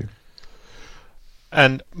 So.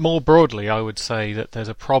 And more broadly, I would say that there's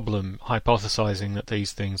a problem hypothesizing that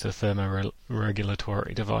these things are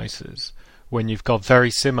thermoregulatory devices when you've got very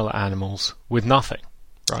similar animals with nothing,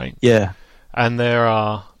 right? Yeah. And there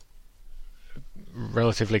are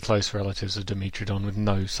relatively close relatives of Dimetrodon with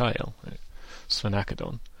no sail,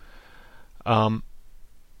 Sphenacodon. And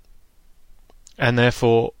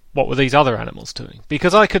therefore, what were these other animals doing?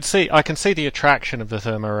 Because I can see the attraction of the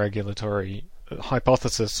thermoregulatory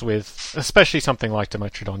hypothesis with, especially something like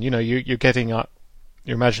Dimetrodon.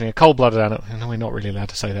 You're imagining a cold-blooded animal. No, we're not really allowed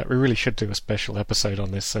to say that. We really should do a special episode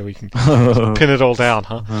on this so we can pin it all down,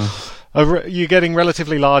 huh? You're getting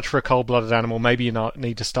relatively large for a cold-blooded animal. Maybe you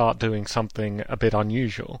need to start doing something a bit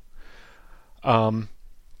unusual. But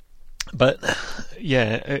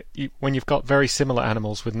when you've got very similar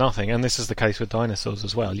animals with nothing, and this is the case with dinosaurs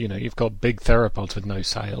as well. You've got big theropods with no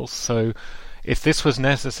sails, so. If this was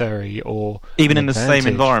necessary, or even in the same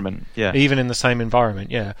environment, for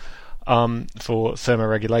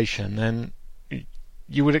thermoregulation, then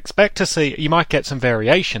you would expect to see. You might get some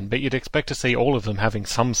variation, but you'd expect to see all of them having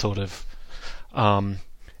some sort of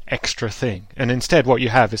extra thing. And instead, what you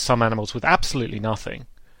have is some animals with absolutely nothing,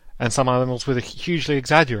 and some animals with a hugely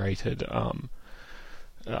exaggerated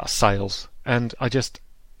sails. And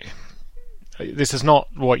this is not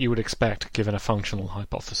what you would expect given a functional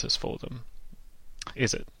hypothesis for them.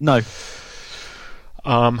 Is it? No.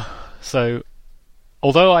 So,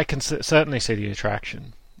 although I can certainly see the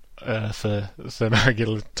attraction for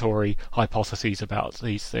thermoregulatory hypotheses about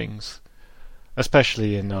these things,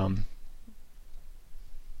 especially in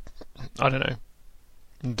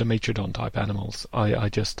Dimetrodon type animals, I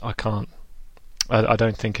can't. I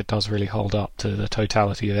don't think it does really hold up to the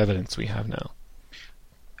totality of evidence we have now.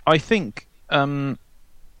 I think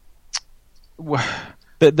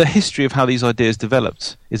the history of how these ideas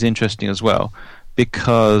developed is interesting as well,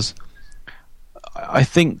 because I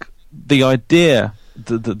think the idea,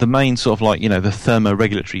 the main sort of the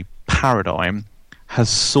thermoregulatory paradigm has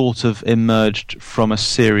sort of emerged from a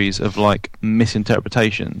series of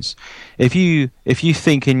misinterpretations. If you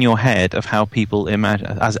think in your head of how people imagine,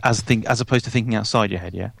 as opposed to thinking outside your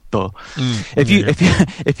head,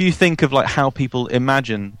 if you think of how people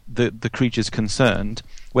imagine the creatures concerned.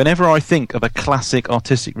 Whenever I think of a classic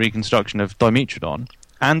artistic reconstruction of Dimetrodon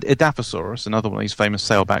and Edaphosaurus, another one of these famous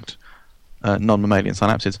sail-backed non-mammalian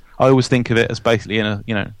synapsids, I always think of it as basically in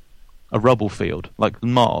a rubble field, like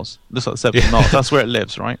Mars. Looks like the surface of Mars. That's where it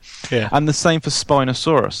lives, right? Yeah. And the same for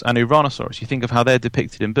Spinosaurus and Uranosaurus. You think of how they're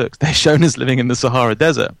depicted in books. They're shown as living in the Sahara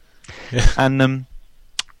Desert. Yeah. And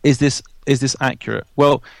is this accurate?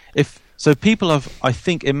 Well, people have, I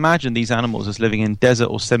think, imagined these animals as living in desert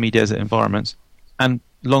or semi-desert environments, and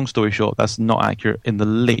long story short, that's not accurate in the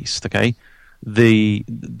least, okay? The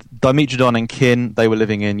Dimetrodon and kin, they were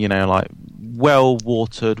living in,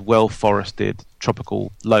 well-watered, well-forested,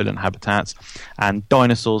 tropical lowland habitats. And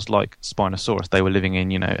dinosaurs like Spinosaurus, they were living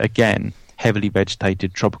in, again, heavily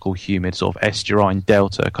vegetated, tropical, humid, sort of estuarine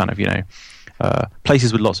delta kind of,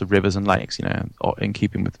 places with lots of rivers and lakes, in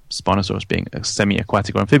keeping with Spinosaurus being a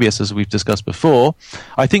semi-aquatic or amphibious, as we've discussed before.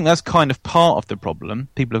 I think that's kind of part of the problem.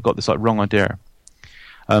 People have got this wrong idea.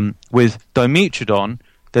 With Dimetrodon,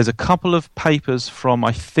 there's a couple of papers from,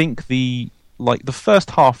 I think, the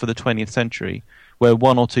first half of the 20th century, where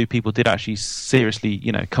one or two people did actually seriously,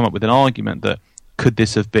 come up with an argument that could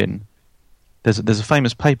this have been. There's a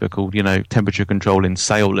famous paper called, Temperature Control in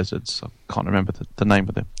Sail Lizards. I can't remember the name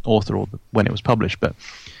of the author or when it was published, but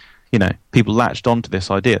people latched onto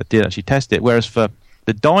this idea, did actually test it. Whereas for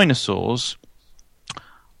the dinosaurs,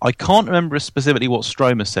 I can't remember specifically what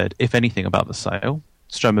Stromer said, if anything, about the sail.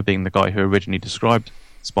 Stromer being the guy who originally described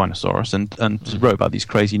Spinosaurus and wrote about these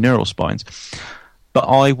crazy neural spines. But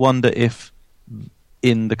I wonder if,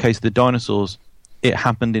 in the case of the dinosaurs, it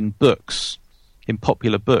happened in books, in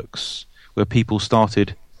popular books, where people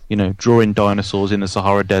started, drawing dinosaurs in the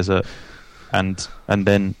Sahara Desert and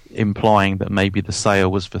then implying that maybe the sail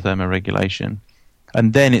was for thermoregulation.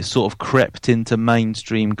 And then it sort of crept into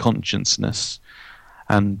mainstream consciousness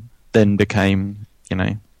and then became,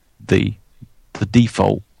 the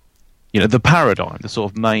default, the paradigm, the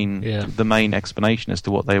sort of the main explanation as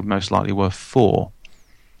to what they most likely were for.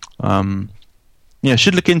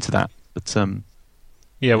 Should look into that. But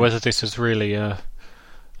whether this is really a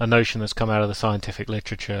notion that's come out of the scientific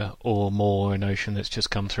literature or more a notion that's just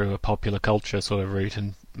come through a popular culture sort of route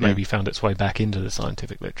and maybe found its way back into the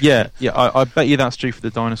scientific literature. Yeah, I bet you that's true for the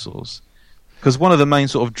dinosaurs. Because one of the main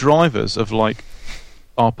sort of drivers of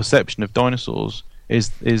our perception of dinosaurs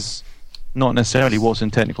is not necessarily what's in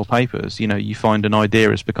technical papers. You find an idea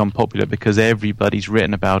has become popular because everybody's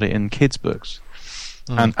written about it in kids' books.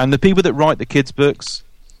 And the people that write the kids' books,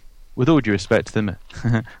 with all due respect to them,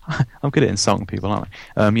 I'm good at insulting people, aren't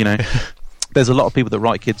I? There's a lot of people that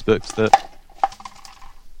write kids' books that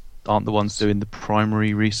aren't the ones doing the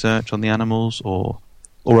primary research on the animals, or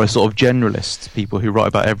a sort of generalist, people who write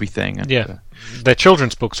about everything. And, they're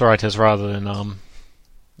children's books writers rather than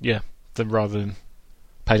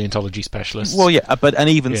paleontology specialists. Well, yeah, and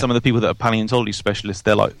even some of the people that are paleontology specialists,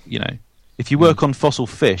 they're like, if you work on fossil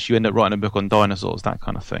fish, you end up writing a book on dinosaurs, that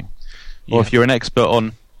kind of thing. Yeah. Or if you're an expert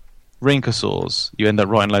on rhynchosaurs, you end up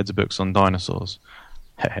writing loads of books on dinosaurs.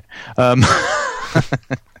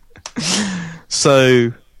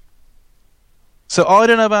 So I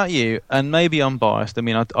don't know about you, and maybe I'm biased. I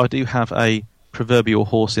mean, I do have a proverbial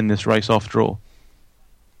horse in this race after all.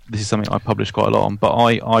 This is something I publish quite a lot on, but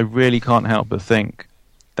I really can't help but think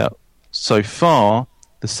that so far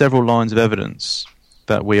the several lines of evidence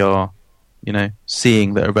that we are,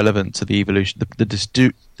 seeing that are relevant to the evolution,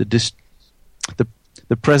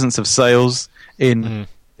 the presence of sails in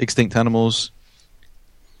extinct animals,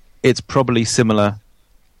 it's probably similar.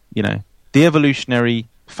 The evolutionary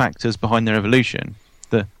factors behind their evolution,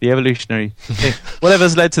 the evolutionary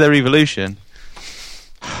whatever's led to their evolution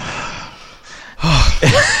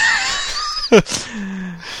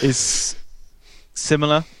is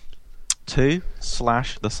similar to /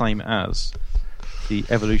 the same as the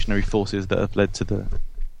evolutionary forces that have led to the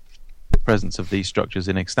presence of these structures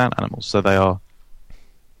in extant animals. So they are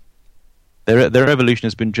their evolution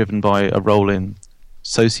has been driven by a role in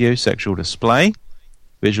socio-sexual display,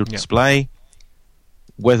 visual display,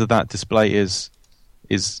 whether that display is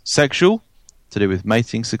sexual, to do with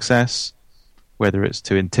mating success, whether it's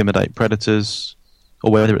to intimidate predators,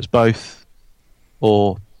 or whether it's both,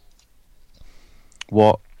 or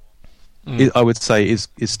what I would say is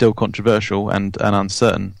still controversial and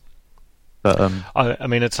uncertain. But I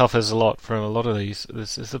mean, it suffers a lot from a lot of these.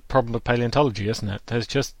 This is the problem of paleontology, isn't it? There's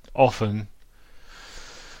just often,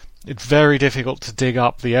 it's very difficult to dig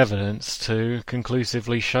up the evidence to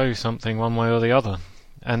conclusively show something one way or the other.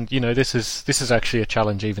 And this is actually a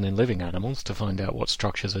challenge even in living animals, to find out what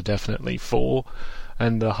structures are definitely for,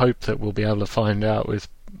 and the hope that we'll be able to find out with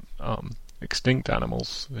extinct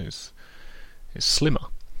animals is slimmer,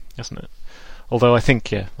 isn't it? Although I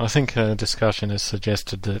think a discussion has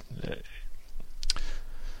suggested that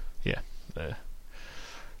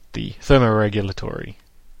the thermoregulatory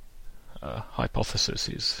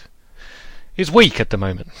hypothesis is weak at the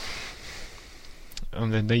moment.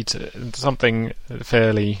 And there needs something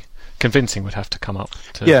fairly convincing would have to come up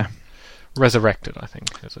to resurrect it, I think.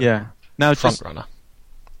 As a now front runner.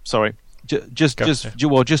 Sorry,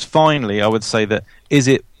 just finally, I would say that is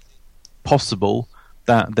it possible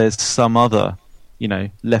that there's some other,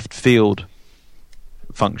 left field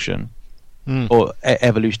function or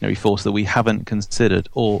evolutionary force that we haven't considered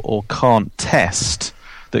or can't test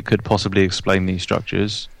that could possibly explain these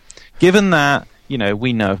structures? Given that,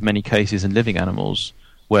 we know of many cases in living animals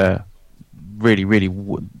where really, really,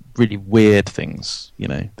 really weird things.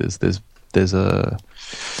 There's a.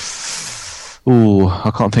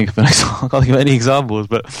 I can't think of any examples,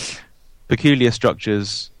 but peculiar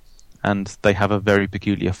structures, and they have a very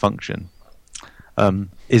peculiar function.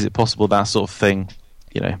 Is it possible that sort of thing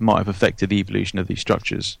might have affected the evolution of these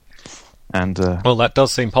structures. And well, that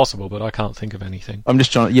does seem possible, but I can't think of anything. I'm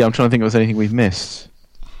trying to think if there's anything we've missed.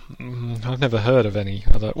 I've never heard of any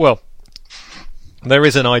other. Well, there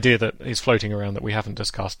is an idea that is floating around that we haven't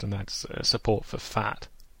discussed, and that's support for fat,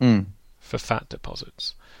 for fat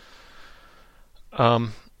deposits. I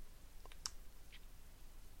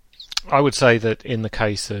would say that in the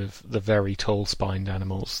case of the very tall spined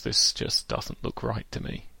animals, this just doesn't look right to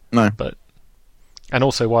me. No. And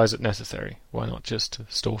also, why is it necessary? Why not just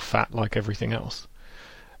store fat like everything else?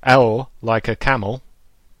 Or, like a camel,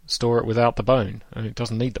 store it without the bone, and it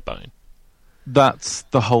doesn't need the bone. That's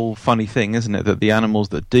the whole funny thing, isn't it? That the animals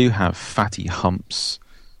that do have fatty humps,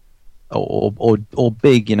 or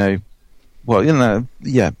big,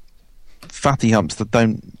 fatty humps that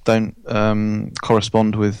don't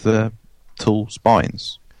correspond with tall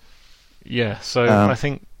spines. Yeah, so I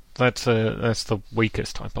think that's the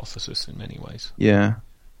weakest hypothesis in many ways. Yeah,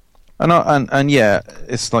 and yeah,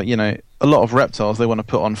 it's like a lot of reptiles, they want to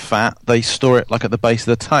put on fat. They store it like at the base of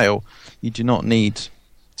the tail. You do not need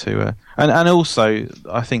to. And also,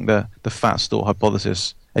 I think the fat store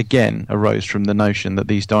hypothesis again arose from the notion that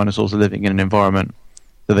these dinosaurs are living in an environment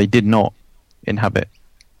that they did not inhabit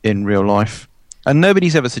in real life. And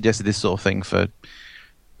nobody's ever suggested this sort of thing for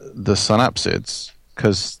the synapsids,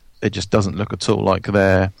 because it just doesn't look at all like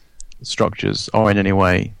their structures are in any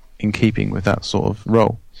way in keeping with that sort of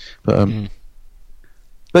role.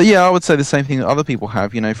 But yeah, I would say the same thing that other people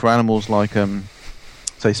have. For animals like,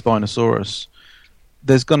 say, Spinosaurus,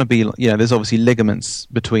 there's going to be, there's obviously ligaments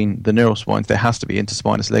between the neural spines. There has to be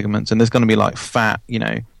interspinous ligaments, and there's going to be like fat,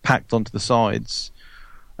 packed onto the sides,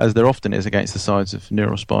 as there often is against the sides of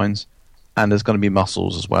neural spines, and there's going to be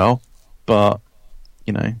muscles as well. But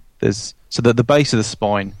there's so that the base of the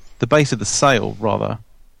spine, the base of the sail, rather.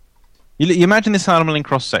 You imagine this animal in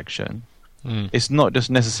cross section. It's not just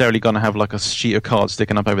necessarily going to have like a sheet of card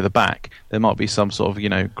sticking up over the back. There might be some sort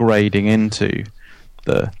of grading into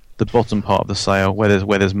the bottom part of the sail where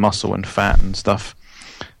there's muscle and fat and stuff.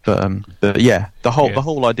 But yeah, the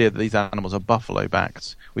whole idea that these animals are buffalo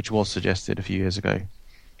backed, which was suggested a few years ago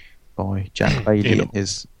by Jack Bailey in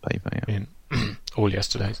his paper. Yeah. In All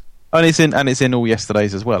Yesterdays. And it's in All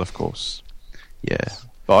Yesterdays as well, of course. Yeah,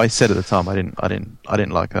 but I said at the time I didn't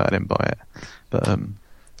like that. I didn't buy it. But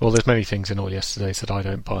well, there's many things in All Yesterdays that I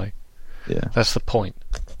don't buy. Yeah, that's the point.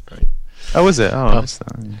 Right? Oh, is it? Oh, I missed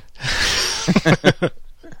that.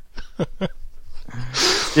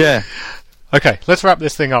 Yeah. Okay, let's wrap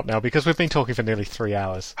this thing up now, because we've been talking for nearly 3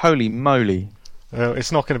 hours. Holy moly!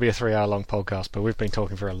 It's not going to be a 3-hour-long podcast, but we've been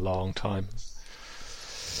talking for a long time.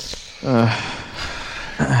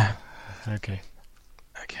 Okay.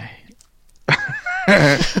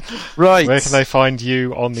 Right. Where can they find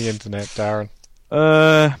you on the internet, Darren?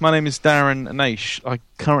 My name is Darren Naish. I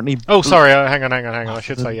currently... Oh, sorry, hang on. I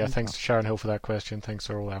should say, thanks to Sharon Hill for that question. Thanks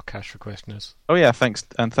to all our cash for questioners. Oh, yeah, thanks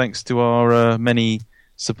to our many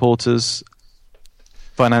supporters,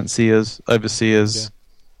 financiers, overseers,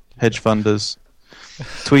 hedge funders,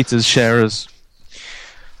 tweeters, sharers,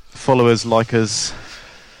 followers, likers.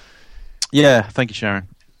 Yeah, thank you, Sharon.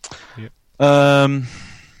 Yep.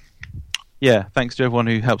 Yeah, thanks to everyone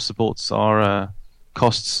who helps support our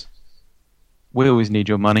costs. We always need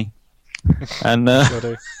your money, and Sure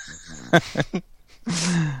do.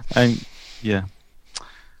 and yeah,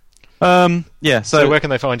 yeah. So where can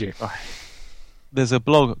they find you? There's a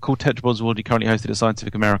blog called Tetrapods currently hosted at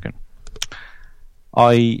Scientific American.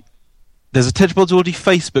 There's a Tetrapods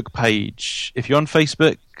Facebook page. If you're on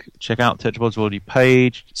Facebook, check out Tetrapods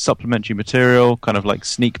page. Supplementary material, kind of like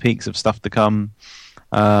sneak peeks of stuff to come.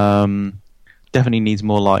 Definitely needs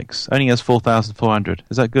more likes. Only has 4,400.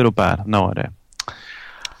 Is that good or bad? No idea.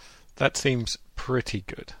 That seems pretty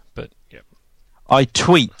good, but yeah. I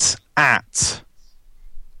tweet at...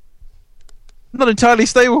 Not entirely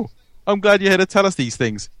stable. I'm glad you're here to tell us these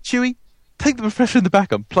things. Chewy, take the refresher in the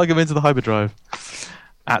back and plug them into the hyperdrive.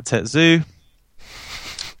 At TetZoo.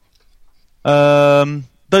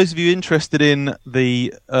 Those of you interested in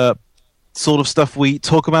the sort of stuff we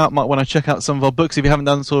talk about might want to check out some of our books if you haven't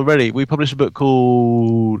done so already. We published a book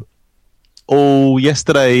called All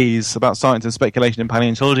Yesterdays about science and speculation in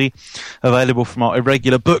paleontology, available from our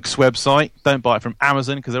Irregular Books website. Don't buy it from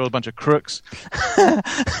Amazon because they're all a bunch of crooks.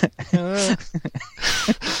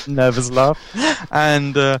 Nervous laugh.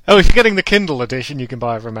 And if you're getting the Kindle edition, you can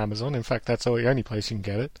buy it from Amazon. In fact, that's the only place you can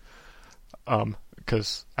get it,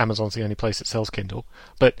 because Amazon's the only place that sells Kindle.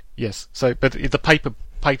 But yes, but the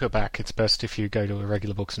paperback, it's best if you go to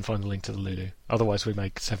Irregular Books and find the link to the Lulu. Otherwise, we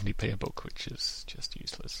make 70p a book, which is just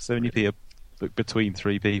useless. 70p a book between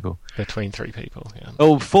 3 people. Between 3 people, yeah.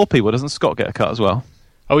 Oh, 4 people. Doesn't Scott get a cut as well?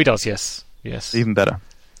 Oh, he does. Yes. Yes. Even better.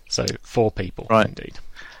 So 4 people. Right. Indeed.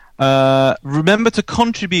 Remember to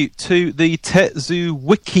contribute to the Tetsu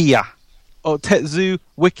Wikia, or Tetsu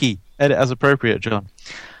Wiki. Edit as appropriate, John.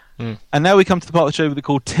 And now we come to the part of the show we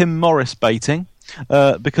call Tim Morris baiting,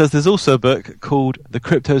 because there's also a book called The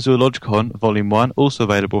Cryptozoologicon, Volume 1, also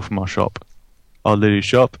available from our shop, our Lulu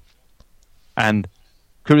shop, and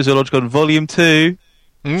Cryptozoologicon Volume 2.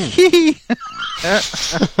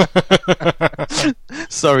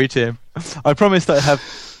 Sorry, Tim. I promised I'd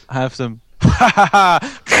have some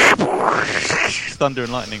thunder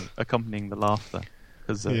and lightning accompanying the laughter,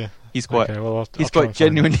 because he's quite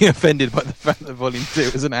genuinely offended by the fact that Volume 2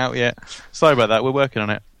 isn't out yet. Sorry about that. We're working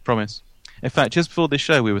on it. Promise. In fact, just before this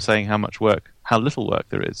show, we were saying how little work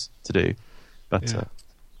there is to do, but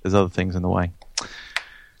there's other things in the way.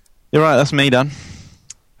 You're right. That's me done.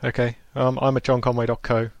 Okay. I'm at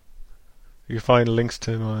johnconway.co. You can find links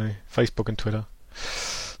to my Facebook and Twitter.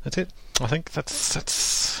 That's it. I think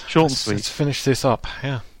that's short and sweet. Let's finish this up.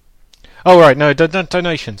 Yeah. Oh, right. No,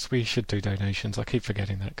 donations. We should do donations. I keep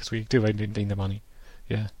forgetting that because we do need the money.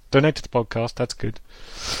 Yeah. Donate to the podcast. That's good.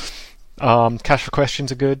 Cash for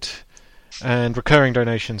questions are good. And recurring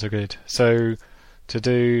donations are good. So to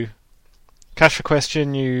do cash for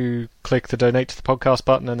question, you click the donate to the podcast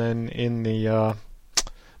button, and then in the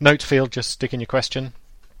note field, just stick in your question.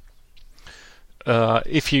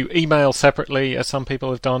 If you email separately, as some people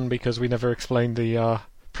have done, because we never explained the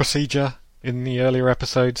procedure in the earlier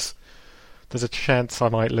episodes, there's a chance I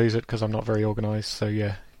might lose it because I'm not very organised. So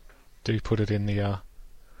yeah, do put it in the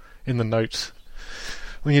notes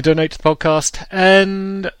when you donate to the podcast.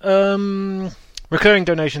 And recurring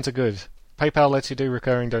donations are good. PayPal lets you do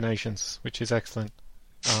recurring donations, which is excellent.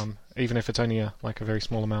 Even if it's only a very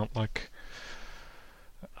small amount, like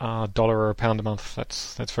 $1 or £1 a month,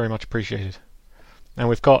 that's very much appreciated. And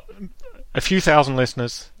we've got a few thousand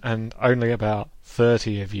listeners, and only about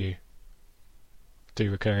 30 of you do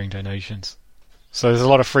recurring donations. So there's a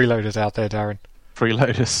lot of freeloaders out there, Darren.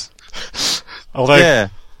 Freeloaders. Although,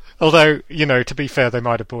 to be fair, they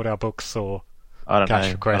might have bought our books or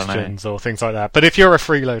cash for questions or things like that. But if you're a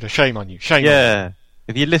freeloader, shame on you. Shame on you.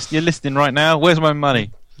 If you're listening right now, where's my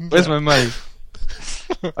money? Where's my money?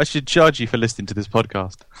 I should charge you for listening to this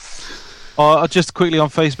podcast. Just quickly on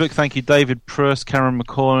Facebook, thank you David Pruss, Karen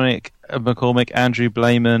McCormick, Andrew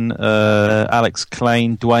Blayman, Alex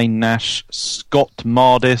Klein, Dwayne Nash, Scott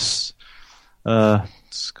Mardis,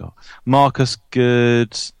 Marcus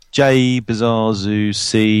Good, Jay Bizarzu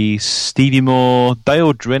C, Stevie Moore,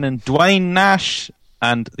 Dale Drennan, Dwayne Nash,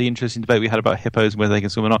 and the interesting debate we had about hippos and whether they can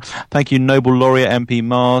swim or not. Thank you Nobel Laureate MP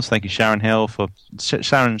Mars. Thank you Sharon Hill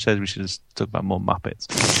Sharon says we should just talk about more Muppets.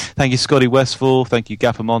 Thank you Scotty Westfall. Thank you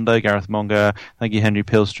Gaffer Mondo, Gareth Monga. Thank you Henry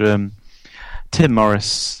Pilstrom, Tim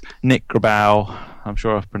Morris, Nick Grabow. I'm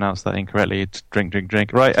sure I've pronounced that incorrectly. It's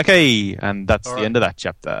drink. Right, okay, and that's the end of that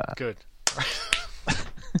chapter. Good.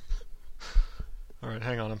 Alright,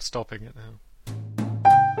 hang on, I'm stopping it now.